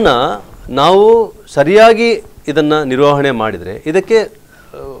 ಇದನ್ನ ನಾವು ಸರಿಯಾಗಿ ಇದನ್ನ ನಿರ್ವಹಣೆ ಮಾಡಿದ್ರೆ ಇದಕ್ಕೆ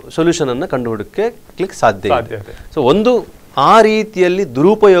ಸೊಲ್ಯೂಷನ್ ಅನ್ನ ಕಂಡುಹುಡುಕಲಿಕ್ಕೆ ಸಾಧ್ಯ ಇದೆ. ಸೊ ಒಂದು ಆ ರೀತಿಯಲ್ಲಿ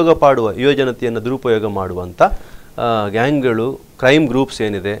ದುರುಪಯೋಗ ಮಾಡುವ ಯುವಜನತೆಯನ್ನು ದುರುಪಯೋಗ ಮಾಡುವಂತ ಗ್ಯಾಂಗ್ಗಳು, ಕ್ರೈಮ್ ಗ್ರೂಪ್ಸ್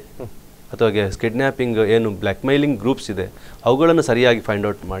ಏನಿದೆ ಅಥವಾ ಕಿಡ್ನ್ಯಾಪಿಂಗ್ ಏನು ಬ್ಲ್ಯಾಕ್ ಮೈಲಿಂಗ್ ಗ್ರೂಪ್ಸ್ ಇದೆ, ಅವುಗಳನ್ನು ಸರಿಯಾಗಿ ಫೈಂಡ್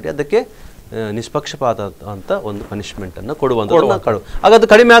ಔಟ್ ಮಾಡಿ ಅದಕ್ಕೆ ನಿಷ್ಪಕ್ಷಪಾತ ಅಂತ ಒಂದು ಪನಿಷ್ಮೆಂಟ್ ಅನ್ನು ಕೊಡುವಂತ ಆಗ ಅದು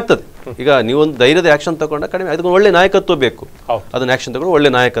ಕಡಿಮೆ ಆಗ್ತದೆ. ಈಗ ನೀವೊಂದು ಧೈರ್ಯದ ಆಕ್ಷನ್ ತಗೊಂಡ ಕಡಿಮೆ, ಅದಕ್ಕೆ ಒಳ್ಳೆ ನಾಯಕತ್ವ ಬೇಕು, ಅದನ್ನ ಆಕ್ಷನ್ ತಗೊಂಡು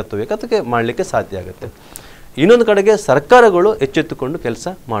ಒಳ್ಳೆ ನಾಯಕತ್ವ ಬೇಕು, ಅದಕ್ಕೆ ಮಾಡಲಿಕ್ಕೆ ಸಾಧ್ಯ ಆಗುತ್ತೆ. ಇನ್ನೊಂದು ಕಡೆಗೆ ಸರ್ಕಾರಗಳು ಎಚ್ಚೆತ್ತುಕೊಂಡು ಕೆಲಸ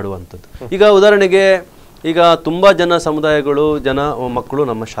ಮಾಡುವಂಥದ್ದು. ಈಗ ಉದಾಹರಣೆಗೆ ಈಗ ತುಂಬಾ ಸಮುದಾಯಗಳು ಮಕ್ಕಳು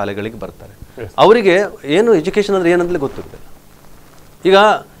ನಮ್ಮ ಶಾಲೆಗಳಿಗೆ ಬರ್ತಾರೆ. ಅವರಿಗೆ ಏನು ಎಜುಕೇಶನ್ ಅಂದ್ರೆ ಏನಂತಲೇ ಗೊತ್ತಿರ್ತದೆ. ಈಗ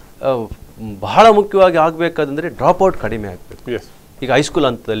ಬಹಳ ಮುಖ್ಯವಾಗಿ ಆಗಬೇಕಾದಂದ್ರೆ ಡ್ರಾಪ್ ಔಟ್ ಕಡಿಮೆ ಆಗಬೇಕು. ಈಗ ಹೈಸ್ಕೂಲ್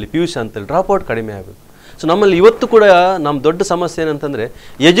ಹಂತದಲ್ಲಿ PUC ಹಂತದಲ್ಲಿ ಡ್ರಾಪ್ ಔಟ್ ಕಡಿಮೆ ಆಗಬೇಕು. ಸೊ ನಮ್ಮಲ್ಲಿ ಇವತ್ತು ಕೂಡ ನಮ್ಮ ದೊಡ್ಡ ಸಮಸ್ಯೆ ಏನಂತಂದ್ರೆ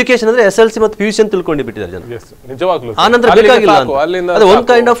ಎಜುಕೇಶನ್ ಅಂದ್ರೆ SLC ಮತ್ತು PUC ಅಂತ ತಿಳ್ಕೊಂಡು ಬಿಟ್ಟಿದ್ದಾರೆ ಜನ. ಆನಂತರ ಬೇಕಾಗಿಲ್ಲ, ಅದು ಒಂದು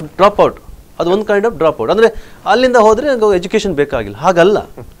ಕೈಂಡ್ ಆಫ್ ಡ್ರಾಪ್ ಔಟ್, ಅಂದ್ರೆ ಅಲ್ಲಿಂದ ಹೋದ್ರೆ ಎಜುಕೇಶನ್ ಬೇಕಾಗಿಲ್ಲ. ಹಾಗಲ್ಲ,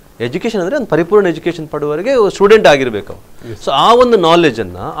 ಎಜುಕೇಶನ್ ಅಂದ್ರೆ ಒಂದು ಪರಿಪೂರ್ಣ ಎಜುಕೇಶನ್ ಪಡುವವರೆಗೆ ಸ್ಟೂಡೆಂಟ್ ಆಗಿರ್ಬೇಕು. ಸೊ ಆ ಒಂದು ನಾಲೆಜ್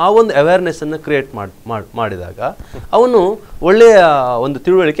ಅನ್ನ, ಆ ಒಂದು ಅವೇರ್ನೆಸ್ ಅನ್ನ ಕ್ರಿಯೇಟ್ ಮಾಡಿದಾಗ ಅವನು ಒಳ್ಳೆಯ ಒಂದು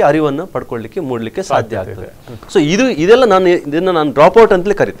ತಿಳುವಳಿಕೆ ಅರಿವನ್ನು ಪಡ್ಕೊಳ್ಳಿಕ್ಕೆ ಮೂಡಲಿಕ್ಕೆ ಸಾಧ್ಯ ಆಗ್ತದೆ. ಸೊ ಇದೆಲ್ಲ ನಾನು ಡ್ರಾಪ್ ಔಟ್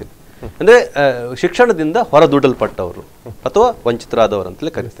ಅಂತಲೇ ಕರಿತೀನಿ. ಅಂದ್ರೆ ಶಿಕ್ಷಣದಿಂದ ಹೊರದೂಡಲ್ಪಟ್ಟವರು ಅಥವಾ ವಂಚಿತರಾದವರು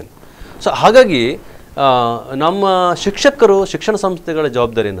ಅಂತಲೇ ಕರಿತೀನಿ. ಸೊ ಹಾಗಾಗಿ ನಮ್ಮ ಶಿಕ್ಷಕರು, ಶಿಕ್ಷಣ ಸಂಸ್ಥೆಗಳ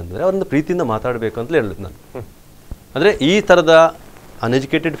ಜವಾಬ್ದಾರಿ ಏನಂದ್ರೆ ಅವರನ್ನು ಪ್ರೀತಿಯಿಂದ ಮಾತಾಡಬೇಕು ಅಂತಲೇ ಹೇಳಿದ್ ನಾನು. ಅಂದ್ರೆ ಈ ತರದ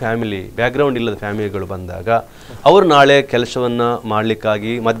ಅನ್ಎಜುಕೇಟೆಡ್ ಫ್ಯಾಮಿಲಿ, ಬ್ಯಾಕ್ಗ್ರೌಂಡ್ ಇಲ್ಲದ ಫ್ಯಾಮಿಲಿಗಳು ಬಂದಾಗ ಅವರು ನಾಳೆ ಕೆಲಸವನ್ನು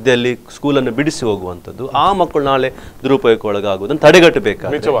ಮಾಡಲಿಕ್ಕಾಗಿ ಮಧ್ಯದಲ್ಲಿ ಸ್ಕೂಲನ್ನು ಬಿಡಿಸಿ ಹೋಗುವಂಥದ್ದು, ಆ ಮಕ್ಕಳು ನಾಳೆ ದುರುಪಯೋಗಕ್ಕೆ ಒಳಗಾಗುವುದನ್ನು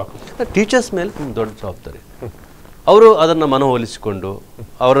ತಡೆಗಟ್ಟಬೇಕಾಗುತ್ತೆ. ಟೀಚರ್ಸ್ ಮೇಲೆ ತುಂಬ ದೊಡ್ಡ ಜವಾಬ್ದಾರಿ. ಅವರು ಅದನ್ನು ಮನವೊಲಿಸಿಕೊಂಡು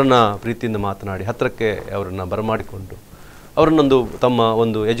ಅವರನ್ನು ಪ್ರೀತಿಯಿಂದ ಮಾತನಾಡಿ ಹತ್ತಿರಕ್ಕೆ ಅವರನ್ನು ಬರಮಾಡಿಕೊಂಡು ಅವರನ್ನೊಂದು ತಮ್ಮ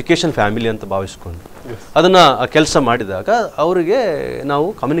ಒಂದು ಎಜುಕೇಷನ್ ಫ್ಯಾಮಿಲಿ ಅಂತ ಭಾವಿಸ್ಕೊಂಡು ಅದನ್ನು ಕೆಲಸ ಮಾಡಿದಾಗ ಅವರಿಗೆ ನಾವು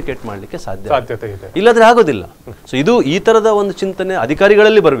ಕಮ್ಯುನಿಕೇಟ್ ಮಾಡಲಿಕ್ಕೆ ಸಾಧ್ಯತೆ ಇದೆ, ಇಲ್ಲದ್ರೆ ಆಗೋದಿಲ್ಲ. ಸೊ ಈ ಥರದ ಒಂದು ಚಿಂತನೆ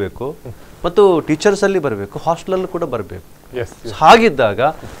ಅಧಿಕಾರಿಗಳಲ್ಲಿ ಬರಬೇಕು ಮತ್ತು ಟೀಚರ್ಸ್ ಅಲ್ಲಿ ಬರಬೇಕು, ಹಾಸ್ಟೆಲಲ್ಲೂ ಕೂಡ ಬರಬೇಕು. ಹಾಗಿದ್ದಾಗ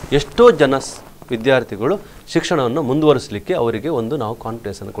ಎಷ್ಟೋ ವಿದ್ಯಾರ್ಥಿಗಳು ಶಿಕ್ಷಣವನ್ನು ಮುಂದುವರಿಸಲಿಕ್ಕೆ ಅವರಿಗೆ ಒಂದು ನಾವು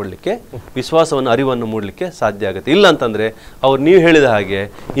ಕಾನ್ಫಿಡೆನ್ಸ್ ಅನ್ನು ಕೊಡಲಿಕ್ಕೆ, ವಿಶ್ವಾಸವನ್ನು, ಅರಿವನ್ನು ಮೂಡಲಿಕ್ಕೆ ಸಾಧ್ಯ ಆಗುತ್ತೆ. ಇಲ್ಲ ಅಂತಂದರೆ ಅವ್ರು ನೀವು ಹೇಳಿದ ಹಾಗೆ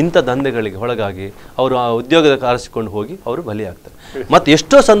ಇಂಥ ದಂಧೆಗಳಿಗೆ ಒಳಗಾಗಿ ಅವರು ಆ ಉದ್ಯೋಗದ ಆರಿಸಿಕೊಂಡು ಹೋಗಿ ಅವರು ಬಲಿಯಾಗ್ತಾರೆ. ಮತ್ತು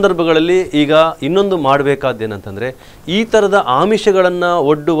ಎಷ್ಟೋ ಸಂದರ್ಭಗಳಲ್ಲಿ ಈಗ ಇನ್ನೊಂದು ಮಾಡಬೇಕಾದ್ದೇನಂತಂದರೆ ಈ ಥರದ ಆಮಿಷಗಳನ್ನು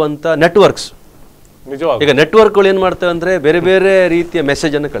ಒಡ್ಡುವಂಥ ನೆಟ್ವರ್ಕ್ಸ್, ಈಗ ನೆಟ್ವರ್ಕ್ಗಳು ಏನು ಮಾಡ್ತವೆ ಅಂದರೆ ಬೇರೆ ಬೇರೆ ರೀತಿಯ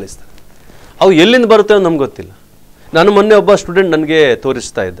ಮೆಸೇಜನ್ನು ಕಳಿಸ್ತಾರೆ. ಅವು ಎಲ್ಲಿಂದ ಬರುತ್ತೆ ಅಂತ ನಮ್ಗೆ ಗೊತ್ತಿಲ್ಲ. ನಾನು ಮೊನ್ನೆ ಒಬ್ಬ ಸ್ಟೂಡೆಂಟ್ ನನಗೆ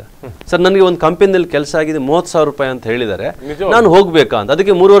ತೋರಿಸ್ತಾ ಇದ್ದ, ಸರ್ ನನಗೆ ಒಂದು ಕಂಪನಿಯಲ್ಲಿ ಕೆಲಸ ಆಗಿದೆ, 30,000 ರೂಪಾಯಿ ಅಂತ ಹೇಳಿದ್ದಾರೆ, ನಾನು ಹೋಗ್ಬೇಕಾ ಅಂತ,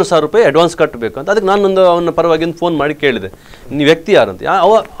 ಅದಕ್ಕೆ 3,500 ರೂಪಾಯಿ ಅಡ್ವಾನ್ಸ್ ಕಟ್ಟಬೇಕು ಅಂತ. ಅದಕ್ಕೆ ನಾನೊಂದು ಅವನ ಪರವಾಗಿ ಫೋನ್ ಮಾಡಿ ಕೇಳಿದೆ, ನೀವು ವ್ಯಕ್ತಿ ಯಾರಂತ.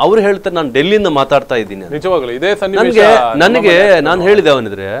 ಅವ್ರು ಹೇಳ್ತಾರೆ ನಾನು ಡೆಲ್ಲಿಯಿಂದ ಮಾತಾಡ್ತಾ ಇದ್ದೀನಿ. ನನಗೆ ನಾನು ಹೇಳಿದೆ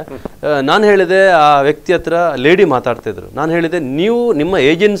ಅವನಿದ್ರೆ, ನಾನು ಹೇಳಿದೆ ಆ ವ್ಯಕ್ತಿ ಹತ್ರ ಲೇಡಿ ಮಾತಾಡ್ತಾ ಇದ್ರು. ನಾನು ಹೇಳಿದೆ ನೀವು ನಿಮ್ಮ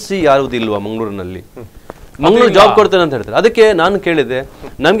ಏಜೆನ್ಸಿ ಯಾವುದಿಲ್ವಾ ಮಂಗಳೂರಿನಲ್ಲಿ, ಮಂಗಳೂರು ಜಾಬ್ ಕೊಡ್ತೇನೆ ಅಂತ ಹೇಳ್ತಾರೆ. ಅದಕ್ಕೆ ನಾನು ಕೇಳಿದೆ,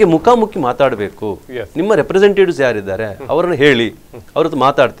 ನಮ್ಗೆ ಮುಖಾಮುಖಿ ಮಾತಾಡಬೇಕು, ನಿಮ್ಮ ರೆಪ್ರೆಸೆಂಟೇಟಿವ್ಸ್ ಯಾರಿದ್ದಾರೆ ಅವರನ್ನು ಹೇಳಿ, ಅವ್ರ ಹತ್ರ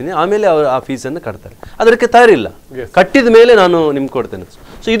ಮಾತಾಡ್ತೀನಿ, ಆಮೇಲೆ ಅವರು ಆ ಫೀಸನ್ನು ಕಟ್ತಾರೆ. ಅದಕ್ಕೆ ತಯಾರಿಲ್ಲ, ಕಟ್ಟಿದ ಮೇಲೆ ನಾನು ನಿಮ್ಗೆ ಕೊಡ್ತೇನೆ.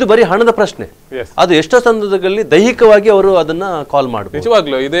 ಸೊ ಇದು ಬರೀ ಹಣದ ಪ್ರಶ್ನೆ. ಅದು ಎಷ್ಟೋ ಸಂದರ್ಭದಲ್ಲಿ ದೈಹಿಕವಾಗಿ ಅವರು ಅದನ್ನ ಕಾಲ್ ಮಾಡಬಹುದು.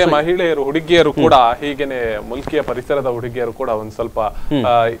 ನಿಜವಾಗ್ಲೂ ಇದೇ ಮಹಿಳೆಯರು, ಹುಡುಗಿಯರು ಕೂಡ ಹೀಗೇನೆ ಮುಲ್ಕಿಯ ಪರಿಸರದ ಹುಡುಗಿಯರು ಕೂಡ ಒಂದ್ ಸ್ವಲ್ಪ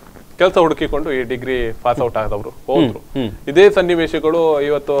ಕೆಲಸ ಹುಡುಕಿಕೊಂಡು ಈ ಡಿಗ್ರಿ ಪಾಸ್ ಔಟ್ ಆದವರು ಹೋದ್ರು. ಇದೇ ಸನ್ನಿವೇಶಗಳು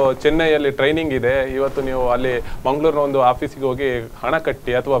ಇವತ್ತು ಚೆನ್ನೈಯಲ್ಲಿ ಟ್ರೈನಿಂಗ್ ಇದೆ, ಇವತ್ತು ನೀವು ಅಲ್ಲಿ ಮಂಗಳೂರಿನ ಒಂದು ಆಫೀಸಿಗೆ ಹೋಗಿ ಹಣ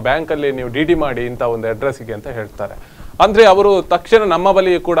ಕಟ್ಟಿ ಅಥವಾ ಬ್ಯಾಂಕ್ ಅಲ್ಲಿ ನೀವು ಡಿ ಮಾಡಿ ಇಂಥ ಒಂದು ಅಡ್ರೆಸ್ಗೆ ಅಂತ ಹೇಳ್ತಾರೆ. ಅಂದ್ರೆ ಅವರು ತಕ್ಷಣ ನಮ್ಮ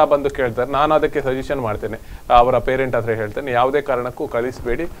ಬಳಿ ಕೂಡ ಬಂದು ಕೇಳ್ತಾರೆ. ನಾನು ಅದಕ್ಕೆ ಸಜೆಷನ್ ಮಾಡ್ತೇನೆ, ಅವರ ಪೇರೆಂಟ್ ಹತ್ರ ಹೇಳ್ತೇನೆ, ಯಾವುದೇ ಕಾರಣಕ್ಕೂ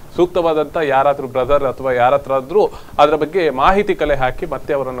ಕಳಿಸಬೇಡಿ, ಸೂಕ್ತವಾದಂತ ಯಾರಾದ್ರೂ ಬ್ರದರ್ ಅಥವಾ ಯಾರತ್ರ ಆದ್ರೂ ಅದರ ಬಗ್ಗೆ ಮಾಹಿತಿ ಕಲೆ ಹಾಕಿ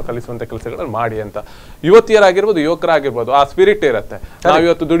ಮತ್ತೆ ಅವರನ್ನು ಕಲಿಸುವಂತ ಕೆಲಸಗಳನ್ನು ಮಾಡಿ ಅಂತ. ಯುವತಿಯರಾಗಿರ್ಬೋದು, ಯುವಕರಾಗಿರ್ಬೋದು, ಆ ಸ್ಪಿರಿಟ್ ಇರುತ್ತೆ.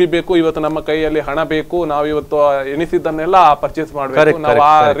 ನಾವಿವತ್ತು ದುಡಿಬೇಕು, ಇವತ್ತು ನಮ್ಮ ಕೈಯಲ್ಲಿ ಹಣ ಬೇಕು, ನಾವಿವತ್ತು ಎನಿಸಿದ್ದನ್ನೆಲ್ಲ ಪರ್ಚೇಸ್ ಮಾಡಬೇಕು, ನಾವು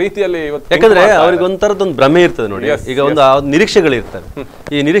ಆ ರೀತಿಯಲ್ಲಿ ಇವತ್ತು. ಯಾಕಂದ್ರೆ ಅವ್ರಿಗೆ ಒಂಥರದೊಂದು ಭ್ರಮೆ ಇರ್ತದೆ ನೋಡಿ, ಈಗ ಒಂದು ನಿರೀಕ್ಷೆಗಳಿರ್ತವೆ.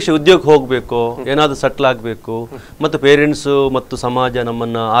 ಈ ನಿರೀಕ್ಷೆ ಉದ್ಯೋಗ ಹೋಗ್ಬೇಕು, ಏನಾದ್ರು ಸೆಟ್ಲ್ ಆಗ್ಬೇಕು ಮತ್ತು ಪೇರೆಂಟ್ಸು ಮತ್ತು ಸಮಾಜ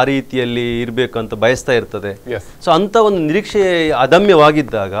ನಮ್ಮನ್ನ ಆ ರೀತಿಯಲ್ಲಿ ಇರಬೇಕು ಅಂತ ಬಯಸ್ತಾ ಇರ್ತದೆ. ಸೊ ಅಂತ ಒಂದು ನಿರೀಕ್ಷೆ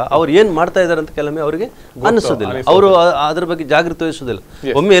ಅದಮ್ಯವಾಗಿದ್ದಾಗ ಅವ್ರು ಏನ್ ಮಾಡ್ತಾ ಇದ್ದಾರೆ ಅಂತ ಕೆಲವೊಮ್ಮೆ ಅವರಿಗೆ ಅನ್ನಿಸೋದಿಲ್ಲ, ಅವರು ಅದ್ರ ಬಗ್ಗೆ ಜಾಗೃತಿ ವಹಿಸೋದಿಲ್ಲ.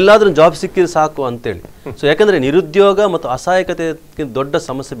 ಒಮ್ಮೆ ಎಲ್ಲಾದ್ರೂ ಜಾಬ್ ಸಿಕ್ಕಿದ್ರೆ ಸಾಕು ಅಂತೇಳಿ. ಸೊ ಯಾಕಂದ್ರೆ ನಿರುದ್ಯೋಗ ಮತ್ತು ಅಸಹಾಯಕತೆ ದೊಡ್ಡ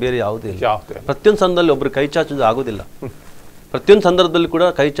ಸಮಸ್ಯೆ ಬೇರೆ ಯಾವುದೇ ಇಲ್ಲ. ಪ್ರತಿಯೊಂದು ಸಂದರ್ಭದಲ್ಲಿ ಒಬ್ರು ಕೈ ಚಾಚೋದು ಆಗೋದಿಲ್ಲ, ಪ್ರತಿಯೊಂದು ಸಂದರ್ಭದಲ್ಲಿ ಕೂಡ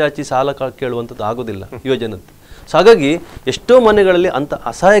ಕೈ ಚಾಚಿ ಸಾಲ ಕೇಳುವಂಥದ್ದು ಆಗೋದಿಲ್ಲ ಯುವಜನತೆ. ಸೊ ಹಾಗಾಗಿ ಎಷ್ಟೋ ಮನೆಗಳಲ್ಲಿ ಅಂತ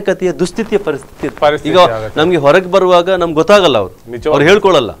ಅಸಹಾಯಕತೆಯ ದುಸ್ಥಿತಿಯ ಪರಿಸ್ಥಿತಿ. ಈಗ ನಮ್ಗೆ ಹೊರಗೆ ಬರುವಾಗ ನಮ್ಗೆ ಗೊತ್ತಾಗಲ್ಲ, ಅವ್ರು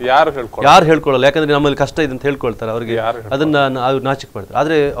ಹೇಳ್ಕೊಳ್ಳಲ್ಲ, ಯಾರು ಹೇಳ್ಕೊಳ್ಳಲ್ಲ. ಯಾಕಂದ್ರೆ ನಮ್ಮಲ್ಲಿ ಕಷ್ಟ ಇದೆ ಅಂತ ಹೇಳ್ಕೊಳ್ತಾರೆ, ಅವ್ರಿಗೆ ಅದನ್ನ ಅವ್ರು ನಾಚಿಕೆ ಪಡ್ತಾರೆ.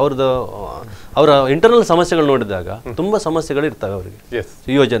 ಆದ್ರೆ ಅವರ ಇಂಟರ್ನಲ್ ಸಮಸ್ಯೆಗಳು ನೋಡಿದಾಗ ತುಂಬಾ ಸಮಸ್ಯೆಗಳು ಇರ್ತವೆ ಅವರಿಗೆ,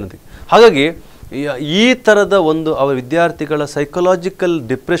 ಯುವಜನತೆಗೆ. ಹಾಗಾಗಿ ಈ ತರದ ಒಂದು ಅವರ ವಿದ್ಯಾರ್ಥಿಗಳ ಸೈಕಲಾಜಿಕಲ್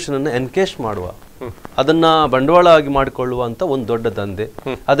ಡಿಪ್ರೆಷನ್ ಅನ್ನು ಎನ್ಕೇಶ್ ಮಾಡುವ, ಅದನ್ನ ಬಂಡವಾಳ ಆಗಿ ಮಾಡಿಕೊಳ್ಳುವಂತ ಒಂದು ದೊಡ್ಡ ದಂಧೆ,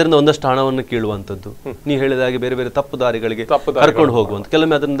 ಅದರಿಂದ ಒಂದಷ್ಟು ಹಣವನ್ನು ಕೀಳುವಂಥದ್ದು, ನೀವು ಹೇಳಿದ ಹಾಗೆ ಬೇರೆ ಬೇರೆ ತಪ್ಪು ದಾರಿಗಳಿಗೆ ಕರ್ಕೊಂಡು ಹೋಗುವಂತ,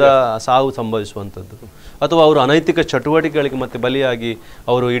 ಕೆಲವೊಮ್ಮೆ ಅದರಿಂದ ಸಾವು ಸಂಭವಿಸುವಂಥದ್ದು, ಅಥವಾ ಅವರು ಅನೈತಿಕ ಚಟುವಟಿಕೆಗಳಿಗೆ ಮತ್ತೆ ಬಲಿಯಾಗಿ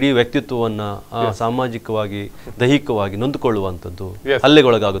ಅವರು ಇಡೀ ವ್ಯಕ್ತಿತ್ವವನ್ನ ಸಾಮಾಜಿಕವಾಗಿ ದೈಹಿಕವಾಗಿ ನೊಂದುಕೊಳ್ಳುವಂಥದ್ದು,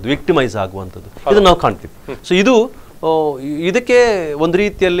 ಹಲ್ಲೆಗೊಳಗಾಗೋದು, ವಿಕ್ಟಿಮೈಸ್ ಆಗುವಂಥದ್ದು, ಇದನ್ನ ನಾವು ಕಾಣ್ತೀವಿ. ಸೊ ಇದಕ್ಕೆ ಒಂದು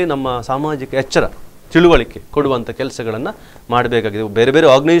ರೀತಿಯಲ್ಲಿ ನಮ್ಮ ಸಾಮಾಜಿಕ ಎಚ್ಚರ, ತಿಳುವಳಿಕೆ ಕೊಡುವಂಥ ಕೆಲಸಗಳನ್ನ ಮಾಡಬೇಕಾಗಿದೆ. ಬೇರೆ ಬೇರೆ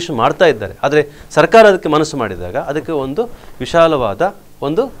ಆರ್ಗನೈಸೇಷನ್ ಮಾಡ್ತಾ ಇದ್ದಾರೆ, ಆದರೆ ಸರ್ಕಾರ ಅದಕ್ಕೆ ಮನಸ್ಸು ಮಾಡಿದಾಗ ಅದಕ್ಕೆ ಒಂದು ವಿಶಾಲವಾದ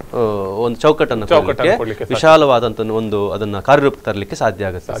ಒಂದು ಚೌಕಟ್ಟನ್ನು ವಿಶಾಲವಾದಂತ ಅದನ್ನ ಕಾರ್ಯರೂಪಕ್ಕೆ ತರಲಿಕ್ಕೆ ಸಾಧ್ಯ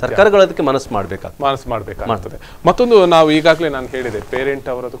ಆಗುತ್ತೆ. ಸರ್ಕಾರಗಳು ಅದಕ್ಕೆ ಮನಸ್ಸು ಮಾಡಬೇಕಾಗ್ತದೆ. ಮತ್ತೊಂದು, ನಾವು ಈಗಾಗಲೇ ನಾನು ಹೇಳಿದೆ, ಪೇರೆಂಟ್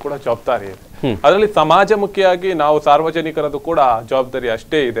ಅವರದ್ದು ಕೂಡ ಜವಾಬ್ದಾರಿ ಇದೆ. ಅದರಲ್ಲಿ ಸಮಾಜಮುಖಿಯಾಗಿ ನಾವು ಸಾರ್ವಜನಿಕರದ್ದು ಕೂಡ ಜವಾಬ್ದಾರಿ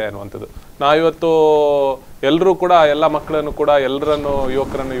ಅಷ್ಟೇ ಇದೆ ಅನ್ನುವಂಥದ್ದು. ನಾವಿವತ್ತು ಎಲ್ಲರೂ ಕೂಡ ಎಲ್ಲ ಮಕ್ಕಳನ್ನು ಕೂಡ ಎಲ್ಲರನ್ನು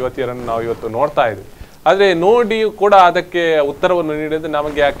ಯುವಕರನ್ನು ಯುವತಿಯರನ್ನು ನಾವು ಇವತ್ತು ನೋಡ್ತಾ ಇದ್ವಿ. ಆದ್ರೆ ನೋಡಿ ಕೂಡ ಅದಕ್ಕೆ ಉತ್ತರವನ್ನು ನೀಡಿದ್ರೆ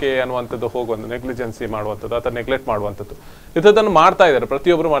ನಮಗೆ ಯಾಕೆ ಅನ್ನುವಂಥದ್ದು ಹೋಗುವಂಥ ನೆಗ್ಲಿಜೆನ್ಸಿ ಮಾಡುವಂಥದ್ದು ಅಥವಾ ನೆಗ್ಲೆಕ್ಟ್ ಮಾಡುವಂಥದ್ದು ಇಂಥದ್ದನ್ನು ಮಾಡ್ತಾ ಇದ್ದಾರೆ.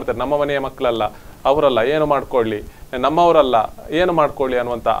 ಪ್ರತಿಯೊಬ್ಬರು ಮಾಡ್ತಾರೆ. ನಮ್ಮ ಮನೆಯ ಮಕ್ಕಳಲ್ಲ, ಅವರಲ್ಲ, ಏನು ಮಾಡ್ಕೊಳ್ಳಿ, ನಮ್ಮವರಲ್ಲ, ಏನು ಮಾಡ್ಕೊಳ್ಳಿ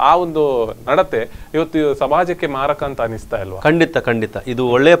ಅನ್ನುವಂಥ ಆ ಒಂದು ನಡತೆ ಇವತ್ತು ಸಮಾಜಕ್ಕೆ ಮಾರಕ ಅಂತ ಅನಿಸ್ತಾ ಇಲ್ವಾ? ಖಂಡಿತ ಇದು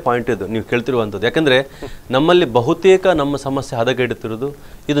ಒಳ್ಳೆಯ ಪಾಯಿಂಟ್ ಇದು ನೀವು ಕೇಳ್ತಿರುವಂಥದ್ದು. ಯಾಕಂದ್ರೆ ನಮ್ಮಲ್ಲಿ ಬಹುತೇಕ ನಮ್ಮ ಸಮಸ್ಯೆ ಹದಗೆಡುತ್ತಿರುವುದು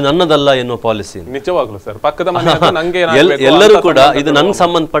ಇದು ನನ್ನದಲ್ಲ ಎನ್ನುವ ಪಾಲಿಸಿ. ನಿಜವಾಗ್ಲು ಸರ್, ಪಕ್ಕದ ಮನೆ ನಂಗೆ ಎಲ್ಲರೂ ಕೂಡ ಇದು ನಂಗೆ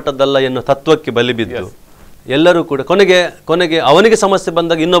ಸಂಬಂಧಪಟ್ಟದ್ದಲ್ಲ ಎನ್ನುವ ತತ್ವಕ್ಕೆ ಬಲಿ ಬಿದ್ದು ಎಲ್ಲರೂ ಕೂಡ ಕೊನೆಗೆ ಅವನಿಗೆ ಸಮಸ್ಯೆ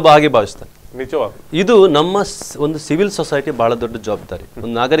ಬಂದಾಗ ಇನ್ನೊಬ್ಬ ಹಾಗೆ ಭಾವಿಸ್ತಾನೆ. ಇದು ನಮ್ಮ ಒಂದು ಸಿವಿಲ್ ಸೊಸೈಟಿ ಬಹಳ ದೊಡ್ಡ ಜವಾಬ್ದಾರಿ.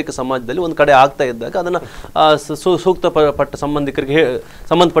 ಒಂದು ನಾಗರಿಕ ಸಮಾಜದಲ್ಲಿ ಒಂದು ಕಡೆ ಆಗ್ತಾ ಇದ್ದಾಗ ಅದನ್ನ ಸೂಕ್ತ ಪಟ್ಟ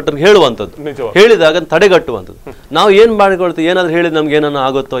ಸಂಬಂಧಪಟ್ಟವ್ರಿಗೆ ಹೇಳುವಂಥದ್ದು, ಹೇಳಿದಾಗ ತಡೆಗಟ್ಟುವಂಥದ್ದು. ನಾವು ಏನ್ ಮಾಡಿಕೊಳ್ತೀವಿ, ಏನಾದ್ರು ಹೇಳಿದ್ ನಮ್ಗೆ ಏನಾನ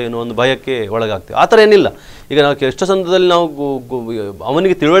ಆಗುತ್ತೋ ಏನೋ ಒಂದು ಭಯಕ್ಕೆ ಒಳಗಾಗ್ತೀವಿ. ಆ ಥರ ಏನಿಲ್ಲ. ಈಗ ನಾವು ಎಷ್ಟೋ ಸಂದರ್ಭದಲ್ಲಿ ನಾವು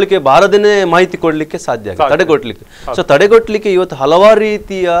ಅವನಿಗೆ ತಿಳುವಳಿಕೆ ಬಾರದೇನೆ ಮಾಹಿತಿ ಕೊಡ್ಲಿಕ್ಕೆ ಸಾಧ್ಯ ಆಗುತ್ತೆ, ತಡೆಗಟ್ಟಲಿಕ್ಕೆ. ಸೊ ತಡೆಗಟ್ಟಲಿಕ್ಕೆ ಇವತ್ತು ಹಲವಾರು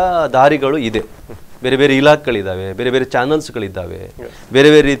ರೀತಿಯ ದಾರಿಗಳು ಇದೆ. ಬೇರೆ ಬೇರೆ ಇಲಾಖೆಗಳಿದ್ದಾವೆ, ಬೇರೆ ಬೇರೆ ಚಾನಲ್ಸ್ಗಳಿದ್ದಾವೆ, ಬೇರೆ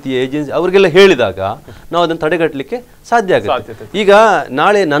ಬೇರೆ ರೀತಿಯ ಏಜೆನ್ಸಿ, ಅವ್ರಿಗೆಲ್ಲ ಹೇಳಿದಾಗ ನಾವು ಅದನ್ನು ತಡೆಗಟ್ಟಲಿಕ್ಕೆ ಸಾಧ್ಯ ಆಗುತ್ತೆ. ಈಗ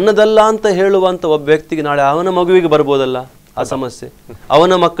ನಾಳೆ ನನ್ನದಲ್ಲ ಅಂತ ಹೇಳುವಂತ ಒಬ್ಬ ವ್ಯಕ್ತಿಗೆ ನಾಳೆ ಅವನ ಮಗುವಿಗೆ ಬರ್ಬೋದಲ್ಲ ಆ ಸಮಸ್ಯೆ,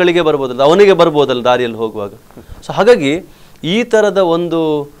 ಅವನ ಮಕ್ಕಳಿಗೆ ಬರ್ಬೋದಲ್ಲ, ಅವನಿಗೆ ಬರ್ಬೋದಲ್ಲ ದಾರಿಯಲ್ಲಿ ಹೋಗುವಾಗ. ಸೊ ಹಾಗಾಗಿ ಈ ಥರದ ಒಂದು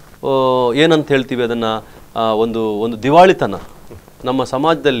ಏನಂತ ಹೇಳ್ತೀವಿ ಅದನ್ನ ಒಂದು ದಿವಾಳಿತನ ನಮ್ಮ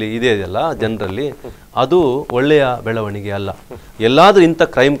ಸಮಾಜದಲ್ಲಿ ಇದೆಯಲ್ಲ ಜನರಲ್ಲಿ, ಅದು ಒಳ್ಳೆಯ ಬೆಳವಣಿಗೆ ಅಲ್ಲ. ಎಲ್ಲಾದ್ರೂ ಇಂಥ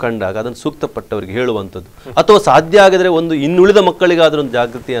ಕ್ರೈಮ್ ಕಂಡಾಗ ಅದನ್ನು ಸೂಕ್ತಪಟ್ಟವರಿಗೆ ಹೇಳುವಂಥದ್ದು, ಅಥವಾ ಸಾಧ್ಯ ಆಗಿದ್ರೆ ಒಂದು ಇನ್ನುಳಿದ ಮಕ್ಕಳಿಗಾದ್ರೂ ಒಂದು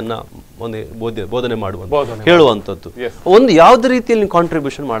ಜಾಗೃತಿಯನ್ನ ಬೋಧನೆ ಮಾಡುವಂಥದ್ದು, ಹೇಳುವಂಥದ್ದು. ಒಂದು ಯಾವುದೇ ರೀತಿಯಲ್ಲಿ ನೀವು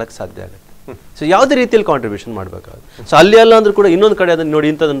ಕಾಂಟ್ರಿಬ್ಯೂಷನ್ ಮಾಡಕ್ಕೆ ಸಾಧ್ಯ ಆಗುತ್ತೆ. ಸೊ ಯಾವುದೇ ರೀತಿಯಲ್ಲಿ ಕಾಂಟ್ರಿಬ್ಯೂಷನ್ ಮಾಡಬೇಕಾಗುತ್ತೆ. ಸೊ ಅಲ್ಲಿ ಅಲ್ಲ ಅಂದ್ರೂ ಕೂಡ ಇನ್ನೊಂದು ಕಡೆ ಅದನ್ನು ನೋಡಿ,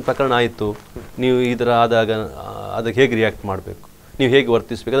 ಇಂಥದೊಂದು ಪ್ರಕರಣ ಆಯಿತು, ನೀವು ಈ ಥರ ಆದಾಗ ಅದಕ್ಕೆ ಹೇಗೆ ರಿಯಾಕ್ಟ್ ಮಾಡಬೇಕು, ನೀವು ಹೇಗೆ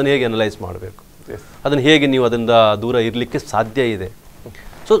ವರ್ತಿಸ್ಬೇಕು, ಅದನ್ನು ಹೇಗೆ ಅನಲೈಸ್ ಮಾಡಬೇಕು, ಅದನ್ನು ಹೇಗೆ ನೀವು ಅದರಿಂದ ದೂರ ಇರಲಿಕ್ಕೆ ಸಾಧ್ಯ ಇದೆ.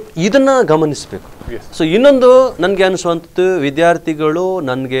 ಸೊ ಇದನ್ನ ಗಮನಿಸಬೇಕು. ಸೊ ಇನ್ನೊಂದು ನನಗೆ ಅನಿಸುವಂಥದ್ದು, ವಿದ್ಯಾರ್ಥಿಗಳು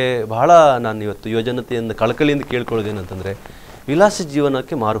ನನಗೆ ನಾನು ಇವತ್ತು ಯುವಜನತೆಯಿಂದ ಕಳಕಳಿಯಿಂದ ಕೇಳ್ಕೊಳ್ಳೋದೇನಂತಂದರೆ, ವಿಲಾಸಿ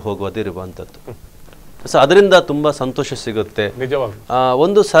ಜೀವನಕ್ಕೆ ಮಾರು ಹೋಗುವುದಿರುವಂಥದ್ದು. ಸೊ ಅದರಿಂದ ತುಂಬ ಸಂತೋಷ ಸಿಗುತ್ತೆ.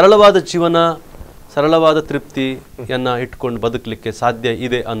 ಒಂದು ಸರಳವಾದ ಜೀವನ, ಸರಳವಾದ ತೃಪ್ತಿಯನ್ನ ಇಟ್ಕೊಂಡು ಬದುಕಲಿಕ್ಕೆ ಸಾಧ್ಯ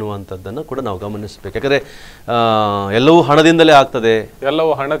ಇದೆ ಅನ್ನುವಂಥದ್ದನ್ನು ಕೂಡ ನಾವು ಗಮನಿಸಬೇಕು. ಯಾಕಂದ್ರೆ ಎಲ್ಲವೂ ಹಣದಿಂದಲೇ ಆಗ್ತದೆ,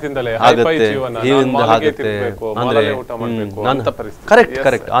 ಎಲ್ಲವೂ ಹಣದಿಂದಲೇ ಆಗುತ್ತೆ ಅಂದ್ರೆ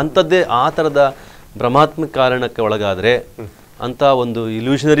ಕರೆಕ್ಟ್ ಅಂಥದ್ದೇ ಆ ಥರದ ಭ್ರಮಾತ್ಮಕ ಕಾರಣಕ್ಕೆ ಒಳಗಾದ್ರೆ, ಅಂತ ಒಂದು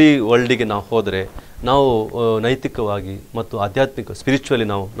ಇಲ್ಯೂಷನರಿ ವರ್ಲ್ಡಿಗೆ ನಾವು ಹೋದರೆ, ನಾವು ನೈತಿಕವಾಗಿ ಮತ್ತು ಆಧ್ಯಾತ್ಮಿಕ ಸ್ಪಿರಿಚುವಲಿ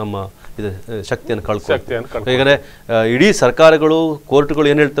ನಾವು ನಮ್ಮ ಶಕ್ತಿಯನ್ನು ಕಳ್ಕೊಳ್ತೀವಿ. ಯಾಕಂದ್ರೆ ಇಡೀ ಸರ್ಕಾರಗಳು, ಕೋರ್ಟ್ಗಳು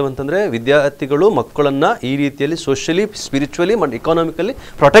ಏನು ಹೇಳ್ತವೆ ಅಂತಂದ್ರೆ, ವಿದ್ಯಾರ್ಥಿಗಳು ಮಕ್ಕಳನ್ನ ಈ ರೀತಿಯಲ್ಲಿ ಸೋಷಿಯಲಿ, ಸ್ಪಿರಿಚುವಲಿ ಮತ್ತು ಇಕಾನಾಮಿಕಲಿ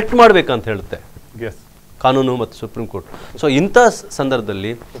ಪ್ರೊಟೆಕ್ಟ್ ಮಾಡ್ಬೇಕಂತ ಹೇಳುತ್ತೆ ಕಾನೂನು ಮತ್ತು ಸುಪ್ರೀಂ ಕೋರ್ಟ್. ಸೊ ಇಂಥ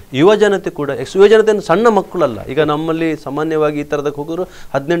ಸಂದರ್ಭದಲ್ಲಿ ಯುವಜನತೆ ಕೂಡ, ಯುವಜನತೆ ಸಣ್ಣ ಮಕ್ಕಳಲ್ಲ. ಈಗ ನಮ್ಮಲ್ಲಿ ಸಾಮಾನ್ಯವಾಗಿ ಈ ಥರದಕ್ಕೆ ಹೋಗೋರು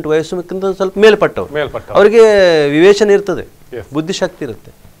 18 ವಯಸ್ಸಿನ ಸ್ವಲ್ಪ ಮೇಲ್ಪಟ್ಟವ್ರು, ಅವರಿಗೆ ವಿವೇಚನೆ ಇರ್ತದೆ, ಬುದ್ಧಿಶಕ್ತಿ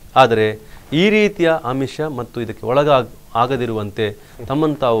ಇರುತ್ತೆ. ಆದರೆ ಈ ರೀತಿಯ ಆಮಿಷ ಮತ್ತು ಇದಕ್ಕೆ ಆಗದಿರುವಂತೆ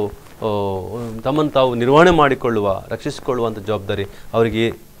ತಮ್ಮನ್ನು ತಾವು ನಿರ್ವಹಣೆ ಮಾಡಿಕೊಳ್ಳುವ, ರಕ್ಷಿಸಿಕೊಳ್ಳುವಂಥ ಜವಾಬ್ದಾರಿ ಅವರಿಗೆ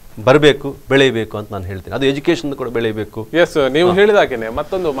ಬರಬೇಕು, ಬೆಳೆಯಬೇಕು ಅಂತ ನಾನು ಹೇಳ್ತೀನಿ. ಅದು ಎಜುಕೇಶನ್ ಕೂಡ ಬೆಳೆಯಬೇಕು. ಎಸ್, ನೀವು ಹೇಳಿದಾಗೇನೆ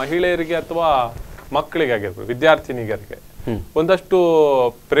ಮತ್ತೊಂದು, ಮಹಿಳೆಯರಿಗೆ ಅಥವಾ ಮಕ್ಕಳಿಗೆ ಆಗಿರ್ಬೋದು, ವಿದ್ಯಾರ್ಥಿನಿಗರಿಗೆ ಒಂದಷ್ಟು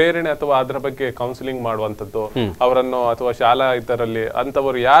ಪ್ರೇರಣೆ ಅಥವಾ ಅದರ ಬಗ್ಗೆ ಕೌನ್ಸಿಲಿಂಗ್ ಮಾಡುವಂತದ್ದು, ಅವರನ್ನು ಅಥವಾ ಶಾಲಾ ಇದರಲ್ಲಿ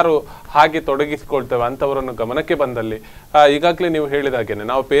ಅಂತವರು ಯಾರು ಹಾಗೆ ತೊಡಗಿಸಿಕೊಳ್ತೇವೆ ಅಂತವರನ್ನು ಗಮನಕ್ಕೆ ಬಂದಲ್ಲಿ, ಈಗಾಗಲೇ ನೀವು ಹೇಳಿದಾಗೇನೆ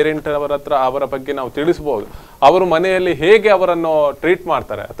ನಾವು ಪೇರೆಂಟ್ ಅವರ ಹತ್ರ ಅವರ ಬಗ್ಗೆ ನಾವು ತಿಳಿಸಬಹುದು. ಅವರು ಮನೆಯಲ್ಲಿ ಹೇಗೆ ಅವರನ್ನು ಟ್ರೀಟ್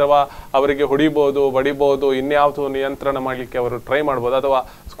ಮಾಡ್ತಾರೆ, ಅಥವಾ ಅವರಿಗೆ ಹೊಡಿಬಹುದು, ಬಡಿಬಹುದು, ಇನ್ಯಾವುದು ನಿಯಂತ್ರಣ ಮಾಡ್ಲಿಕ್ಕೆ ಅವರು ಟ್ರೈ ಮಾಡ್ಬೋದು, ಅಥವಾ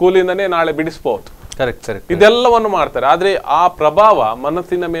ಸ್ಕೂಲಿಂದನೇ ನಾಳೆ ಬಿಡಿಸ್ಬಹುದು. ಇದೆಲ್ಲವನ್ನು ಮಾಡ್ತಾರೆ. ಆದ್ರೆ ಆ ಪ್ರಭಾವ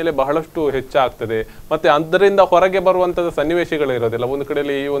ಮನಸ್ಸಿನ ಮೇಲೆ ಬಹಳಷ್ಟು ಹೆಚ್ಚಾಗ್ತದೆ. ಮತ್ತೆ ಅದರಿಂದ ಹೊರಗೆ ಬರುವಂತದ ಸನ್ನಿವೇಶಗಳು ಇರೋದಿಲ್ಲ. ಒಂದು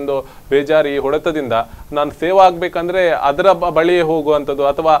ಕಡೆಯಲ್ಲಿ ಈ ಒಂದು ಬೇಜಾರು, ಈ ಹೊಡೆತದಿಂದ ನಾನು ಸೇವ್ ಆಗ್ಬೇಕಂದ್ರೆ ಅದರ ಬಳಿಯೇ ಹೋಗುವಂಥದ್ದು,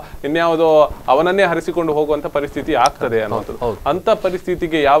 ಅಥವಾ ಇನ್ಯಾವುದೋ ಅವನನ್ನೇ ಹರಿಸಿಕೊಂಡು ಹೋಗುವಂತ ಪರಿಸ್ಥಿತಿ ಆಗ್ತದೆ ಅನ್ನುವಂಥದ್ದು. ಅಂತ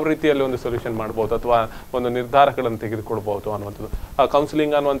ಪರಿಸ್ಥಿತಿಗೆ ಯಾವ ರೀತಿಯಲ್ಲಿ ಒಂದು ಸೊಲ್ಯೂಷನ್ ಮಾಡ್ಬೋದು, ಅಥವಾ ಒಂದು ನಿರ್ಧಾರಗಳನ್ನು ತೆಗೆದುಕೊಳ್ಬಹುದು ಅನ್ನುವಂಥದ್ದು.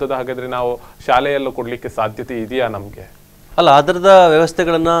 ಕೌನ್ಸಿಲಿಂಗ್ ಅನ್ನುವಂಥದ್ದು ಹಾಗಾದ್ರೆ ನಾವು ಶಾಲೆಯಲ್ಲೂ ಕೊಡ್ಲಿಕ್ಕೆ ಸಾಧ್ಯತೆ ಇದೆಯಾ ನಮ್ಗೆ? ಅಲ್ಲ, ಅದರದ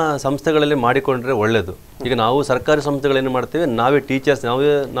ವ್ಯವಸ್ಥೆಗಳನ್ನ ಸಂಸ್ಥೆಗಳಲ್ಲಿ ಮಾಡಿಕೊಂಡ್ರೆ ಒಳ್ಳೇದು. ಈಗ ನಾವು ಸರ್ಕಾರಿ ಸಂಸ್ಥೆಗಳೇನು ಮಾಡ್ತೇವೆ, ನಾವೇ ಟೀಚರ್ಸ್,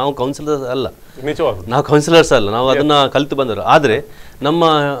 ನಾವು ಕೌನ್ಸಿಲರ್ಸ್ ಅಲ್ಲ, ನಾವು ಕೌನ್ಸಿಲರ್ಸ್ ಅಲ್ಲ, ನಾವು ಅದನ್ನ ಕಲಿತು ಬಂದರು. ಆದರೆ ನಮ್ಮ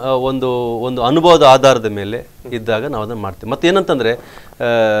ಒಂದು ಅನುಭವದ ಆಧಾರದ ಮೇಲೆ ಇದ್ದಾಗ ನಾವು ಅದನ್ನು ಮಾಡ್ತೇವೆ. ಮತ್ತೆ ಏನಂತಂದ್ರೆ,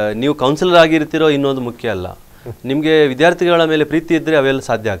 ನೀವು ಕೌನ್ಸಿಲರ್ ಆಗಿರ್ತೀರೋ ಇನ್ನೊಂದು ಮುಖ್ಯ ಅಲ್ಲ, ನಿಮಗೆ ವಿದ್ಯಾರ್ಥಿಗಳ ಮೇಲೆ ಪ್ರೀತಿ ಇದ್ರೆ ಅವೆಲ್ಲ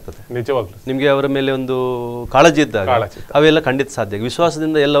ಸಾಧ್ಯ ಆಗ್ತದೆ. ನಿಜವಾಗ್ಲೂ ನಿಮಗೆ ಅವರ ಮೇಲೆ ಒಂದು ಕಾಳಜಿ ಇದ್ದಾಗ ಅವೆಲ್ಲ ಖಂಡಿತ ಸಾಧ್ಯ.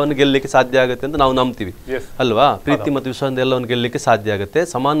 ವಿಶ್ವಾಸದಿಂದ ಎಲ್ಲವನ್ನು ಗೆಲ್ಲಲಿಕ್ಕೆ ಸಾಧ್ಯ ಆಗುತ್ತೆ ಅಂತ ನಾವು ನಂಬ್ತೀವಿ ಅಲ್ವಾ? ಪ್ರೀತಿ ಮತ್ತು ವಿಶ್ವಾಸದಿಂದ ಎಲ್ಲವನ್ನು ಗೆಲ್ಲಲಿಕ್ಕೆ ಸಾಧ್ಯ ಆಗುತ್ತೆ.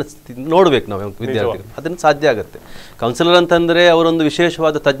 ಸಮಾನ ಸ್ಥಿತಿ ನೋಡ್ಬೇಕು ನಾವು ವಿದ್ಯಾರ್ಥಿಗಳು, ಅದನ್ನು ಸಾಧ್ಯ ಆಗುತ್ತೆ. ಕೌನ್ಸಿಲರ್ ಅಂತಂದ್ರೆ ಅವರೊಂದು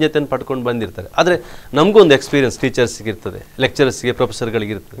ವಿಶೇಷವಾದ ತಜ್ಞತೆಯನ್ನು ಪಡ್ಕೊಂಡು ಬಂದಿರ್ತಾರೆ. ಆದ್ರೆ ನಮಗೂ ಒಂದು ಎಕ್ಸ್ಪೀರಿಯನ್ಸ್ ಟೀಚರ್ಸ್ಗೆ ಇರ್ತದೆ, ಲೆಕ್ಚರರ್ಸ್ಗೆ,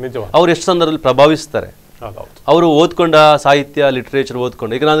 ಪ್ರೊಫೆಸರ್ಗಳಿಗೆ ಇರ್ತದೆ. ಅವ್ರು ಎಷ್ಟು ಸಂದರ್ಭದಲ್ಲಿ ಪ್ರಭಾವಿಸ್ತಾರೆ. ಅವರು ಓದ್ಕೊಂಡ ಸಾಹಿತ್ಯ, ಲಿಟ್ರೇಚರ್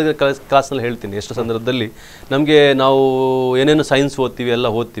ಓದ್ಕೊಂಡು, ಈಗ ನಾನು ಕ್ಲಾಸ್ನಲ್ಲಿ ಹೇಳ್ತೀನಿ, ಎಷ್ಟು ಸಂದರ್ಭದಲ್ಲಿ ನಮಗೆ ನಾವು ಏನೇನು ಸೈನ್ಸ್ ಓದ್ತೀವಿ,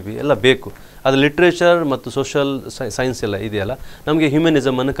 ಎಲ್ಲ ಬೇಕು. ಅದು ಲಿಟ್ರೇಚರ್ ಮತ್ತು ಸೋಷಿಯಲ್ ಸೈನ್ಸ್ ಎಲ್ಲ ಇದೆಯಲ್ಲ, ನಮಗೆ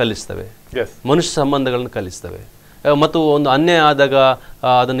ಹ್ಯೂಮನಿಸಮನ್ನು ಕಲಿಸ್ತವೆ, ಮನುಷ್ಯ ಸಂಬಂಧಗಳನ್ನು ಕಲಿಸ್ತವೆ, ಮತ್ತು ಒಂದು ಅನ್ಯಾಯ ಆದಾಗ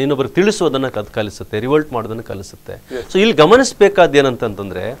ಅದನ್ನು ಇನ್ನೊಬ್ಬರಿಗೆ ತಿಳಿಸೋದನ್ನು ಕಲಿಸುತ್ತೆ, ರಿವೋಲ್ಟ್ ಮಾಡೋದನ್ನು ಕಲಿಸುತ್ತೆ. ಸೊ ಇಲ್ಲಿ ಗಮನಿಸಬೇಕಾದ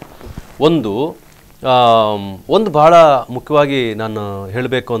ಏನಂತಂತಂದರೆ, ಒಂದು ಬಹಳ ಮುಖ್ಯವಾಗಿ ನಾನು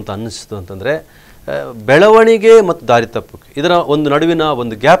ಹೇಳಬೇಕು ಅಂತ ಅನ್ನಿಸ್ತು ಅಂತಂದರೆ, ಬೆಳವಣಿಗೆ ಮತ್ತು ದಾರಿ ತಪ್ಪುವಿಕೆ, ಇದರ ಒಂದು ನಡುವಿನ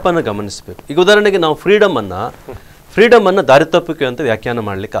ಒಂದು ಗ್ಯಾಪನ್ನು ಗಮನಿಸಬೇಕು. ಈಗ ಉದಾಹರಣೆಗೆ ನಾವು ಫ್ರೀಡಮನ್ನು ದಾರಿ ತಪ್ಪುವಿಕೆ ಅಂತ ವ್ಯಾಖ್ಯಾನ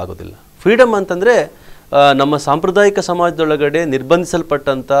ಮಾಡಲಿಕ್ಕೆ ಆಗೋದಿಲ್ಲ. ಫ್ರೀಡಮ್ ಅಂತಂದರೆ ನಮ್ಮ ಸಾಂಪ್ರದಾಯಿಕ ಸಮಾಜದೊಳಗಡೆ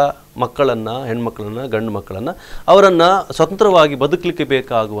ನಿರ್ಬಂಧಿಸಲ್ಪಟ್ಟಂಥ ಮಕ್ಕಳನ್ನು, ಹೆಣ್ಮಕ್ಳನ್ನು, ಗಂಡು ಮಕ್ಕಳನ್ನು, ಅವರನ್ನು ಸ್ವತಂತ್ರವಾಗಿ ಬದುಕಲಿಕ್ಕೆ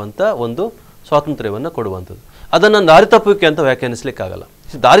ಬೇಕಾಗುವಂಥ ಒಂದು ಸ್ವಾತಂತ್ರ್ಯವನ್ನು ಕೊಡುವಂಥದ್ದು. ಅದನ್ನು ದಾರಿ ತಪ್ಪುವಿಕೆ ಅಂತ ವ್ಯಾಖ್ಯಾನಿಸ್ಲಿಕ್ಕಾಗಲ್ಲ.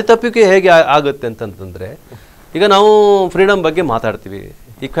 ದಾರಿ ತಪ್ಪುವಿಕೆ ಹೇಗೆ ಆಗುತ್ತೆ ಅಂತಂತಂದರೆ, ಈಗ ನಾವು ಫ್ರೀಡಮ್ ಬಗ್ಗೆ ಮಾತಾಡ್ತೀವಿ,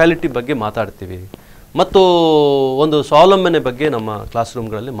 ಈಕ್ವಾಲಿಟಿ ಬಗ್ಗೆ ಮಾತಾಡ್ತೀವಿ, ಮತ್ತು ಒಂದು ಸ್ವಾವಲಂಬನೆ ಬಗ್ಗೆ ನಮ್ಮ ಕ್ಲಾಸ್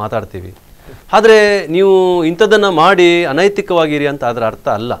ರೂಮ್ಗಳಲ್ಲಿ ಮಾತಾಡ್ತೀವಿ. ಆದರೆ ನೀವು ಇಂಥದ್ದನ್ನು ಮಾಡಿ ಅನೈತಿಕವಾಗಿರಿ ಅಂತ ಅದರ ಅರ್ಥ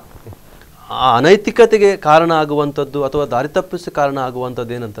ಅಲ್ಲ. ಆ ಅನೈತಿಕತೆಗೆ ಕಾರಣ ಆಗುವಂಥದ್ದು ಅಥವಾ ದಾರಿ ತಪ್ಪಿಸ ಕಾರಣ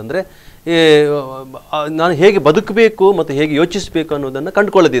ಆಗುವಂಥದ್ದು ಏನಂತಂದರೆ, ನಾನು ಹೇಗೆ ಬದುಕಬೇಕು ಮತ್ತು ಹೇಗೆ ಯೋಚಿಸಬೇಕು ಅನ್ನೋದನ್ನು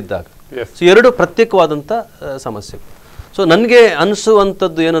ಕಂಡುಕೊಳ್ಳದಿದ್ದಾಗ. ಸೊ ಎರಡು ಪ್ರತ್ಯೇಕವಾದಂಥ ಸಮಸ್ಯೆ. ಸೊ ನನಗೆ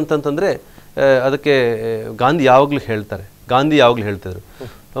ಅನಿಸುವಂಥದ್ದು ಏನಂತಂತಂದರೆ, ಅದಕ್ಕೆ ಗಾಂಧಿ ಯಾವಾಗಲೂ ಹೇಳ್ತಿದ್ರು,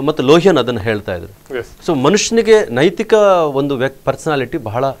 ಮತ್ತು ಲೋಹಿಯನ್ ಅದನ್ನು ಹೇಳ್ತಾ ಇದ್ರು. ಸೊ ಮನುಷ್ಯನಿಗೆ ನೈತಿಕ ಒಂದು ಪರ್ಸನಾಲಿಟಿ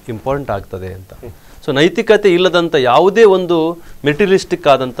ಬಹಳ ಇಂಪಾರ್ಟೆಂಟ್ ಆಗ್ತದೆ ಅಂತ. ಸೊ ನೈತಿಕತೆ ಇಲ್ಲದಂಥ ಯಾವುದೇ ಒಂದು ಮೆಟೀರಿಯಲಿಸ್ಟಿಕ್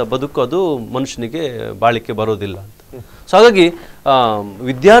ಆದಂಥ ಬದುಕು ಅದು ಮನುಷ್ಯನಿಗೆ ಬಾಳಿಕೆ ಬರೋದಿಲ್ಲ ಅಂತ. ಸೊ ಹಾಗಾಗಿ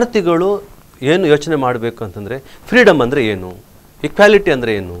ವಿದ್ಯಾರ್ಥಿಗಳು ಏನು ಯೋಚನೆ ಮಾಡಬೇಕು ಅಂತಂದರೆ, ಫ್ರೀಡಮ್ ಅಂದರೆ ಏನು, ಈಕ್ವಾಲಿಟಿ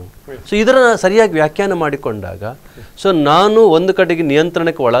ಅಂದರೆ ಏನು, ಸೊ ಇದರ ಸರಿಯಾಗಿ ವ್ಯಾಖ್ಯಾನ ಮಾಡಿಕೊಂಡಾಗ, ಸೊ ನಾನು ಒಂದು ಕಡೆಗೆ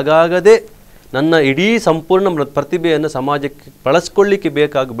ನಿಯಂತ್ರಣಕ್ಕೆ ಒಳಗಾಗದೆ ನನ್ನ ಇಡೀ ಸಂಪೂರ್ಣ ಪ್ರತಿಭೆಯನ್ನು ಸಮಾಜಕ್ಕೆ ಬಳಸ್ಕೊಳ್ಳಿಕ್ಕೆ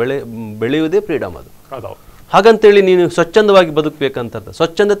ಬೇಕಾಗಿ ಬೆಳೆಯುವುದೇ ಫ್ರೀಡಮ್. ಅದು ಹಾಗಂತೇಳಿ ನೀನು ಸ್ವಚ್ಛಂದವಾಗಿ ಬದುಕಬೇಕಂತ.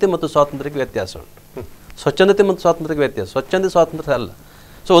 ಸ್ವಚ್ಛಂದತೆ ಮತ್ತು ಸ್ವಾತಂತ್ರ್ಯಕ್ಕೆ ವ್ಯತ್ಯಾಸ ಉಂಟು. ಸ್ವಚ್ಛಂದ ಸ್ವಾತಂತ್ರ್ಯ ಅಲ್ಲ.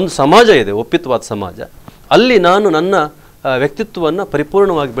 ಸೊ ಒಂದು ಸಮಾಜ ಇದೆ, ಒಪ್ಪಿತವಾದ ಸಮಾಜ, ಅಲ್ಲಿ ನಾನು ನನ್ನ ವ್ಯಕ್ತಿತ್ವವನ್ನು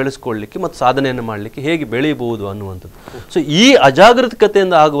ಪರಿಪೂರ್ಣವಾಗಿ ಬೆಳೆಸ್ಕೊಳ್ಳಿಕ್ಕೆ ಮತ್ತು ಸಾಧನೆಯನ್ನು ಮಾಡಲಿಕ್ಕೆ ಹೇಗೆ ಬೆಳೆಯಬಹುದು ಅನ್ನುವಂಥದ್ದು. ಸೊ ಈ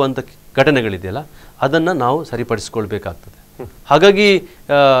ಅಜಾಗೃತಿಕತೆಯಿಂದ ಆಗುವಂಥ ಘಟನೆಗಳಿದೆಯಲ್ಲ, ಅದನ್ನು ನಾವು ಸರಿಪಡಿಸ್ಕೊಳ್ಬೇಕಾಗ್ತದೆ. ಹಾಗಾಗಿ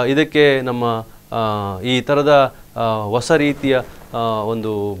ಇದಕ್ಕೆ ನಮ್ಮ ಈ ಥರದ ಹೊಸ ರೀತಿಯ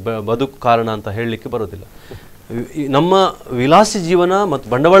ಒಂದು ಬದುಕು ಕಾರಣ ಅಂತ ಹೇಳಲಿಕ್ಕೆ ಬರೋದಿಲ್ಲ. ನಮ್ಮ ವಿಲಾಸಿ ಜೀವನ ಮತ್ತು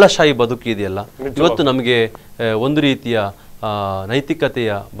ಬಂಡವಾಳಶಾಹಿ ಬದುಕು ಇದೆಯಲ್ಲ, ಇವತ್ತು ನಮಗೆ ಒಂದು ರೀತಿಯ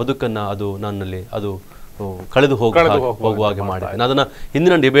ನೈತಿಕತೆಯ ಬದುಕನ್ನು ಅದು ನನ್ನಲ್ಲಿ ಅದು ಕಳೆದು ಹೋಗುವ ಹಾಗೆ ಮಾಡಿದೆ. ನಾನು ಅದನ್ನು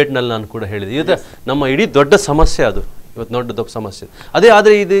ಹಿಂದಿನ ಡಿಬೇಟ್ನಲ್ಲಿ ನಾನು ಕೂಡ ಹೇಳಿದೆ. ಇದು ನಮ್ಮ ಇಡೀ ದೊಡ್ಡ ಸಮಸ್ಯೆ, ಅದು ಇವತ್ತು ದೊಡ್ಡ ಸಮಸ್ಯೆ ಅದೇ.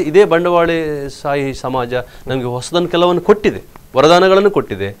 ಆದರೆ ಇದೇ ಬಂಡವಾಳಶಾಹಿ ಸಮಾಜ ನಮಗೆ ಹೊಸದನ್ನು ಕೆಲವನ್ನು ಕೊಟ್ಟಿದೆ, ವರದಾನಗಳನ್ನು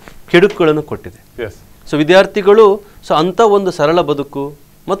ಕೊಟ್ಟಿದೆ, ಕೆಡುಕುಗಳನ್ನು ಕೊಟ್ಟಿದೆ. ಸೊ ವಿದ್ಯಾರ್ಥಿಗಳು ಸೊ ಅಂಥ ಒಂದು ಸರಳ ಬದುಕು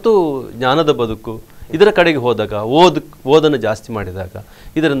ಮತ್ತು ಜ್ಞಾನದ ಬದುಕು ಇದರ ಕಡೆಗೆ ಹೋದಾಗ, ಓದನ್ನು ಜಾಸ್ತಿ ಮಾಡಿದಾಗ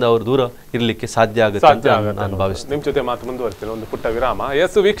ಇದರಿಂದ ಅವರು ದೂರ ಇರಲಿಕ್ಕೆ ಸಾಧ್ಯ ಆಗುತ್ತೆ ಅಂತ ನಾನು ಭಾವಿಸ್ತೇನೆ. ನಿಮ್ಮ ಜೊತೆ ಮಾತು ಮುಂದುವರಿತೀನಿ, ಒಂದು ಪುಟ್ಟ ವಿರಾಮ.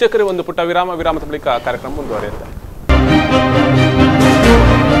 ಎಸ್ ವೀಕ್ಷಕರೇ, ಒಂದು ಪುಟ್ಟ ವಿರಾಮದ ಬಳಿಕ ಕಾರ್ಯಕ್ರಮ ಮುಂದುವರಿಯುತ್ತೆ.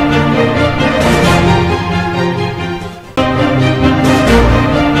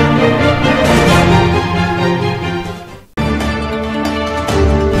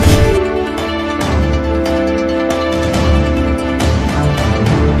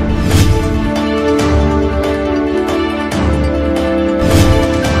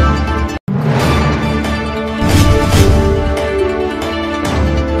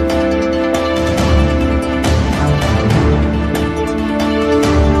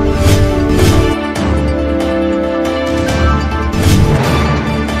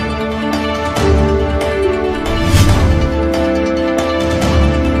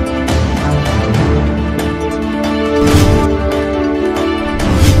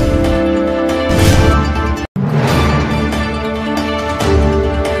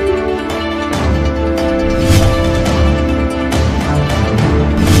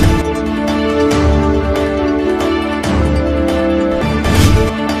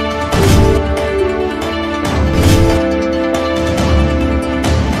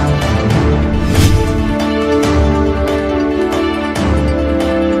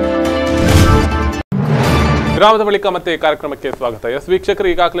 ವಿರಾಮದ ಬಳಿಕ ಮತ್ತೆ ಈ ಕಾರ್ಯಕ್ರಮಕ್ಕೆ ಸ್ವಾಗತ. ವೀಕ್ಷಕರು,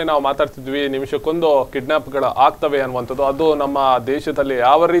 ಈಗಾಗಲೇ ನಾವು ಮಾತಾಡ್ತಿದ್ವಿ ನಿಮಿಷಕ್ಕೊಂದು ಕಿಡ್ನಾಪ್ಗಳು ಆಗ್ತವೆ ಅನ್ನುವಂಥದ್ದು. ಅದು ನಮ್ಮ ದೇಶದಲ್ಲಿ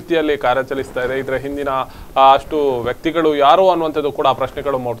ಯಾವ ರೀತಿಯಲ್ಲಿ ಕಾರ್ಯಾಚರಿಸ್ತಾ ಇದೆ, ಇದರ ಹಿಂದಿನ ಅಷ್ಟು ವ್ಯಕ್ತಿಗಳು ಯಾರು ಅನ್ನುವಂಥದ್ದು ಕೂಡ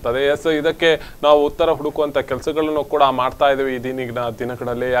ಪ್ರಶ್ನೆಗಳು ಮೂಡ್ತದೆ. ಇದಕ್ಕೆ ನಾವು ಉತ್ತರ ಹುಡುಕುವಂತ ಕೆಲಸಗಳನ್ನು ಕೂಡ ಮಾಡ್ತಾ ಇದ್ದೀವಿ ಈಗಿನ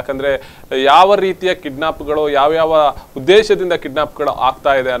ದಿನಗಳಲ್ಲಿ. ಯಾಕಂದ್ರೆ ಯಾವ ರೀತಿಯ ಕಿಡ್ನಾಪ್ಗಳು, ಯಾವ್ಯಾವ ಉದ್ದೇಶದಿಂದ ಕಿಡ್ನಾಪ್ಗಳು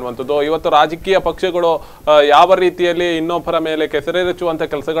ಆಗ್ತಾ ಇದೆ ಅನ್ನುವಂಥದ್ದು. ಇವತ್ತು ರಾಜಕೀಯ ಪಕ್ಷಗಳು ಯಾವ ರೀತಿಯಲ್ಲಿ ಇನ್ನೊಬ್ಬರ ಮೇಲೆ ಕೆಸರೆರಚುವಂತ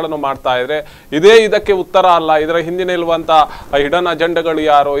ಕೆಲಸಗಳನ್ನು ಮಾಡ್ತಾ ಇದ್ರೆ ಇದಕ್ಕೆ ಉತ್ತರ ಅಲ್ಲ. ಇದರ ಹಿಂದಿನ ಇರುವಂತ ಹಿಡನ್ ಅಜೆಂಡಗಳು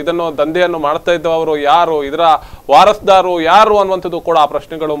ಯಾರು, ಇದನ್ನು ದಂಧೆಯನ್ನು ಮಾಡ್ತಾ ಇದ್ದವರು ಯಾರು, ಇದರ ವಾರಸ್ದಾರು ಯಾರು ಅನ್ನುವಂಥದ್ದು ಕೂಡ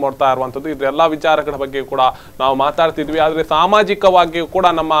ಪ್ರಶ್ನೆಗಳು ಮಾಡ್ತಾ ಇರುವಂಥದ್ದು. ಇದೆಲ್ಲ ವಿಚಾರಗಳ ಬಗ್ಗೆ ಕೂಡ ನಾವು ಮಾತಾಡ್ತಿದ್ವಿ. ಆದ್ರೆ ಸಾಮಾಜಿಕವಾಗಿ ಕೂಡ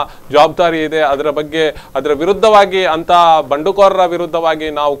ನಮ್ಮ ಜವಾಬ್ದಾರಿ ಇದೆ. ಅದರ ವಿರುದ್ಧವಾಗಿ ಅಂತ ಬಂಡುಕೋರರ ವಿರುದ್ಧವಾಗಿ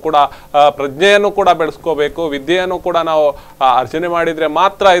ನಾವು ಕೂಡ ಪ್ರಜ್ಞೆಯನ್ನು ಕೂಡ ಬೆಳೆಸ್ಕೋಬೇಕು. ವಿದ್ಯೆಯನ್ನು ಕೂಡ ನಾವು ಅರ್ಜನೆ ಮಾಡಿದ್ರೆ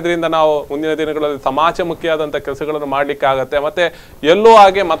ಮಾತ್ರ ಇದರಿಂದ ನಾವು ಮುಂದಿನ ದಿನಗಳಲ್ಲಿ ಸಮಾಜಮುಖಿಯಾದಂಥ ಕೆಲಸಗಳನ್ನು ಮಾಡ್ಲಿಕ್ಕೆ ಆಗತ್ತೆ. ಮತ್ತೆ ಎಲ್ಲೂ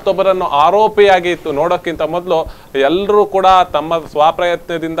ಹಾಗೆ ಮತ್ತೊಬ್ಬರನ್ನು ಆರೋಪಿಯಾಗಿ ನೋಡೋಕ್ಕಿಂತ ಮೊದಲು ಎಲ್ಲರೂ ಕೂಡ ತಮ್ಮ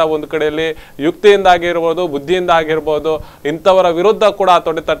ಸ್ವಪ್ರಯತ್ನದಿಂದ ಒಂದು ಕಡೆಯಲ್ಲಿ ಯುಕ್ತಿಯಿಂದ ಆಗಿರ್ಬೋದು, ಬುದ್ಧಿಯಿಂದ ಆಗಿರ್ಬೋದು, ಇಂಥವರ ವಿರುದ್ಧ ಕೂಡ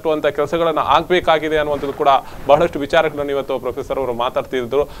ತೊಡೆ ತಟ್ಟುವಂತ ಕೆಲಸಗಳನ್ನು ಆಗ್ಬೇಕಾಗಿದೆ ಅನ್ನುವಂಥದ್ದು ಕೂಡ ಬಹಳಷ್ಟು ವಿಚಾರಗಳನ್ನು ಇವತ್ತು ಪ್ರೊಫೆಸರ್ ಅವರು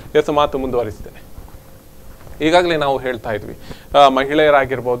ಮಾತಾಡ್ತಿದ್ರು. ಮಾತು ಮುಂದುವರಿಸಿದ್ದೇನೆ. ಈಗಾಗಲೇ ನಾವು ಹೇಳ್ತಾ ಇದ್ವಿ,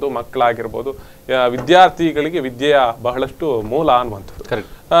 ಮಹಿಳೆಯರಾಗಿರ್ಬೋದು, ಮಕ್ಕಳಾಗಿರ್ಬೋದು, ವಿದ್ಯಾರ್ಥಿಗಳಿಗೆ ವಿದ್ಯೆಯ ಬಹಳಷ್ಟು ಮೂಲ ಅನ್ನುವಂಥದ್ದು.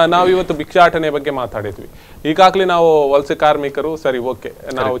 ನಾವು ಇವತ್ತು ಭಿಕ್ಷಾಟನೆ ಬಗ್ಗೆ ಮಾತಾಡಿದ್ವಿ. ಈಗಾಗಲೇ ನಾವು ವಲಸೆ ಕಾರ್ಮಿಕರು, ಸರಿ ಓಕೆ,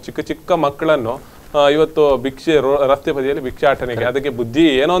 ನಾವು ಚಿಕ್ಕ ಚಿಕ್ಕ ಮಕ್ಕಳನ್ನು ಇವತ್ತು ಭಿಕ್ಷೆ ರಸ್ತೆ ಬದಿಯಲ್ಲಿ ಭಿಕ್ಷಾಟನೆಗೆ, ಅದಕ್ಕೆ ಬುದ್ಧಿ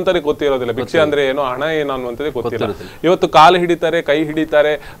ಏನೋ ಅಂತಾನೆ ಗೊತ್ತಿರೋದಿಲ್ಲ. ಭಿಕ್ಷೆ ಅಂದ್ರೆ ಏನೋ, ಹಣ ಏನೋ ಅನ್ನುವಂಥದ್ದು ಗೊತ್ತಿಲ್ಲ. ಇವತ್ತು ಕಾಲು ಹಿಡಿತಾರೆ, ಕೈ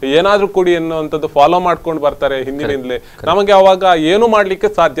ಹಿಡಿತಾರೆ, ಏನಾದ್ರೂ ಕೊಡಿ ಅನ್ನುವಂಥದ್ದು ಫಾಲೋ ಮಾಡ್ಕೊಂಡು ಬರ್ತಾರೆ ಹಿಂದಿನಿಂದಲೇ. ನಮಗೆ ಅವಾಗ ಏನು ಮಾಡ್ಲಿಕ್ಕೆ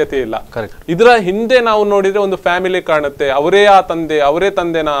ಸಾಧ್ಯತೆ ಇಲ್ಲ. ಇದರ ಹಿಂದೆ ನಾವು ನೋಡಿದ್ರೆ ಒಂದು ಫ್ಯಾಮಿಲಿ ಕಾಣುತ್ತೆ. ಅವರೇ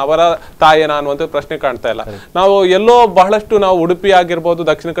ತಂದೆನಾ, ಅವರ ತಾಯೇನಾ ಅನ್ನುವಂಥ ಪ್ರಶ್ನೆ ಕಾಣ್ತಾ ಇಲ್ಲ. ನಾವು ಎಲ್ಲೋ ಬಹಳಷ್ಟು ನಾವು ಉಡುಪಿ ಆಗಿರ್ಬೋದು,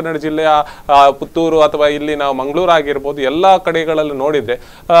 ದಕ್ಷಿಣ ಕನ್ನಡ ಜಿಲ್ಲೆಯ ಪುತ್ತೂರು ಅಥವಾ ಇಲ್ಲಿ ನಾವು ಮಂಗಳೂರು ಆಗಿರ್ಬೋದು, ಎಲ್ಲಾ ಕಡೆಗಳಲ್ಲಿ ನೋಡಿದ್ರೆ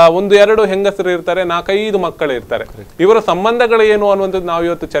ಒಂದು ಎರಡು ಹೆಂಗಸರು ಇರ್ತಾರೆ, 4-5 ಮಕ್ಕಳು ಇರ್ತಾರೆ. ಇವರ ಸಂಬಂಧಗಳು ಏನು ಅನ್ನುವಂಥದ್ದು ನಾವು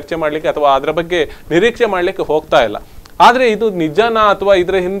ಇವತ್ತು ಚರ್ಚೆ ಮಾಡ್ಲಿಕ್ಕೆ ಅಥವಾ ಅದರ ಬಗ್ಗೆ ನಿರೀಕ್ಷೆ ಮಾಡ್ಲಿಕ್ಕೆ ಹೋಗ್ತಾ ಇಲ್ಲ. ಆದ್ರೆ ಇದು ನಿಜನಾ ಅಥವಾ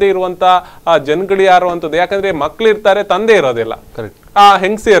ಇದರ ಹಿಂದೆ ಇರುವಂತ ಜನಗಳು ಯಾರು ಅಂತದ್ದು? ಯಾಕಂದ್ರೆ ಮಕ್ಳು ಇರ್ತಾರೆ, ತಂದೆ ಇರೋದಿಲ್ಲ,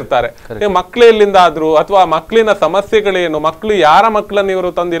 ಹೆಂಗಸಿ ಇರ್ತಾರೆ. ಮಕ್ಳು ಎಲ್ಲಿಂದ ಆದ್ರು ಅಥವಾ ಮಕ್ಕಳಿನ ಸಮಸ್ಯೆಗಳೇನು, ಮಕ್ಕಳು ಯಾರ ಮಕ್ಕಳನ್ನು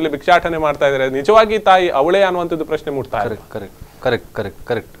ಇವರು ತಂದು ಇಲ್ಲಿ ಭಿಕ್ಷಾಟನೆ ಮಾಡ್ತಾ ಇದಾರೆ, ನಿಜವಾಗಿ ತಾಯಿ ಅವಳೇ ಅನ್ನುವಂಥದ್ದು ಪ್ರಶ್ನೆ ಮೂಡ್ತಾ ಇದೆ.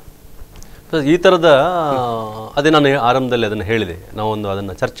 ಕರೆಕ್ಟ್. ಈ ತರದ ಅದೇ ನಾನು ಆರಂಭದಲ್ಲಿ ಅದನ್ನು ಹೇಳಿದೆ, ನಾವೊಂದು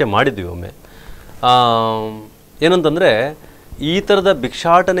ಅದನ್ನು ಚರ್ಚೆ ಮಾಡಿದ್ವಿ ಒಮ್ಮೆ. ಏನಂತಂದರೆ, ಈ ಥರದ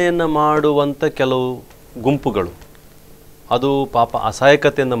ಭಿಕ್ಷಾಟನೆಯನ್ನು ಮಾಡುವಂಥ ಕೆಲವು ಗುಂಪುಗಳು, ಅದು ಪಾಪ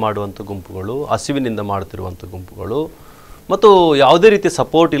ಅಸಹಾಯಕತೆಯಿಂದ ಮಾಡುವಂಥ ಗುಂಪುಗಳು, ಹಸಿವಿನಿಂದ ಮಾಡ್ತಿರುವಂಥ ಗುಂಪುಗಳು, ಮತ್ತು ಯಾವುದೇ ರೀತಿಯ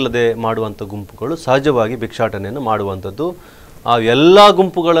ಸಪೋರ್ಟ್ ಇಲ್ಲದೆ ಮಾಡುವಂಥ ಗುಂಪುಗಳು ಸಹಜವಾಗಿ ಭಿಕ್ಷಾಟನೆಯನ್ನು ಮಾಡುವಂಥದ್ದು. ಎಲ್ಲ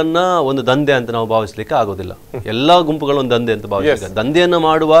ಗುಂಪುಗಳನ್ನು ಒಂದು ದಂಧೆ ಅಂತ ನಾವು ಭಾವಿಸ್ಲಿಕ್ಕೆ ಆಗೋದಿಲ್ಲ. ಎಲ್ಲ ಗುಂಪುಗಳು ಒಂದು ದಂಧೆ ಅಂತ ಭಾವಿಸ್ಲಿಕ್ಕೆ, ದಂಧೆಯನ್ನು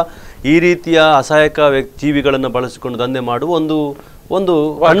ಮಾಡುವ ಈ ರೀತಿಯ ಅಸಹಾಯಕ ಜೀವಿಗಳನ್ನು ಬಳಸಿಕೊಂಡು ದಂಧೆ ಮಾಡುವ ಒಂದು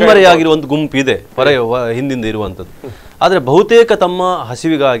ಕಣ್ಮರೆಯಾಗಿರುವ ಒಂದು ಗುಂಪು ಇದೆ ಹಿಂದಿಂದ ಇರುವಂಥದ್ದು. ಆದರೆ ಬಹುತೇಕ ತಮ್ಮ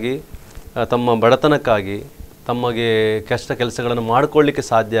ಹಸಿವಿಗಾಗಿ, ತಮ್ಮ ಬಡತನಕ್ಕಾಗಿ, ತಮಗೆ ಕಷ್ಟ ಕೆಲಸಗಳನ್ನು ಮಾಡಿಕೊಳ್ಳಿಕ್ಕೆ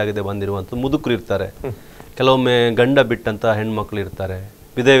ಸಾಧ್ಯ ಆಗದೆ ಬಂದಿರುವಂಥ ಮುದುಕರು ಇರ್ತಾರೆ. ಕೆಲವೊಮ್ಮೆ ಗಂಡ ಬಿಟ್ಟಂಥ ಹೆಣ್ಮಕ್ಳು ಇರ್ತಾರೆ,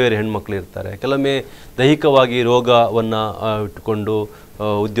 ವಿಧವೆಯರ ಹೆಣ್ಮಕ್ಳು ಇರ್ತಾರೆ. ಕೆಲವೊಮ್ಮೆ ದೈಹಿಕವಾಗಿ ರೋಗವನ್ನು ಇಟ್ಟುಕೊಂಡು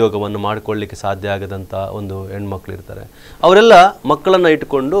ಉದ್ಯೋಗವನ್ನು ಮಾಡಿಕೊಳ್ಳಿಕ್ಕೆ ಸಾಧ್ಯ ಆಗದಂಥ ಒಂದು ಹೆಣ್ಮಕ್ಳು ಇರ್ತಾರೆ. ಅವರೆಲ್ಲ ಮಕ್ಕಳನ್ನು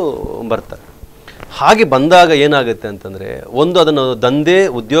ಇಟ್ಟುಕೊಂಡು ಬರ್ತಾರೆ. ಹಾಗೆ ಬಂದಾಗ ಏನಾಗುತ್ತೆ ಅಂತಂದರೆ, ಅದನ್ನು ದಂಧೆ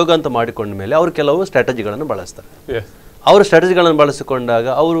ಉದ್ಯೋಗ ಅಂತ ಮಾಡಿಕೊಂಡ ಮೇಲೆ ಅವರು ಕೆಲವು ಸ್ಟ್ರಾಟಜಿಗಳನ್ನು ಬಳಸ್ತಾರೆ. ಅವರು ಸ್ಟ್ರಾಟಜಿಗಳನ್ನು ಬಳಸಿಕೊಂಡಾಗ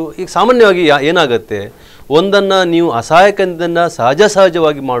ಅವರು ಈಗ ಸಾಮಾನ್ಯವಾಗಿ ಏನಾಗುತ್ತೆ, ಒಂದನ್ನು ನೀವು ಅಸಹಾಯಕದಿಂದ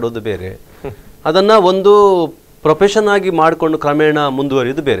ಸಹಜವಾಗಿ ಮಾಡೋದು ಬೇರೆ, ಅದನ್ನು ಒಂದು ಪ್ರೊಫೆಷನ್ ಆಗಿ ಮಾಡಿಕೊಂಡು ಕ್ರಮೇಣ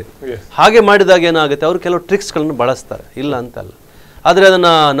ಮುಂದುವರಿಯೋದು ಬೇರೆ. ಹಾಗೆ ಮಾಡಿದಾಗ ಏನಾಗುತ್ತೆ, ಅವರು ಕೆಲವು ಟ್ರಿಕ್ಸ್ಗಳನ್ನು ಬಳಸ್ತಾರೆ, ಇಲ್ಲ ಅಂತಲ್ಲ. ಆದರೆ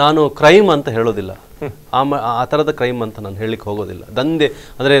ಅದನ್ನು ನಾನು ಕ್ರೈಮ್ ಅಂತ ಹೇಳೋದಿಲ್ಲ, ಆ ಥರದ ಕ್ರೈಮ್ ಅಂತ ನಾನು ಹೇಳಲಿಕ್ಕೆ ಹೋಗೋದಿಲ್ಲ. ದಂಧೆ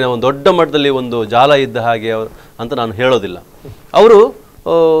ಅಂದರೆ ನಾವು ದೊಡ್ಡ ಮಟ್ಟದಲ್ಲಿ ಒಂದು ಜಾಲ ಇದ್ದ ಹಾಗೆ ಅಂತ ನಾನು ಹೇಳೋದಿಲ್ಲ. ಅವರು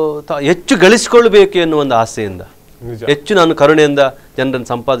ಹೆಚ್ಚು ಗಳಿಸಿಕೊಳ್ಬೇಕು ಎನ್ನುವ ಒಂದು ಆಸೆಯಿಂದ, ಹೆಚ್ಚು ನಾನು ಕರುಣೆಯಿಂದ ಜನರನ್ನು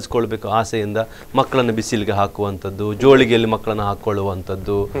ಸಂಪಾದಿಸ್ಕೊಳ್ಬೇಕು ಆಸೆಯಿಂದ ಮಕ್ಕಳನ್ನು ಬಿಸಿಲಿಗೆ ಹಾಕುವಂಥದ್ದು, ಜೋಳಿಗೆಯಲ್ಲಿ ಮಕ್ಕಳನ್ನು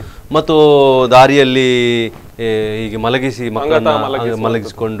ಹಾಕ್ಕೊಳ್ಳುವಂಥದ್ದು, ಮತ್ತು ದಾರಿಯಲ್ಲಿ ಹೀಗೆ ಮಕ್ಕಳನ್ನು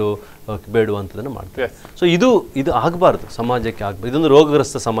ಮಲಗಿಸಿಕೊಂಡು ಬೇಡುವಂಥದ್ದನ್ನು ಮಾಡ್ತಾರೆ. ಸೊ ಇದು ಆಗಬಾರ್ದು, ಸಮಾಜಕ್ಕೆ ಆಗಬಾರ್ದು. ಇದೊಂದು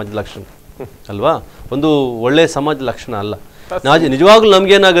ರೋಗಗ್ರಸ್ತ ಸಮಾಜದ ಲಕ್ಷಣ ಅಲ್ವಾ, ಒಂದು ಒಳ್ಳೆಯ ಸಮಾಜದ ಲಕ್ಷಣ ಅಲ್ಲ. ನಿಜವಾಗ್ಲೂ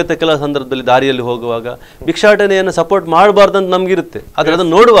ನಮ್ಗೇನಾಗುತ್ತೆ, ಕೆಲವು ಸಂದರ್ಭದಲ್ಲಿ ದಾರಿಯಲ್ಲಿ ಹೋಗುವಾಗ ಭಿಕ್ಷಾಟನೆಯನ್ನು ಸಪೋರ್ಟ್ ಮಾಡಬಾರ್ದಂತ ನಮ್ಗಿರುತ್ತೆ. ಆದ್ರೆ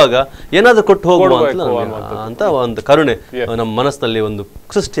ಅದನ್ನು ನೋಡುವಾಗ ಏನಾದ್ರೂ ಕೊಟ್ಟು ಹೋಗುವ ಅಂತ ಒಂದು ಕರುಣೆ ನಮ್ಮ ಮನಸ್ಸಿನಲ್ಲಿ ಒಂದು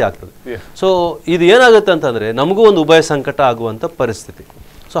ಸೃಷ್ಟಿ ಆಗ್ತದೆ. ಸೊ ಇದು ಏನಾಗುತ್ತೆ ಅಂತಂದ್ರೆ ನಮಗೂ ಒಂದು ಉಭಯ ಸಂಕಟ ಆಗುವಂತ ಪರಿಸ್ಥಿತಿ.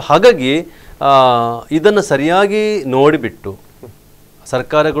 ಸೊ ಹಾಗಾಗಿ ಇದನ್ನು ಸರಿಯಾಗಿ ನೋಡಿಬಿಟ್ಟು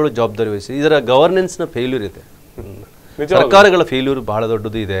ಸರ್ಕಾರಗಳು ಜವಾಬ್ದಾರಿ ವಹಿಸಿ, ಇದರ ಗವರ್ನೆನ್ಸ್ನ ಫೇಲ್ಯೂರ್ ಇದೆ, ಸರ್ಕಾರಗಳ ಫೇಲ್ಯೂರ್ ಬಹಳ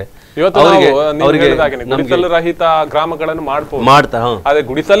ದೊಡ್ಡದು ಇದೆ. ರಹಿತ ಗ್ರಾಮಗಳನ್ನು ಮಾಡ್ತಾರೆ,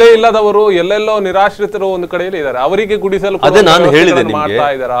 ಗುಡಿಸಲೇ ಇಲ್ಲದವರು ಎಲ್ಲೆಲ್ಲೋ ನಿರಾಶ್ರಿತರು ಒಂದು ಕಡೆಯಲ್ಲಿ ಇದ್ದಾರೆ, ಅವರಿಗೆ ಗುಡಿಸಲು. ಅದೇ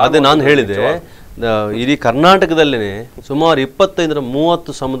ನಾನು ಹೇಳಿದೆ ಇಡೀ ಕರ್ನಾಟಕದಲ್ಲೇ ಸುಮಾರು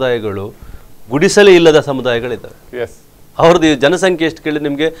 25-30 ಸಮುದಾಯಗಳು ಗುಡಿಸಲೇ ಇಲ್ಲದ ಸಮುದಾಯಗಳಿದ್ದಾವೆ. ಅವ್ರದ್ದು ಜನಸಂಖ್ಯೆ ಎಷ್ಟು ಕೇಳಿದ್ರೆ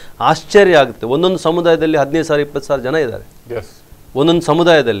ನಿಮಗೆ ಆಶ್ಚರ್ಯ ಆಗುತ್ತೆ. ಒಂದೊಂದು ಸಮುದಾಯದಲ್ಲಿ 15,000 20,000 ಜನ ಇದ್ದಾರೆ ಒಂದೊಂದು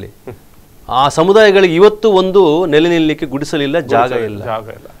ಸಮುದಾಯದಲ್ಲಿ. ಆ ಸಮುದಾಯಗಳಿಗೆ ಇವತ್ತು ಒಂದು ನೆಲೆ ನಿಲ್ಲಲಿಕ್ಕೆ ಗುಡಿಸಲಿಲ್ಲ, ಜಾಗ ಇಲ್ಲ.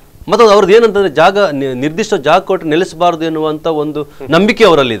 ಮತ್ತು ಅವ್ರದ್ದು ಏನಂತಂದ್ರೆ ಜಾಗ ನಿರ್ದಿಷ್ಟ ಜಾಗ ಕೊಟ್ಟು ನೆಲೆಸಬಾರದು ಎನ್ನುವಂತ ಒಂದು ನಂಬಿಕೆ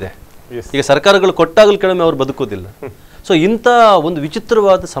ಅವರಲ್ಲಿದೆ. ಈಗ ಸರ್ಕಾರಗಳು ಕೊಟ್ಟಾಗಲೂ ಕೆಲವೊಮ್ಮೆ ಅವ್ರು ಬದುಕೋದಿಲ್ಲ. ಸೊ ಇಂಥ ಒಂದು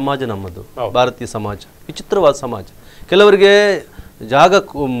ವಿಚಿತ್ರವಾದ ಸಮಾಜ ನಮ್ಮದು ಭಾರತೀಯ ಸಮಾಜ, ವಿಚಿತ್ರವಾದ ಸಮಾಜ. ಕೆಲವರಿಗೆ ಜಾಗ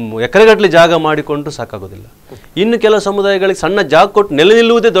ಎಕರೆಗಟ್ಟಲೆ ಜಾಗ ಮಾಡಿಕೊಂಡು ಸಾಕಾಗೋದಿಲ್ಲ. ಇನ್ನು ಕೆಲವು ಸಮುದಾಯಗಳಿಗೆ ಸಣ್ಣ ಜಾಗ ಕೊಟ್ಟು ನೆಲೆ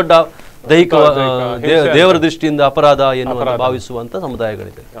ನಿಲ್ಲುವುದೇ ದೊಡ್ಡ ದೈಹಿಕ ದೇವರ ದೃಷ್ಟಿಯಿಂದ ಅಪರಾಧ ಎನ್ನುವಂತ ಭಾವಿಸುವಂತ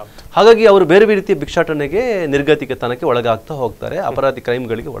ಸಮುದಾಯಗಳಿದೆ. ಹಾಗಾಗಿ ಅವರು ಬೇರೆ ಬೇರೆ ರೀತಿಯ ಭಿಕ್ಷಾಟನೆಗೆ, ನಿರ್ಗತಿಕತನಕ್ಕೆ ಒಳಗಾಗ್ತಾ ಹೋಗ್ತಾರೆ, ಅಪರಾಧಿ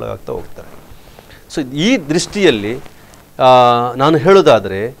ಕ್ರೈಮ್ಗಳಿಗೆ ಒಳಗಾಗ್ತಾ ಹೋಗ್ತಾರೆ. ಸೊ ಈ ದೃಷ್ಟಿಯಲ್ಲಿ ನಾನು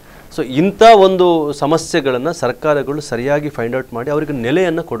ಹೇಳೋದಾದರೆ, ಸೊ ಇಂಥ ಒಂದು ಸಮಸ್ಯೆಗಳನ್ನು ಸರ್ಕಾರಗಳು ಸರಿಯಾಗಿ ಫೈಂಡ್ ಔಟ್ ಮಾಡಿ ಅವರಿಗೆ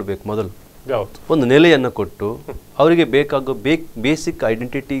ನೆಲೆಯನ್ನು ಕೊಡಬೇಕು. ಮೊದಲು ಒಂದು ನೆಲೆಯನ್ನು ಕೊಟ್ಟು ಅವರಿಗೆ ಬೇಕಾಗೋ ಬೇಸಿಕ್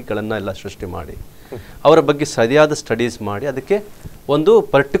ಐಡೆಂಟಿಟಿಗಳನ್ನು ಎಲ್ಲ ಸೃಷ್ಟಿ ಮಾಡಿ ಅವರ ಬಗ್ಗೆ ಸರಿಯಾದ ಸ್ಟಡೀಸ್ ಮಾಡಿ ಅದಕ್ಕೆ ಒಂದು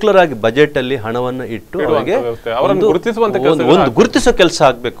ಪರ್ಟಿಕ್ಯುಲರ್ ಆಗಿ ಬಜೆಟ್ ಅಲ್ಲಿ ಹಣವನ್ನು ಇಟ್ಟು ಅವರಿಗೆ ಒಂದು ಗುರುತಿಸೋ ಕೆಲಸ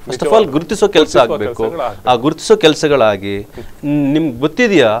ಆಗ್ಬೇಕು. ಫಸ್ಟ್ ಆಫ್ ಆಲ್ ಗುರುತಿಸೋ ಕೆಲಸ ಆಗ್ಬೇಕು. ಆ ಗುರುತಿಸೋ ಕೆಲಸಗಳಾಗಿ ನಿಮ್ಗೆ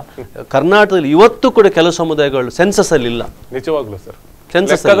ಗೊತ್ತಿದೆಯಾ, ಕರ್ನಾಟಕದಲ್ಲಿ ಇವತ್ತು ಕೂಡ ಕೆಲವು ಸಮುದಾಯಗಳು ಸೆನ್ಸಸ್ ಅಲ್ಲಿ ಇಲ್ಲ. ನಿಜವಾಗ್ಲೂ ಸರ್,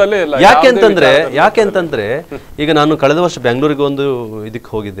 ಯಾಕೆಂತಂದ್ರೆ ಈಗ ನಾನು ಕಳೆದ ವರ್ಷ ಬೆಂಗಳೂರಿಗೆ ಒಂದು ಇದಕ್ಕೆ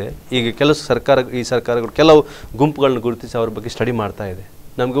ಹೋಗಿದ್ದೆ. ಈಗ ಕೆಲವು ಸರ್ಕಾರಗಳು ಕೆಲವು ಗುಂಪುಗಳನ್ನ ಗುರುತಿಸಿ ಅವ್ರ ಬಗ್ಗೆ ಸ್ಟಡಿ ಮಾಡ್ತಾ ಇದೆ.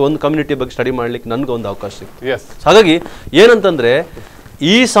 ನಮ್ಗೆ ಒಂದು ಕಮ್ಯುನಿಟಿ ಬಗ್ಗೆ ಸ್ಟಡಿ ಮಾಡ್ಲಿಕ್ಕೆ ನನ್ಗೆ ಒಂದು ಅವಕಾಶ ಸಿಕ್ತು. ಹಾಗಾಗಿ ಏನಂತಂದ್ರೆ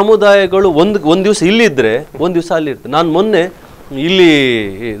ಈ ಸಮುದಾಯಗಳು ಒಂದು ದಿವಸ ಇಲ್ಲಿ ಇದ್ರೆ ಒಂದು ದಿವಸ ಅಲ್ಲಿ ಇರ್ತದೆ. ನಾನು ಮೊನ್ನೆ ಇಲ್ಲಿ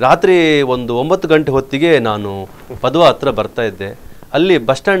ರಾತ್ರಿ ಒಂದು 9 ಗಂಟೆ ಹೊತ್ತಿಗೆ ನಾನು ಪದ್ವಾ ಹತ್ರ ಬರ್ತಾ ಇದ್ದೆ. ಅಲ್ಲಿ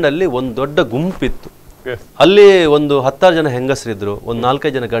ಬಸ್ ಸ್ಟ್ಯಾಂಡ್ ಅಲ್ಲಿ ಒಂದು ದೊಡ್ಡ ಗುಂಪಿತ್ತು. ಅಲ್ಲಿ ಒಂದು 10 ಜನ ಹೆಂಗಸರಿದ್ರು, ಒಂದು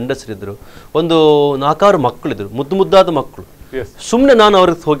 4-5 ಜನ ಗಂಡಸರಿದ್ರು, ಒಂದು 4-6 ಮಕ್ಕಳಿದ್ರು, ಮುದ್ದಾದ ಮಕ್ಕಳು. ಸುಮ್ಮನೆ ನಾನು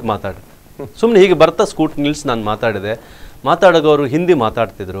ಅವ್ರಿಗೆ ಹೋಗಿ ಮಾತಾಡಿದೆ. ಸುಮ್ಮನೆ ಹೀಗೆ ಬರ್ತಾ ಸ್ಕೂಟ್ ನಿಲ್ಸಿ ನಾನು ಮಾತಾಡೋರು ಅವರು ಹಿಂದಿ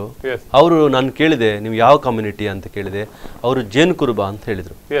ಮಾತಾಡ್ತಿದ್ರು. ಅವರು ನಾನು ಕೇಳಿದೆ, ನೀವು ಯಾವ ಕಮ್ಯುನಿಟಿ ಅಂತ ಕೇಳಿದೆ. ಅವರು ಜೇನ್ ಕುರುಬಾ ಅಂತ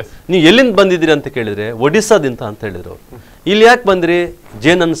ಹೇಳಿದ್ರು. ನೀವು ಎಲ್ಲಿಂದ ಬಂದಿದ್ದೀರಿ ಅಂತ ಕೇಳಿದ್ರೆ ಒಡಿಸ್ಸಾದಿಂದ ಅಂತ ಹೇಳಿದ್ರು. ಅವರು ಇಲ್ಲಿ ಯಾಕೆ ಬಂದ್ರಿ?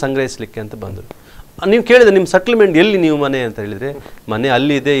 ಜೇನನ್ನು ಸಂಗ್ರಹಿಸ್ಲಿಕ್ಕೆ ಅಂತ ಬಂದರು. ನೀವು ಕೇಳಿದ್ರೆ ನಿಮ್ಮ ಸೆಟಲ್ಮೆಂಟ್ ಎಲ್ಲಿ, ನೀವು ಮನೆ ಅಂತ ಹೇಳಿದ್ರೆ ಮನೆ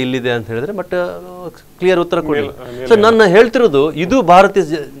ಅಲ್ಲಿ ಇದೆ ಇಲ್ಲಿದೆ ಅಂತ ಹೇಳಿದ್ರೆ, ಬಟ್ ಕ್ಲಿಯರ್ ಉತ್ತರ ಕೊಡಲಿಲ್ಲ. ಸೊ ನನ್ನ ಹೇಳ್ತಿರೋದು ಇದು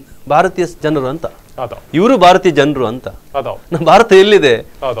ಭಾರತೀಯ ಜನರು ಅಂತ, ಇವರು ಭಾರತೀಯ ಜನರು ಅಂತ. ನಮ್ಮ ಭಾರತ ಎಲ್ಲಿದೆ,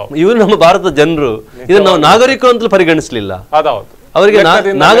 ಇವರು ನಮ್ಮ ಭಾರತದ ಜನರು. ಇದನ್ನ ನಾವು ನಾಗರಿಕರು ಅಂತಲೂ ಪರಿಗಣಿಸಲಿಲ್ಲ. ಅವರಿಗೆ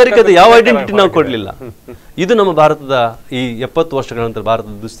ನಾಗರಿಕತೆ ಯಾವ ಐಡೆಂಟಿಟಿ ನಾವು ಕೊಡ್ಲಿಲ್ಲ. ಇದು ನಮ್ಮ ಭಾರತದ ಈ 70 ವರ್ಷಗಳ ನಂತರ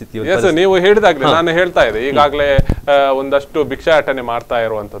ಭಾರತದ ದುಸ್ಥಿತಿ. ನೀವು ಹೇಳಿದಾಗ್ಲೇ ನಾನು ಹೇಳ್ತಾ ಇದ್ದೆ, ಈಗಾಗಲೇ ಒಂದಷ್ಟು ಭಿಕ್ಷಾಟನೆ ಮಾಡ್ತಾ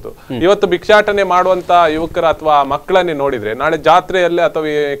ಇರುವಂತದ್ದು. ಇವತ್ತು ಭಿಕ್ಷಾಟನೆ ಮಾಡುವಂತ ಯುವಕರ ಅಥವಾ ಮಕ್ಕಳನ್ನೇ ನೋಡಿದ್ರೆ, ನಾಳೆ ಜಾತ್ರೆಯಲ್ಲೇ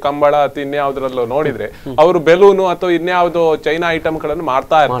ಅಥವಾ ಕಂಬಳ ಅಥವಾ ಇನ್ಯಾವುದ್ರಲ್ಲೂ ನೋಡಿದ್ರೆ ಅವರು ಬೆಲೂನು ಅಥವಾ ಇನ್ಯಾವುದೋ ಚೈನಾ ಐಟಮ್ ಗಳನ್ನು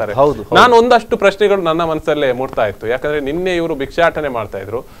ಮಾಡ್ತಾ ಇರ್ತಾರೆ. ನಾನು ಒಂದಷ್ಟು ಪ್ರಶ್ನೆಗಳು ನನ್ನ ಮನಸ್ಸಲ್ಲೇ ಮೂಡ್ತಾ ಇತ್ತು. ಯಾಕಂದ್ರೆ ನಿನ್ನೆ ಇವರು ಭಿಕ್ಷಾಟನೆ ಮಾಡ್ತಾ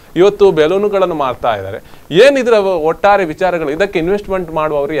ಇದ್ರು, ಇವತ್ತು ಬೆಲೂನುಗಳನ್ನು ಮಾಡ್ತಾ ಇದ್ದಾರೆ. ಏನಿದ್ರ ಒಟ್ಟಾರೆ ವಿಚಾರಗಳು? ಇದಕ್ಕೆ ಇನ್ವೆಸ್ಟ್ಮೆಂಟ್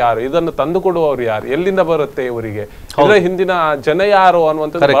ಮಾಡುವವರು ಯಾರು? ಇದನ್ನು ತಂದು ಕೊಡುವವರು ಯಾರು? ಎಲ್ಲಿಂದ ಬರುತ್ತೆ ಇವರಿಗೆ? ಇದರ ಹಿಂದಿನ ಜನ ಯಾರು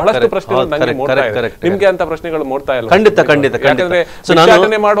ಅನ್ನುವಂಥದ್ದು ಬಹಳಷ್ಟು ಪ್ರಶ್ನೆಗಳು ನನಗೆ ಮೂಡ್ತಾ ಇದೆ. ನಿಮ್ಗೆ ಅಂತ ಪ್ರಶ್ನೆಗಳು ಮೂಡ್ತಾ ಇಲ್ಲ? ಯಾಕಂದ್ರೆ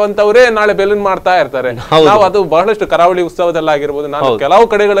ಭಿಕ್ಷಾಟನೆ ಮಾಡುವಂತವರೇ ನಾಳೆ ಬೆಲೂನ್ ಮಾಡ್ತಾ ಇರ್ತಾರೆ. ನಾವು ಅದು ಬಹಳಷ್ಟು ಕರಾವಳಿ ಉತ್ಸವದಲ್ಲಾಗಿರ್ಬೋದು, ನಾನು ಕೆಲವು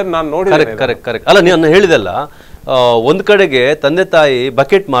ಕಡೆಗಳಲ್ಲಿ ನಾನು ನೋಡಿದ್ದೇನೆ. ಅಲ್ಲ, ನೀನು ಹೇಳಿದಲ್ಲ, ಒಂದ್ ಕಡೆಗೆ ತಂದೆ ತಾಯಿ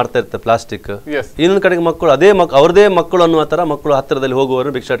ಬಕೆಟ್ ಮಾರ್ತಾ ಇರ್ತಾರೆ ಪ್ಲಾಸ್ಟಿಕ್, ಇನ್ನೊಂದ್ ಕಡೆಗೆ ಮಕ್ಕಳು ಅವ್ರದೇ ಮಕ್ಕಳು ಅನ್ನುವ ತರ ಮಕ್ಕಳು ಹತ್ತಿರದಲ್ಲಿ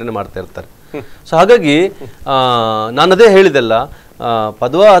ಹೋಗುವವರು ಭಿಕ್ಷಾಟನೆ ಮಾಡ್ತಾ ಇರ್ತಾರೆ. ಸೊ ಹಾಗಾಗಿ ನಾನು ಅದೇ ಹೇಳಿದೆಲ್ಲ,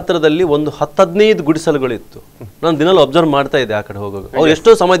 ಪದ್ವಾ ಹತ್ತಿರದಲ್ಲಿ ಒಂದು 10-15 ಗುಡಿಸಲುಗಳು ಇತ್ತು. ನಾನು ದಿನಲ್ಲೂ ಅಬ್ಸರ್ವ್ ಮಾಡ್ತಾ ಇದ್ದೆ ಆ ಕಡೆ ಹೋಗುವಾಗ. ಅವ್ರು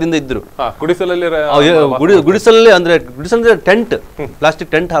ಎಷ್ಟೋ ಸಮಯದಿಂದ ಇದ್ರು ಗುಡಿಸಲಲ್ಲಿ. ಗುಡಿಸಲ ಟೆಂಟ್,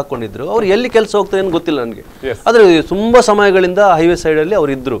 ಪ್ಲಾಸ್ಟಿಕ್ ಟೆಂಟ್ ಹಾಕೊಂಡಿದ್ರು. ಅವ್ರು ಎಲ್ಲಿ ಕೆಲಸ ಹೋಗ್ತಾರೆ ಏನು ಗೊತ್ತಿಲ್ಲ ನನಗೆ. ಆದ್ರೆ ತುಂಬಾ ಸಮಯಗಳಿಂದ ಹೈವೇ ಸೈಡ್ ಅಲ್ಲಿ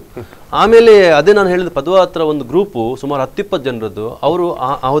ಅವ್ರು ಇದ್ರು. ಆಮೇಲೆ ಅದೇ ನಾನು ಹೇಳಿದ ಪದ್ವಾ ಹತ್ರ ಒಂದು ಗ್ರೂಪು ಸುಮಾರು 10-20 ಜನರದ್ದು. ಅವರು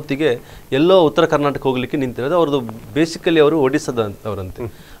ಆ ಹೊತ್ತಿಗೆ ಎಲ್ಲೋ ಉತ್ತರ ಕರ್ನಾಟಕ ಹೋಗ್ಲಿಕ್ಕೆ ನಿಂತಿರೋದು. ಅವ್ರದ್ದು ಬೇಸಿಕಲಿ ಅವರು ಒಡಿಸ್ಸಾದ ಅವರಂತೆ.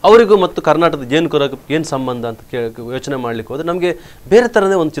 ಅವರಿಗೂ ಮತ್ತು ಕರ್ನಾಟಕದ ಜೇನು ಕುರುಬ ಏನು ಸಂಬಂಧ ಅಂತ ಯೋಚನೆ ಮಾಡ್ಲಿಕ್ಕೆ ಹೋದ್ರೆ ನಮಗೆ ಬೇರೆ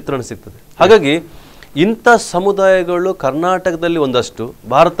ಥರನೇ ಒಂದು ಚಿತ್ರಣ ಸಿಗ್ತದೆ. ಹಾಗಾಗಿ ಇಂಥ ಸಮುದಾಯಗಳು ಕರ್ನಾಟಕದಲ್ಲಿ ಒಂದಷ್ಟು,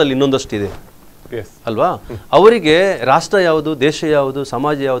 ಭಾರತದಲ್ಲಿ ಇನ್ನೊಂದಷ್ಟು ಇದೆ ಅಲ್ವಾ? ಅವರಿಗೆ ರಾಷ್ಟ್ರ ಯಾವುದು, ದೇಶ ಯಾವುದು,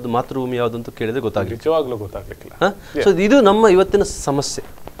 ಸಮಾಜ ಯಾವುದು, ಮಾತೃಭೂಮಿ ಯಾವುದು ಅಂತ ಕೇಳಿದ್ರೆ ಗೊತ್ತಾಗಲಿಕ್ಕಿಲ್ಲ. ಸೊ ಇದು ನಮ್ಮ ಇವತ್ತಿನ ಸಮಸ್ಯೆ.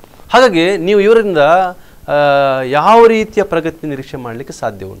 ಹಾಗಾಗಿ ನೀವು ಇವರಿಂದ ಯಾವ ರೀತಿಯ ಪ್ರಗತಿ ನಿರೀಕ್ಷೆ ಮಾಡಲಿಕ್ಕೆ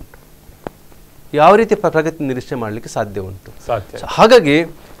ಸಾಧ್ಯ ಉಂಟು? ಯಾವ ರೀತಿಯ ಪ್ರಗತಿ ನಿರೀಕ್ಷೆ ಮಾಡಲಿಕ್ಕೆ ಸಾಧ್ಯ ಉಂಟು? ಹಾಗಾಗಿ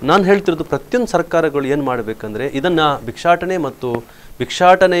ನಾನು ಹೇಳ್ತಿರೋದು, ಪ್ರತಿಯೊಂದು ಸರ್ಕಾರಗಳು ಏನು ಮಾಡಬೇಕಂದ್ರೆ ಇದನ್ನ ಭಿಕ್ಷಾಟನೆ ಮತ್ತು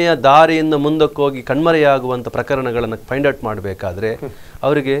ಭಿಕ್ಷಾಟನೆಯ ದಾರಿಯಿಂದ ಮುಂದಕ್ಕೆ ಹೋಗಿ ಕಣ್ಮರೆಯಾಗುವಂಥ ಪ್ರಕರಣಗಳನ್ನು ಫೈಂಡ್ ಔಟ್ ಮಾಡಬೇಕಾದ್ರೆ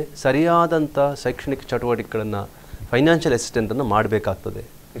ಅವರಿಗೆ ಸರಿಯಾದಂಥ ಶೈಕ್ಷಣಿಕ ಚಟುವಟಿಕೆಗಳನ್ನು, ಫೈನಾನ್ಷಿಯಲ್ ಅಸಿಸ್ಟೆಂಟನ್ನು ಮಾಡಬೇಕಾಗ್ತದೆ.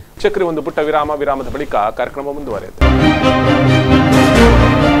 ಚಕ್ರಿ ಒಂದು ಪುಟ್ಟ ವಿರಾಮದ ಬಳಿಕ ಕಾರ್ಯಕ್ರಮ ಮುಂದುವರೆಯುತ್ತೆ.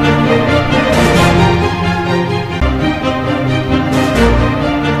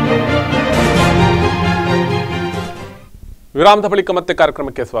 ವಿರಾಮದ ಬಳಿಕ ಮತ್ತೆ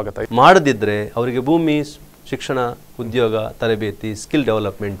ಕಾರ್ಯಕ್ರಮಕ್ಕೆ ಸ್ವಾಗತ. ಮಾಡದಿದ್ರೆ ಅವರಿಗೆ ಭೂಮಿ, ಶಿಕ್ಷಣ, ಉದ್ಯೋಗ, ತರಬೇತಿ, ಸ್ಕಿಲ್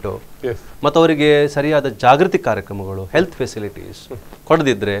ಡೆವಲಪ್ಮೆಂಟು ಮತ್ತು ಅವರಿಗೆ ಸರಿಯಾದ ಜಾಗೃತಿ ಕಾರ್ಯಕ್ರಮಗಳು, ಹೆಲ್ತ್ ಫೆಸಿಲಿಟೀಸ್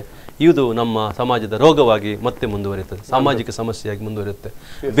ಕೊಡದಿದ್ರೆ ಇದು ನಮ್ಮ ಸಮಾಜದ ರೋಗವಾಗಿ ಮತ್ತೆ ಮುಂದುವರಿಯುತ್ತದೆ, ಸಾಮಾಜಿಕ ಸಮಸ್ಯೆಯಾಗಿ ಮುಂದುವರಿಯುತ್ತೆ.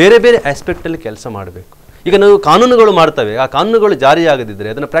 ಬೇರೆ ಬೇರೆ ಆಸ್ಪೆಕ್ಟಲ್ಲಿ ಕೆಲಸ ಮಾಡಬೇಕು. ಈಗ ನಾವು ಕಾನೂನುಗಳು ಮಾಡ್ತೇವೆ, ಆ ಕಾನೂನುಗಳು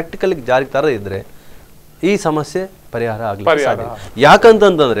ಜಾರಿಯಾಗದಿದ್ದರೆ, ಅದನ್ನು ಪ್ರಾಕ್ಟಿಕಲ್ ಜಾರಿಗೆ ತರದಿದ್ದರೆ ಈ ಸಮಸ್ಯೆ ಪರಿಹಾರ ಆಗಲಿಕ್ಕೆ ಸಾಧ್ಯ.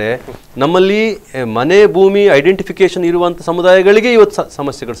 ಯಾಕಂತಂದ್ರೆ ನಮ್ಮಲ್ಲಿ ಮನೆ, ಭೂಮಿ ಐಡೆಂಟಿಫಿಕೇಶನ್ ಇರುವಂಥ ಸಮುದಾಯಗಳಿಗೆ ಇವತ್ತು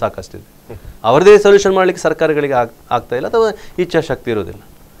ಸಮಸ್ಯೆಗಳು ಸಾಕಷ್ಟಿದೆ. ಅವರದೇ ಸೊಲ್ಯೂಷನ್ ಮಾಡಲಿಕ್ಕೆ ಸರ್ಕಾರಗಳಿಗೆ ಆಗ್ತಾ ಇಲ್ಲ ಅಥವಾ ಇಚ್ಛಾಶಕ್ತಿ ಇರೋದಿಲ್ಲ.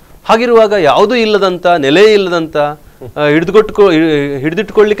 ಹಾಗಿರುವಾಗ ಯಾವುದೂ ಇಲ್ಲದಂಥ, ನೆಲೆ ಇಲ್ಲದಂಥ,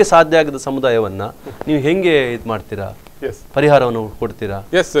 ಹಿಡಿದಿಟ್ಕೊಳ್ಳಿಕ್ಕೆ ಸಾಧ್ಯ ಆಗದ ಸಮುದಾಯವನ್ನ ನೀವು ಹೆಂಗೆ ಇದು ಮಾಡ್ತೀರಾ, ಪರಿಹಾರವನ್ನು ಕೊಡ್ತೀರಾ?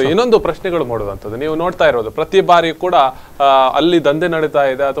 ಇನ್ನೊಂದು ಪ್ರಶ್ನೆಗಳು ಮೂಡುವಂಥದ್ದು ನೀವು ನೋಡ್ತಾ ಇರೋದು, ಪ್ರತಿ ಬಾರಿ ಕೂಡ ಅಲ್ಲಿ ದಂಧೆ ನಡೀತಾ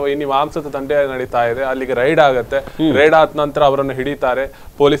ಇದೆ ಅಥವಾ ಇನ್ನು ಮಾಂಸದ ದಂಧೆ ನಡೀತಾ ಇದೆ, ಅಲ್ಲಿಗೆ ರೈಡ್ ಆಗುತ್ತೆ. ರೈಡ್ ಆದ ನಂತರ ಅವರನ್ನು ಹಿಡಿತಾರೆ,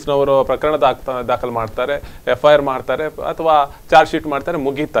 ಪೊಲೀಸ್ನವರು ಪ್ರಕರಣ ದಾಖಲು ಮಾಡ್ತಾರೆ, FIR ಮಾಡ್ತಾರೆ ಅಥವಾ ಚಾರ್ಜ್ ಶೀಟ್ ಮಾಡ್ತಾರೆ,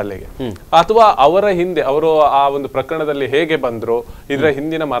 ಮುಗೀತು ಅಲ್ಲಿಗೆ. ಅಥವಾ ಅವರ ಹಿಂದೆ ಅವರು ಆ ಒಂದು ಪ್ರಕರಣದಲ್ಲಿ ಹೇಗೆ ಬಂದ್ರು, ಇದರ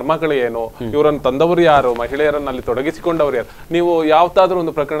ಹಿಂದಿನ ಮರ್ಮಗಳು ಏನು, ಇವರನ್ನು ತಂದವರು ಯಾರು, ಮಹಿಳೆಯರನ್ನು ಅಲ್ಲಿ ತೊಡಗಿಸಿಕೊಂಡವರು ಯಾರು, ನೀವು ಯಾವತ್ತಾದ್ರೂ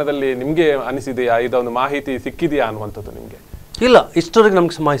ಒಂದು ಪ್ರಕರಣದಲ್ಲಿ ನಿಮ್ಗೆ ಅನಿಸಿದೆಯಾ, ಇದೊಂದು ಮಾಹಿತಿ ಸಿಕ್ಕಿದೆಯಾ ಅನ್ನುವಂಥದ್ದು ನಿಮ್ಗೆ? ಇಲ್ಲ, ಇಷ್ಟವರೆಗೆ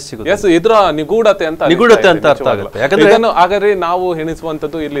ನಮ್ಗೆ ಮಾಹಿತಿ ಸಿಗುತ್ತೆ. ಇದರ ನಿಗೂಢತೆ ಅಂತ ಅರ್ಥ ಆಗುತ್ತೆ. ಯಾಕಂದ್ರೆ ಹಾಗಾದ್ರೆ ನಾವು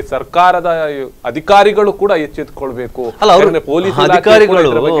ಎಣಿಸುವಂತದ್ದು ಇಲ್ಲಿ ಸರ್ಕಾರದ ಅಧಿಕಾರಿಗಳು ಕೂಡ ಎಚ್ಚೆತ್ತುಕೊಳ್ಬೇಕು. ಪೊಲೀಸ್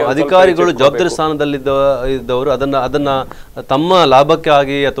ಅಧಿಕಾರಿಗಳು ಜವಾಬ್ದಾರಿ ಸ್ಥಾನದಲ್ಲಿದ್ದವರು ಅದನ್ನ ತಮ್ಮ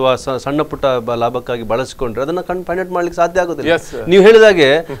ಲಾಭಕ್ಕಾಗಿ ಅಥವಾ ಸಣ್ಣ ಪುಟ್ಟ ಲಾಭಕ್ಕಾಗಿ ಬಳಸಿಕೊಂಡ್ರೆ ಅದನ್ನ ಫೈಂಡ್ ಔಟ್ ಮಾಡ್ಲಿಕ್ಕೆ ಸಾಧ್ಯ ಆಗೋದಿಲ್ಲ. ನೀವು ಹೇಳಿದಾಗೆ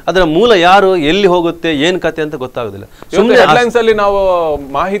ಅದರ ಮೂಲ ಯಾರು, ಎಲ್ಲಿ ಹೋಗುತ್ತೆ, ಏನ್ ಕತೆ ಅಂತ ಗೊತ್ತಾಗೋದಿಲ್ಲ. ಸುಮ್ಮನೆ ಹೆಡ್ಲೈನ್ಸ್ ಅಲ್ಲಿ ನಾವು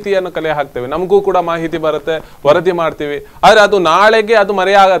ಮಾಹಿತಿಯನ್ನು ಕಲೆ ಹಾಕ್ತೇವೆ, ನಮಗೂ ಕೂಡ ಮಾಹಿತಿ ಬರುತ್ತೆ, ವರದಿ ಮಾಡ್ತೀವಿ. ಆದ್ರೆ ಅದು ನಾಳೆಗೆ ಅದು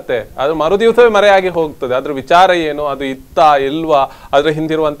ಮರೆಯಾಗತ್ತೆ, ಅದು ಮರು ದಿವಸವೇ ಮರೆಯಾಗಿ ಹೋಗ್ತದೆ. ಅದ್ರ ವಿಚಾರ ಏನು, ಅದು ಇತ್ತ ಇಲ್ವಾ, ಅದ್ರ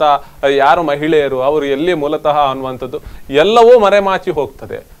ಹಿಂದಿರುವಂತ ಯಾರು ಮಹಿಳೆಯರು, ಅವರು ಎಲ್ಲಿ ಮೂಲತಃ ಅನ್ನುವಂಥದ್ದು ಎಲ್ಲವೂ ಮರೆಮಾಚಿ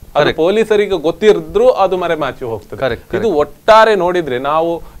ಹೋಗ್ತದೆ. ಅದು ಪೊಲೀಸರಿಗೆ ಗೊತ್ತಿರಿದ್ರು ಅದು ಮರೆಮಾಚಿ ಹೋಗ್ತದೆ. ಇದು ಒಟ್ಟಾರೆ ನೋಡಿದ್ರೆ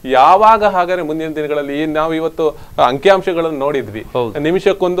ನಾವು ಯಾವಾಗ ಹಾಗಾದ್ರೆ ಮುಂದಿನ ದಿನಗಳಲ್ಲಿ ನಾವು ಇವತ್ತು ಅಂಕಿಅಂಶಗಳನ್ನು ನೋಡಿದ್ವಿ,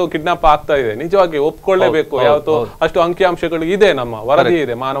 ನಿಮಿಷಕ್ಕೊಂದು ಕಿಡ್ನಾಪ್ ಆಗ್ತಾ ಇದೆ, ನಿಜವಾಗಿ ಒಪ್ಕೊಳ್ಳೇಬೇಕು. ಯಾವತ್ತು ಅಷ್ಟು ಅಂಕಿಅಂಶಗಳು ಇದೆ, ನಮ್ಮ ವರದಿ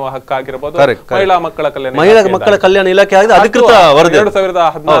ಇದೆ, ಮಾನವ ಹಕ್ಕಾಗಿರ್ಬೋದು, ಮಹಿಳಾ ಮಕ್ಕಳ ಕಲ್ಯಾಣ ಇಲಾಖೆ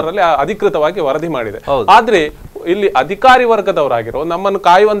 2016ರಲ್ಲಿ ಅಧಿಕೃತವಾಗಿ ವರದಿ ಮಾಡಿದೆ. ಆದ್ರೆ ಇಲ್ಲಿ ಅಧಿಕಾರಿ ವರ್ಗದವರಾಗಿರೋ ನಮ್ಮನ್ನು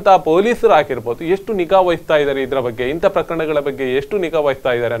ಕಾಯುವಂತ ಪೊಲೀಸರಾಗಿರ್ಬೋದು ಎಷ್ಟು ನಿಗಾ ವಹಿಸ್ತಾ ಇದ್ದಾರೆ, ಇದರ ಬಗ್ಗೆ, ಇಂಥ ಪ್ರಕರಣಗಳ ಬಗ್ಗೆ ಎಷ್ಟು ನಿಗಾ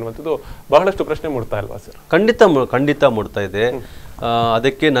ವಹಿಸ್ತಾ ಇದ್ದಾರೆ ಅನ್ನುವಂಥದ್ದು ಬಹಳಷ್ಟು ಪ್ರಶ್ನೆ ಮೂಡ್ತಾ ಇಲ್ವಾ ಸರ್? ಖಂಡಿತ ಮೂಡ್ತಾ ಇದೆ.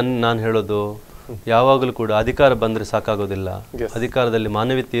 ಅದಕ್ಕೆ ನಾನು ಹೇಳೋದು, ಯಾವಾಗಲೂ ಕೂಡ ಅಧಿಕಾರ ಬಂದ್ರೆ ಸಾಕಾಗೋದಿಲ್ಲ. ಅಧಿಕಾರದಲ್ಲಿ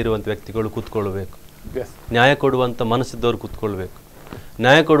ಮಾನವೀಯತೆ ಇರುವಂತ ವ್ಯಕ್ತಿಗಳು ಕೂತ್ಕೊಳ್ಬೇಕು, ನ್ಯಾಯ ಕೊಡುವಂತ ಮನಸ್ಸಿದ್ದವ್ರು ಕೂತ್ಕೊಳ್ಬೇಕು.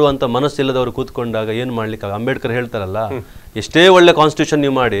 ನ್ಯಾಯ ಕೊಡುವಂತ ಮನಸ್ಸಿಲ್ಲದವರು ಕೂತ್ಕೊಂಡಾಗ ಏನು ಮಾಡ್ಲಿಕ್ಕೆ, ಅಂಬೇಡ್ಕರ್ ಹೇಳ್ತಾರಲ್ಲ, ಎಷ್ಟೇ ಒಳ್ಳೆ ಕಾನ್ಸ್ಟಿಟ್ಯೂಷನ್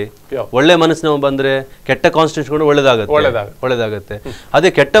ನೀವು ಮಾಡಿ, ಒಳ್ಳೆ ಮನಸ್ಸಿನ ಬಂದ್ರೆ ಕೆಟ್ಟ ಕಾನ್ಸ್ಟಿಟ್ಯೂಷನ್ ಕೂಡ ಒಳ್ಳೇದಾಗತ್ತೆ. ಅದೇ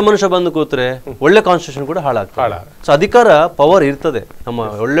ಕೆಟ್ಟ ಮನುಷ್ಯ ಬಂದು ಕೂತ್ರೆ ಒಳ್ಳೆ ಕಾನ್ಸ್ಟಿಟ್ಯೂಷನ್ ಕೂಡ ಹಾಳಾಗ್ತದೆ. ಸೊ ಅಧಿಕಾರ ಪವರ್ ಇರ್ತದೆ, ನಮ್ಮ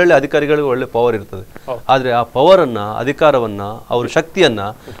ಒಳ್ಳೊಳ್ಳೆ ಅಧಿಕಾರಿಗಳಿಗೆ ಒಳ್ಳೆ ಪವರ್ ಇರ್ತದೆ. ಆದ್ರೆ ಆ ಪವರ್ ಅನ್ನ, ಅಧಿಕಾರವನ್ನ, ಅವ್ರ ಶಕ್ತಿಯನ್ನ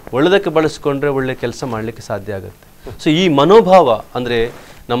ಒಳ್ಳೆದಕ್ಕೆ ಬಳಸಿಕೊಂಡ್ರೆ ಒಳ್ಳೆ ಕೆಲಸ ಮಾಡ್ಲಿಕ್ಕೆ ಸಾಧ್ಯ ಆಗುತ್ತೆ. ಸೊ ಈ ಮನೋಭಾವ ಅಂದ್ರೆ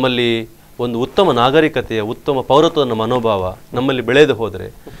ನಮ್ಮಲ್ಲಿ ಒಂದು ಉತ್ತಮ ನಾಗರಿಕತೆಯ, ಉತ್ತಮ ಪೌರತ್ವದ ಮನೋಭಾವ ನಮ್ಮಲ್ಲಿ ಬೆಳೆದು ಹೋದರೆ,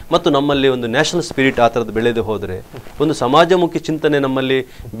 ಮತ್ತು ನಮ್ಮಲ್ಲಿ ಒಂದು ನ್ಯಾಷನಲ್ ಸ್ಪಿರಿಟ್ ಆ ಥರದ್ದು ಬೆಳೆದು ಹೋದರೆ, ಒಂದು ಸಮಾಜಮುಖಿ ಚಿಂತನೆ ನಮ್ಮಲ್ಲಿ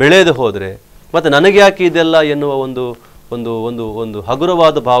ಬೆಳೆದು ಹೋದರೆ, ಮತ್ತು ನನಗೆ ಯಾಕೆ ಇದೆಲ್ಲ ಎನ್ನುವ ಒಂದು ಒಂದು ಒಂದು ಒಂದು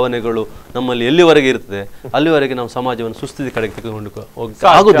ಹಗುರವಾದ ಭಾವನೆಗಳು ನಮ್ಮಲ್ಲಿ ಎಲ್ಲಿವರೆಗೆ ಇರ್ತದೆ ಅಲ್ಲಿವರೆಗೆ ನಾವು ಸಮಾಜವನ್ನು ಸುಸ್ಥಿತಿ ಕಡೆಗೆ ತೆಗೆದುಕೊಂಡು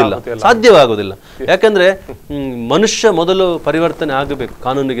ಹೋಗಕ್ಕೆ ಆಗೋದಿಲ್ಲ, ಸಾಧ್ಯವಾಗೋದಿಲ್ಲ. ಯಾಕಂದ್ರೆ ಮನುಷ್ಯ ಮೊದಲು ಪರಿವರ್ತನೆ ಆಗಬೇಕು,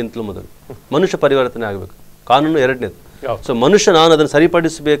 ಕಾನೂನಿಗಿಂತಲೂ ಮೊದಲು ಮನುಷ್ಯ ಪರಿವರ್ತನೆ ಆಗಬೇಕು, ಕಾನೂನು ಎರಡನೇದು. ಸೊ ಮನುಷ್ಯ ನಾನು ಅದನ್ನು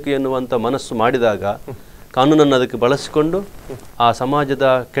ಸರಿಪಡಿಸಬೇಕು ಎನ್ನುವಂಥ ಮನಸ್ಸು ಮಾಡಿದಾಗ ಕಾನೂನನ್ನು ಅದಕ್ಕೆ ಬಳಸಿಕೊಂಡು ಆ ಸಮಾಜದ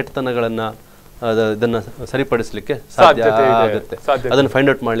ಕೆಟ್ಟತನಗಳನ್ನು ಇದನ್ನ ಸರಿಪಡಿಸಲಿಕ್ಕೆ ಸಾಧ್ಯ ಆಗುತ್ತೆ, ಅದನ್ನು ಫೈಂಡ್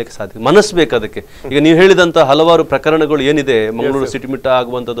ಔಟ್ ಮಾಡ್ಲಿಕ್ಕೆ ಸಾಧ್ಯ. ಮನಸ್ಸು ಬೇಕು ಅದಕ್ಕೆ. ಈಗ ನೀವು ಹೇಳಿದಂಥ ಹಲವಾರು ಪ್ರಕರಣಗಳು ಏನಿದೆ, ಮಂಗಳೂರು ಸಿಟಿ ಮಿಟ್ಟ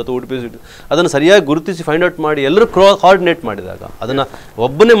ಆಗುವಂಥದ್ದು ಅಥವಾ ಉಡುಪಿ ಸಿಟಿ, ಅದನ್ನು ಸರಿಯಾಗಿ ಗುರುತಿಸಿ ಫೈಂಡ್ ಔಟ್ ಮಾಡಿ ಎಲ್ಲರೂ ಕೋಆರ್ಡಿನೇಟ್ ಮಾಡಿದಾಗ ಅದನ್ನ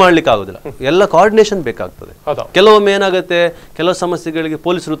ಒಬ್ಬನೇ ಮಾಡ್ಲಿಕ್ಕೆ ಆಗೋದಿಲ್ಲ, ಎಲ್ಲ ಕೋಆರ್ಡಿನೇಷನ್ ಬೇಕಾಗ್ತದೆ. ಕೆಲವೊಮ್ಮೆ ಏನಾಗುತ್ತೆ, ಕೆಲವು ಸಮಸ್ಯೆಗಳಿಗೆ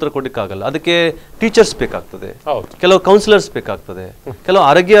ಪೊಲೀಸರು ಉತ್ತರ ಕೊಡಲಿಕ್ಕಾಗಲ್ಲ, ಅದಕ್ಕೆ ಟೀಚರ್ಸ್ ಬೇಕಾಗ್ತದೆ, ಕೆಲವು ಕೌನ್ಸಿಲರ್ಸ್ ಬೇಕಾಗ್ತದೆ, ಕೆಲವು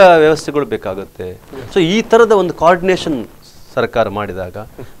ಆರೋಗ್ಯ ವ್ಯವಸ್ಥೆಗಳು ಬೇಕಾಗುತ್ತೆ. ಸೊ ಈ ಥರದ ಒಂದು ಕೋಆರ್ಡಿನೇಷನ್ ಸರ್ಕಾರ ಮಾಡಿದಾಗ,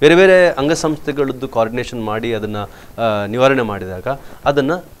 ಬೇರೆ ಬೇರೆ ಅಂಗಸಂಸ್ಥೆಗಳದ್ದು ಕೋಆರ್ಡಿನೇಷನ್ ಮಾಡಿ ಅದನ್ನ ನಿವಾರಣೆ ಮಾಡಿದಾಗ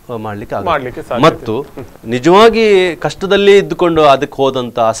ಅದನ್ನ ಮಾಡ್ಲಿಕ್ಕೆ ಆಗುತ್ತೆ. ಮತ್ತು ನಿಜವಾಗಿ ಕಷ್ಟದಲ್ಲಿ ಇದ್ದುಕೊಂಡು ಅದಕ್ಕೆ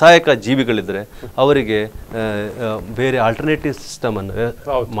ಹೋದಂತ ಅಸಹಾಯಕ ಜೀವಿಗಳಿದ್ರೆ ಅವರಿಗೆ ಬೇರೆ ಆಲ್ಟರ್ನೇಟಿವ್ ಸಿಸ್ಟಮ್ ಅನ್ನು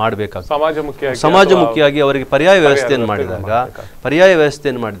ಮಾಡಬೇಕಾಗ್ತದೆ. ಸಮಾಜಮುಖಿಯಾಗಿ ಅವರಿಗೆ ಪರ್ಯಾಯ ವ್ಯವಸ್ಥೆಯನ್ನು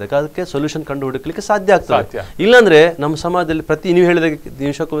ಮಾಡಿದಾಗ ಅದಕ್ಕೆ ಸೊಲ್ಯೂಷನ್ ಕಂಡು ಹುಡುಕಲಿಕ್ಕೆ ಸಾಧ್ಯ ಆಗ್ತದೆ. ಇಲ್ಲಾಂದ್ರೆ ನಮ್ಮ ಸಮಾಜದಲ್ಲಿ ನೀವು ಹೇಳಿದ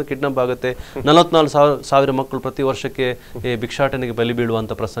ನಿಮಿಷಕ್ಕೊಮ್ಮೆ ಕಿಡ್ನಾಪ್ ಆಗುತ್ತೆ, 44,000 ಮಕ್ಕಳು ಪ್ರತಿ ವರ್ಷಕ್ಕೆ ಭಿಕ್ಷಾಟನೆಗೆ ಬಲಿ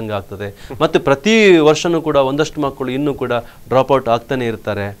ಬೀಳುವಂತ ಪ್ರಸಂಗ ಆಗ್ತದೆ. ಮತ್ತೆ ಪ್ರತಿ ವರ್ಷನೂ ಕೂಡ ಒಂದಷ್ಟು ಮಕ್ಕಳು ಇನ್ನೂ ಕೂಡ ಡ್ರಾಪ್ ಔಟ್ ಆಗ್ತಾನೆ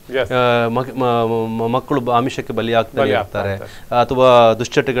ಇರ್ತಾರೆ. ಮಕ್ಕಳು ಆಮಿಷಕ್ಕೆ ಬಲಿಯಾಗ್ತಾನೆ ಇರ್ತಾರೆ ಅಥವಾ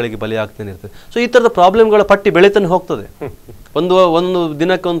ದುಶ್ಚಟಗಳಿಗೆ ಬಲಿಯಾಗ್ತಾನೆ ಇರ್ತದೆ. ಸೊ ಈ ತರದ ಪ್ರಾಬ್ಲಮ್ಗಳ ಪಟ್ಟಿ ಬೆಳೀತಾನೆ ಹೋಗ್ತದೆ. ಒಂದು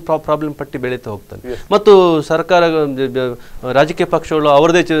ದಿನಕ್ಕೆ ಒಂದು ಪ್ರಾಬ್ಲಮ್ ಪಟ್ಟಿ ಬೆಳೀತಾ ಹೋಗ್ತಾನೆ. ಮತ್ತು ಸರ್ಕಾರ ರಾಜಕೀಯ ಪಕ್ಷಗಳು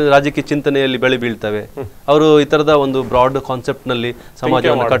ಅವರದೇ ರಾಜಕೀಯ ಚಿಂತನೆಯಲ್ಲಿ ಬೆಳೆ ಬೀಳ್ತವೆ. ಅವರು ಈ ತರದ ಒಂದು ಬ್ರಾಡ್ ಕಾನ್ಸೆಪ್ಟ್ ನಲ್ಲಿ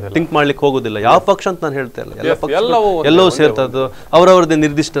ಸಮಾಜವನ್ನು ಥಿಂಕ್ ಮಾಡ್ಲಿಕ್ಕೆ ಹೋಗುದಿಲ್ಲ. ಯಾವ ಪಕ್ಷ ಅಂತ ನಾನು ಹೇಳ್ತಾ ಇಲ್ಲ, ಎಲ್ಲ ಪಕ್ಷ ಎಲ್ಲವೂ ಸೇರ್ತದ್ದು ಅವರವರದೇ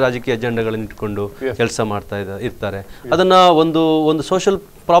ನಿರ್ದಿಷ್ಟ ರಾಜಕೀಯ ಅಜೆಂಡಾಗಳನ್ನು ಇಟ್ಕೊಂಡು ಕೆಲಸ ಮಾಡ್ತಾ ಇರ್ತಾರೆ. ಅದನ್ನ ಒಂದು ಸೋಷಿಯಲ್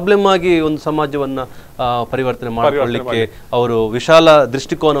ಪ್ರಾಬ್ಲಮ್ ಆಗಿ ಒಂದು ಸಮಾಜವನ್ನ ಪರಿವರ್ತನೆ ಮಾಡಿಕೊಳ್ಳಿಕ್ಕೆ ಅವರು ವಿಶಾಲ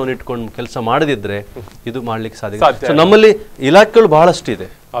ದೃಷ್ಟಿಕೋನವನ್ನು ಇಟ್ಕೊಂಡು ಕೆಲಸ ಮಾಡದಿದ್ರೆ ಇದು ಮಾಡ್ಲಿಕ್ಕೆ ಸಾಧ್ಯ. ನಮ್ಮಲ್ಲಿ ಇಲಾಖೆಗಳು ಬಹಳಷ್ಟಿದೆ,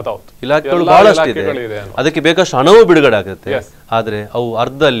 ಇಲಾಖೆಗಳು ಬಹಳಷ್ಟಿದೆ, ಅದಕ್ಕೆ ಬೇಕಷ್ಟು ಹಣವೂ ಬಿಡುಗಡೆ ಆಗುತ್ತೆ. ಆದ್ರೆ ಅವು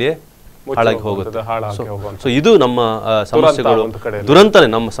ಅರ್ಧದಲ್ಲಿ ಹಾಳಾಗಿ ಹೋಗುತ್ತೆ. ಸೊ ಇದು ನಮ್ಮ ಸಮಸ್ಯೆಗಳು, ದುರಂತನೇ,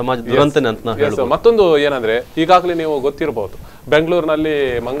 ನಮ್ಮ ಸಮಾಜ ದುರಂತನೇ ಅಂತ ನಾವು ಹೇಳ್ಬೋದು. ಮತ್ತೊಂದು ಏನಂದ್ರೆ, ಈಗಾಗಲೇ ನೀವು ಗೊತ್ತಿರಬಹುದು, ಬೆಂಗಳೂರಿನಲ್ಲಿ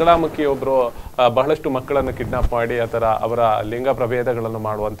ಮಂಗಳಾಮುಖಿ ಒಬ್ರು ಬಹಳಷ್ಟು ಮಕ್ಕಳನ್ನು ಕಿಡ್ನಾಪ್ ಮಾಡಿ ಆತರ ಅವರ ಲಿಂಗ ಪ್ರಭೇದಗಳನ್ನು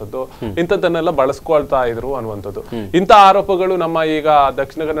ಮಾಡುವಂಥದ್ದು, ಇಂಥದ್ದನ್ನೆಲ್ಲ ಬಳಸ್ಕೊಳ್ತಾ ಇದ್ರು ಅನ್ನುವಂಥದ್ದು. ಇಂಥ ಆರೋಪಗಳು ನಮ್ಮ ಈಗ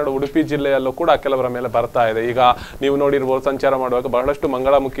ದಕ್ಷಿಣ ಕನ್ನಡ ಉಡುಪಿ ಜಿಲ್ಲೆಯಲ್ಲೂ ಕೂಡ ಕೆಲವರ ಮೇಲೆ ಬರ್ತಾ ಇದೆ. ಈಗ ನೀವು ನೋಡಿರ್ಬೋದು, ಸಂಚಾರ ಮಾಡುವಾಗ ಬಹಳಷ್ಟು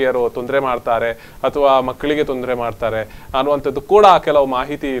ಮಂಗಳಾಮುಖಿಯರು ತೊಂದರೆ ಮಾಡ್ತಾರೆ ಅಥವಾ ಮಕ್ಕಳಿಗೆ ತೊಂದರೆ ಮಾಡ್ತಾರೆ ಅನ್ನುವಂಥದ್ದು ಕೂಡ ಕೆಲವು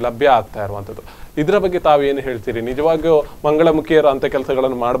ಮಾಹಿತಿ ಲಭ್ಯ ಆಗ್ತಾ ಇರುವಂಥದ್ದು. ಇದರ ಬಗ್ಗೆ ತಾವೇನು ಹೇಳ್ತೀರಿ? ನಿಜವಾಗಿಯೂ ಮಂಗಳಮುಖಿಯರ ಅಂತ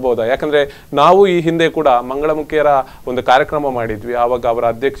ಕೆಲಸಗಳನ್ನು ಮಾಡ್ಬೋದಾ? ಯಾಕಂದ್ರೆ ನಾವು ಈ ಹಿಂದೆ ಕೂಡ ಮಂಗಳಮುಖಿಯರ ಒಂದು ಕಾರ್ಯಕ್ರಮ ಮಾಡಿದ್ವಿ. ಆವಾಗ ಅವರ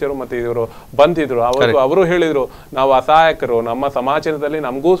ಅಧ್ಯಕ್ಷರು ಮತ್ತೆ ಇವರು ಬಂದಿದ್ರು. ಅವರು ಹೇಳಿದ್ರು, ನಾವು ಅಸಹಾಯಕರು, ನಮ್ಮ ಸಮಾಜದಲ್ಲಿ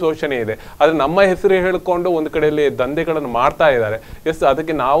ನಮಗೂ ಶೋಷಣೆ ಇದೆ, ಆದ್ರೆ ನಮ್ಮ ಹೆಸರು ಹೇಳಿಕೊಂಡು ಒಂದು ಕಡೆಯಲ್ಲಿ ದಂಧೆಗಳನ್ನು ಮಾಡ್ತಾ ಇದ್ದಾರೆ. ಎಸ್,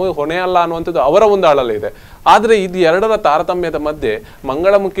 ಅದಕ್ಕೆ ನಾವು ಹೊಣೆ ಅಲ್ಲ ಅನ್ನುವಂಥದ್ದು ಅವರ ಒಂದು ಅಳಲು ಇದೆ. ಆದ್ರೆ ಇದು ಎರಡರ ತಾರತಮ್ಯದ ಮಧ್ಯೆ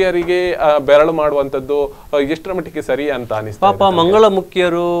ಮಂಗಳಮುಖಿಯರಿಗೆ ಬೆರಳು ಮಾಡುವಂಥದ್ದು ಎಷ್ಟರ ಮಟ್ಟಿಗೆ ಸರಿ ಅಂತ ಅನಿಸ್ತಾ? ಪಾಪ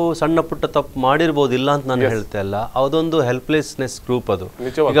ಮಂಗಳಮುಖಿಯರು ಸಣ್ಣ ಪುಟ್ಟ ತಪ್ಪು ಮಾಡಿರ್ಬೋದು, ಇಲ್ಲ ಅಂತ ನಾನು ಹೇಳ್ತಾ ಇಲ್ಲ. ಅದೊಂದು ಹೆಲ್ಪ್ಲೆಸ್ನೆಸ್ ಗ್ರೂಪ್. ಅದು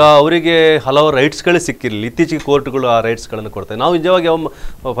ಈಗ ಅವರಿಗೆ ಹಲವು ರೈಟ್ಸ್ ಗಳೇ ಸಿಕ್ಕಿರಲಿಲ್ಲ. ಇತ್ತೀಚೆಗೆ ಕೋರ್ಟ್ಗಳು ಆ ರೈಟ್ಸ್ ಗಳನ್ನು ಕೊಡ್ತಾರೆ. ನಾವು ನಿಜವಾಗಿ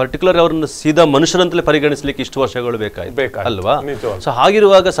ಪರ್ಟಿಕ್ಯುಲರ್ ಅವ್ರನ್ನ ಸೀದಾ ಮನುಷ್ಯರಂತಲೇ ಪರಿಗಣಿಸಲಿಕ್ಕೆ ಇಷ್ಟು ವರ್ಷಗಳು ಬೇಕಾಯ್ತು ಅಲ್ವಾ? ಸೊ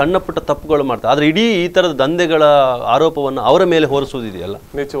ಹಾಗಿರುವಾಗ ಸಣ್ಣ ಪುಟ್ಟ ತಪ್ಪುಗಳು ಮಾಡ್ತಾರೆ. ಆದ್ರೆ ಇಡೀ ಈ ತರದ ದಂಧೆಗಳ ಆರೋಪವನ್ನು ಅವರ ಮೇಲೆ ಹೊರಿಸುವುದಿದೆಯಲ್ಲ,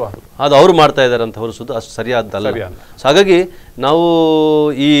 ಅದು ಅವ್ರು ಮಾಡ್ತಾ ಇದ್ದಾರೆ ಅಂತ ಹೊರಿಸುವುದು ಅಷ್ಟು ಸರಿಯಾದ್ದಲ್ಲ. ಸೊ ಹಾಗಾಗಿ ನಾವು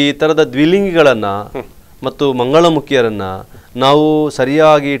ಈ ತರದ ದ್ವಿಲಿಂಗಿಗಳನ್ನ ಮತ್ತು ಮಂಗಳಮುಖಿಯರನ್ನ ನಾವು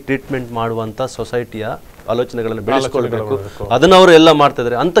ಸರಿಯಾಗಿ ಟ್ರೀಟ್ಮೆಂಟ್ ಮಾಡುವಂತ ಸೊಸೈಟಿಯ ಆಲೋಚನೆಗಳನ್ನು ಬೆಳೆಸ್ಕೊಳ್ಬೇಕು. ಅದನ್ನ ಅವರು ಎಲ್ಲ ಮಾಡ್ತಾ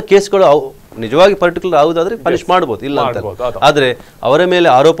ಇದ್ದಾರೆ. ಅಂತ ಕೇಸ್ಗಳು ನಿಜವಾಗಿ ಪರ್ಟಿಕ್ಯುಲರ್ ಆಗುದಾದ್ರೆ ಪನಿಷ್ ಮಾಡಬಹುದು, ಇಲ್ಲ ಅಂತ. ಆದ್ರೆ ಅವರ ಮೇಲೆ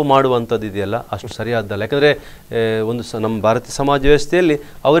ಆರೋಪ ಮಾಡುವಂಥದ್ದು ಇದೆಯಲ್ಲ, ಅಷ್ಟು ಸರಿಯಾದ್ದಲ್ಲ. ಯಾಕಂದ್ರೆ ನಮ್ಮ ಭಾರತೀಯ ಸಮಾಜ ವ್ಯವಸ್ಥೆಯಲ್ಲಿ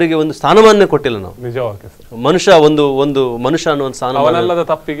ಅವರಿಗೆ ಒಂದು ಸ್ಥಾನಮಾನ ಕೊಟ್ಟಿಲ್ಲ ನಾವು. ಮನುಷ್ಯ ಒಂದು ಮನುಷ್ಯ ಅನ್ನುವ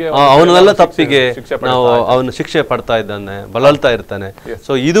ಅವನೆಲ್ಲ ತಪ್ಪಿಗೆ ನಾವು ಅವನು ಶಿಕ್ಷೆ ಪಡ್ತಾ ಇದ್ದಾನೆ, ಬಳಲ್ತಾ ಇರ್ತಾನೆ.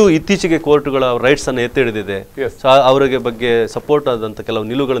 ಸೊ ಇದು ಇತ್ತೀಚೆಗೆ ಕೋರ್ಟ್ಗಳ ರೈಟ್ಸ್ ಅನ್ನು ಎತ್ತಿ ಹಿಡಿದಿದೆ. ಸೊ ಅವರಿಗೆ ಬಗ್ಗೆ ಸಪೋರ್ಟ್ ಆದಂತ ಕೆಲವು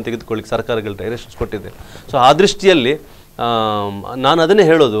ನಿಲುವುಗಳನ್ನು ತೆಗೆದುಕೊಳ್ಳಿಕ್ಕೆ ಸರ್ಕಾರಗಳು ಡೈರೆಕ್ಷನ್ಸ್ ಕೊಟ್ಟಿದೆ. ಸೊ ಆ ದೃಷ್ಟಿಯಲ್ಲಿ ನಾನು ಅದನ್ನೇ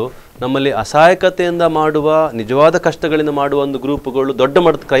ಹೇಳೋದು, ನಮ್ಮಲ್ಲಿ ಅಸಹಾಯಕತೆಯಿಂದ ಮಾಡುವ, ನಿಜವಾದ ಕಷ್ಟಗಳಿಂದ ಮಾಡುವ ಒಂದು ಗ್ರೂಪ್ಗಳು ದೊಡ್ಡ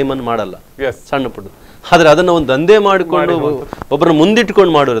ಮಟ್ಟದ ಕ್ರೈಮನ್ನು ಮಾಡಲ್ಲ, ಸಣ್ಣ ಪುಟ್ಟ. ಆದ್ರೆ ಅದನ್ನ ಒಂದು ದಂಧೆ ಮಾಡಿಕೊಂಡು ಒಬ್ಬರನ್ನ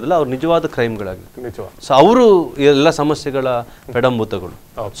ಮುಂದಿಟ್ಕೊಂಡು ಮಾಡೋದಿಲ್ಲ, ಅವ್ರು ನಿಜವಾದ ಕ್ರೈಮ್ಗಳಾಗಿದೆ. ಸೊ ಅವರು ಎಲ್ಲ ಸಮಸ್ಯೆಗಳ ಪೆಡಂಭೂತಗಳು.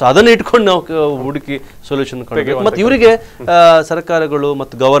 ಸೊ ಅದನ್ನ ಇಟ್ಕೊಂಡು ನಾವು ಹುಡುಕಿ ಸೊಲ್ಯೂಷನ್ ಕೊಡಬೇಕು. ಮತ್ತೆ ಇವರಿಗೆ ಸರ್ಕಾರಗಳು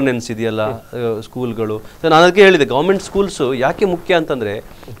ಮತ್ತು ಗವರ್ನೆನ್ಸ್ ಇದೆಯಲ್ಲ, ಸ್ಕೂಲ್ಗಳು, ನಾನು ಅದಕ್ಕೆ ಹೇಳಿದೆ, ಗವರ್ಮೆಂಟ್ ಸ್ಕೂಲ್ಸ್ ಯಾಕೆ ಮುಖ್ಯ ಅಂತಂದ್ರೆ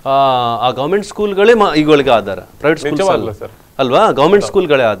ಆ ಗವರ್ಮೆಂಟ್ ಸ್ಕೂಲ್ಗಳೇ ಈಗಳಿಗೆ ಆಧಾರ, ಪ್ರೈವೇಟ್ ಸ್ಕೂಲ್ಸ್ ಅಲ್ವಾ? ಗವರ್ಮೆಂಟ್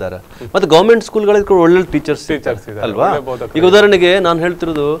ಸ್ಕೂಲ್ಗಳೇ ಆಧಾರ. ಮತ್ತೆ ಗವರ್ಮೆಂಟ್ ಸ್ಕೂಲ್ಗಳಿಗೆ ಒಳ್ಳೆ ಟೀಚರ್ಸ್ ಅಲ್ವಾ? ಈಗ ಉದಾಹರಣೆಗೆ ನಾನು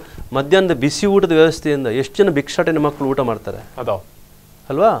ಹೇಳ್ತಿರೋದು, ಮಧ್ಯಾಹ್ನದ ಬಿಸಿ ಊಟದ ವ್ಯವಸ್ಥೆಯಿಂದ ಎಷ್ಟು ಜನ ಭಿಕ್ಷಾಟನೆ ಮಕ್ಕಳು ಊಟ ಮಾಡ್ತಾರೆ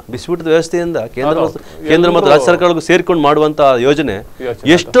ಅಲ್ವಾ? ಬಿಸಿ ಊಟದ ವ್ಯವಸ್ಥೆಯಿಂದ ಕೇಂದ್ರ ಮತ್ತು ರಾಜ್ಯ ಸರ್ಕಾರಗಳು ಸೇರ್ಕೊಂಡು ಮಾಡುವಂತ ಯೋಜನೆ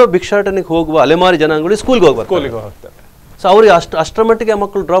ಎಷ್ಟೋ ಭಿಕ್ಷಾಟನೆಗೆ ಹೋಗುವ ಅಲೆಮಾರಿ ಜನಾಂಗಗಳು ಸ್ಕೂಲ್ಗೆ ಹೋಗ್ತಾರೆ. ಸೊ ಅವ್ರಿಗೆ ಅಷ್ಟರ ಮಟ್ಟಿಗೆ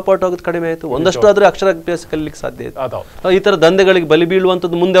ಮಕ್ಕಳು ಡ್ರಾಪ್ ಔಟ್ ಆಗೋದು ಕಡಿಮೆ ಆಯ್ತು. ಒಂದಷ್ಟು ಆದ್ರೆ ಅಕ್ಷರಾಭ್ಯಾಸ ಕಲಿಲಿಕ್ಕೆ ಸಾಧ್ಯ ಇತ್ತು. ಈ ತರ ದಂಧೆಗಳಿಗೆ ಬಲಿ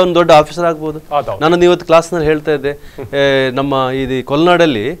ಬೀಳುವಂಥದ್ದು ಮುಂದೆ ಅವ್ನು ದೊಡ್ಡ ಆಫೀಸರ್ ಆಗ್ಬೋದು. ನಾನು ಇವತ್ತು ಕ್ಲಾಸ್ನಲ್ಲಿ ಹೇಳ್ತಾ ಇದ್ದೆ, ನಮ್ಮ ಇದು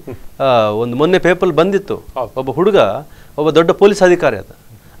ಕೊಲ್ನಾಡಲ್ಲಿ ಒಂದು ಮೊನ್ನೆ ಪೇಪರ್ ಬಂದಿತ್ತು, ಒಬ್ಬ ಹುಡುಗ ಒಬ್ಬ ದೊಡ್ಡ ಪೊಲೀಸ್ ಅಧಿಕಾರಿ ಆದ.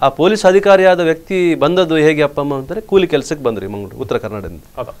 ಆ ಪೊಲೀಸ್ ಅಧಿಕಾರಿಯಾದ ವ್ಯಕ್ತಿ ಬಂದದ್ದು ಹೇಗೆ ಅಪ್ಪ ಅಮ್ಮ ಅಂತಾರೆ, ಕೂಲಿ ಕೆಲಸಕ್ಕೆ ಬಂದ್ರಿ ಮಂಗಳೂರು,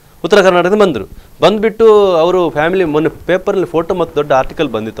 ಉತ್ತರ ಕರ್ನಾಟಕದಿಂದ ಬಂದ್ಬಿಟ್ಟು ಅವರು ಫ್ಯಾಮಿಲಿ, ಮೊನ್ನೆ ಪೇಪರ್ನಲ್ಲಿ ಫೋಟೋ ಮತ್ತು ದೊಡ್ಡ ಆರ್ಟಿಕಲ್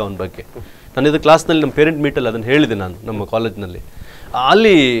ಬಂದಿತ್ತು ಅವನ ಬಗ್ಗೆ. ನಾನು ಇದು ಕ್ಲಾಸ್ನಲ್ಲಿ ನಮ್ಮ ಪೇರೆಂಟ್ ಮೀಟಲ್ಲಿ ಅದನ್ನು ಹೇಳಿದೆ ನಾನು, ನಮ್ಮ ಕಾಲೇಜ್ನಲ್ಲಿ.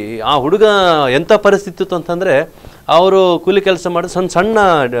 ಅಲ್ಲಿ ಆ ಹುಡುಗ ಎಂಥ ಪರಿಸ್ಥಿತಿ ಇತ್ತು ಅಂತಂದರೆ, ಅವರು ಕೂಲಿ ಕೆಲಸ ಮಾಡಿ ಸಣ್ಣ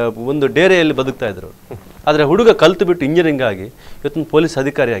ಒಂದು ಡೇರೆಯಲ್ಲಿ ಬದುಕ್ತಾ ಇದ್ರು. ಆದರೆ ಹುಡುಗ ಕಲ್ತು ಬಿಟ್ಟು ಇಂಜಿನಿಯರಿಂಗ್ ಆಗಿ ಇವತ್ತೊಂದು ಪೊಲೀಸ್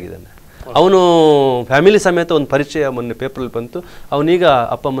ಅಧಿಕಾರಿ ಆಗಿದ್ದಾನೆ. ಅವನು ಫ್ಯಾಮಿಲಿ ಸಮೇತ ಒಂದು ಪರಿಚಯ ಮೊನ್ನೆ ಪೇಪರಲ್ಲಿ ಬಂತು. ಅವನೀಗ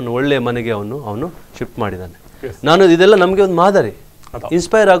ಅಪ್ಪ ಅಮ್ಮನ ಒಳ್ಳೆಯ ಮನೆಗೆ ಅವನು ಶಿಫ್ಟ್ ಮಾಡಿದ್ದಾನೆ. ನಾನು ಇದೆಲ್ಲ ನಮಗೆ ಒಂದು ಮಾದರಿ,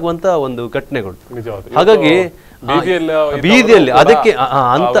 ಇನ್ಸ್ಪೈರ್ ಆಗುವಂತ ಒಂದು ಘಟನೆಗಳು. ಹಾಗಾಗಿ ಬೀದಿಯಲ್ಲಿ ಅದಕ್ಕೆ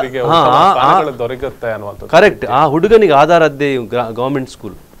ಕರೆಕ್ಟ್ ಆ ಹುಡುಗನಿಗೆ ಆಧಾರದ್ದೇ ಗವರ್ಮೆಂಟ್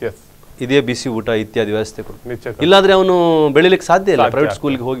ಸ್ಕೂಲ್, ಇದೇ ಬಿಸಿ ಊಟ ಇತ್ಯಾದಿ ವ್ಯವಸ್ಥೆಗಳು. ಇಲ್ಲಾಂದ್ರೆ ಅವನು ಬೆಳಿಲಿಕ್ಕೆ ಸಾಧ್ಯ ಇಲ್ಲ, ಪ್ರೈವೇಟ್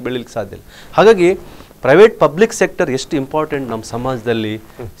ಸ್ಕೂಲ್ಗೆ ಹೋಗಿ ಬೆಳಿಲಿಕ್ಕೆ ಸಾಧ್ಯ ಇಲ್ಲ. ಹಾಗಾಗಿ ಪ್ರೈವೇಟ್ ಪಬ್ಲಿಕ್ ಸೆಕ್ಟರ್ ಎಷ್ಟು ಇಂಪಾರ್ಟೆಂಟ್ ನಮ್ಮ ಸಮಾಜದಲ್ಲಿ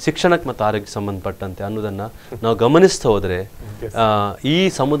ಶಿಕ್ಷಣಕ್ಕೆ ಮತ್ತು ಆರೋಗ್ಯಕ್ಕೆ ಸಂಬಂಧಪಟ್ಟಂತೆ ಅನ್ನೋದನ್ನು ನಾವು ಗಮನಿಸ್ತಾ ಹೋದರೆ, ಈ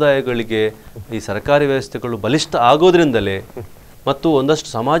ಸಮುದಾಯಗಳಿಗೆ ಈ ಸರ್ಕಾರಿ ವ್ಯವಸ್ಥೆಗಳು ಬಲಿಷ್ಠ ಆಗೋದ್ರಿಂದಲೇ ಮತ್ತು ಒಂದಷ್ಟು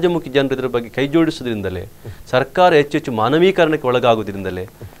ಸಮಾಜಮುಖಿ ಜನರು ಇದರ ಬಗ್ಗೆ ಕೈ ಜೋಡಿಸೋದ್ರಿಂದಲೇ, ಸರ್ಕಾರ ಹೆಚ್ಚೆಚ್ಚು ಮಾನವೀಕರಣಕ್ಕೆ ಒಳಗಾಗೋದ್ರಿಂದಲೇ,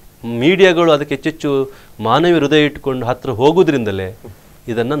 ಮೀಡಿಯಾಗಳು ಅದಕ್ಕೆ ಹೆಚ್ಚೆಚ್ಚು ಮಾನವೀಯ ಹೃದಯ ಇಟ್ಟುಕೊಂಡು ಹತ್ರ ಹೋಗೋದ್ರಿಂದಲೇ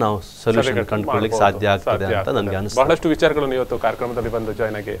ಇದನ್ನ ನಾವು ಸೊಲ್ಯೂಷನ್ ಕಂಡುಕೊಳ್ಳಿಕ್ಕೆ ಸಾಧ್ಯ ಆಗ್ತದೆ ಅಂತ ನನಗೆ ಅನಿಸ್ತದೆ. ಬಹಳಷ್ಟು ವಿಚಾರಗಳನ್ನು ಇವತ್ತು ಕಾರ್ಯಕ್ರಮದಲ್ಲಿ ಬಂದು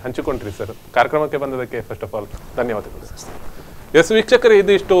ಜಾಯ್ನ್ ಆಗಿ ಹಂಚಿಕೊಂಡ್ರಿ ಸರ್. ಕಾರ್ಯಕ್ರಮಕ್ಕೆ ಬಂದದಕ್ಕೆ ಫಸ್ಟ್ ಆಫ್ ಆಲ್ ಧನ್ಯವಾದಗಳು. ಎಸ್ ವೀಕ್ಷಕರೇ,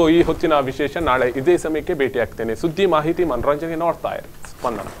 ಇದಿಷ್ಟು ಈ ಹೊತ್ತಿನ ವಿಶೇಷ. ನಾಳೆ ಇದೇ ಸಮಯಕ್ಕೆ ಭೇಟಿ ಆಗ್ತೇನೆ. ಸುದ್ದಿ, ಮಾಹಿತಿ, ಮನೋರಂಜನೆ ನೋಡ್ತಾ ಇರಿ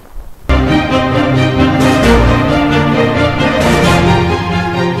ಸ್ಪಂದನ.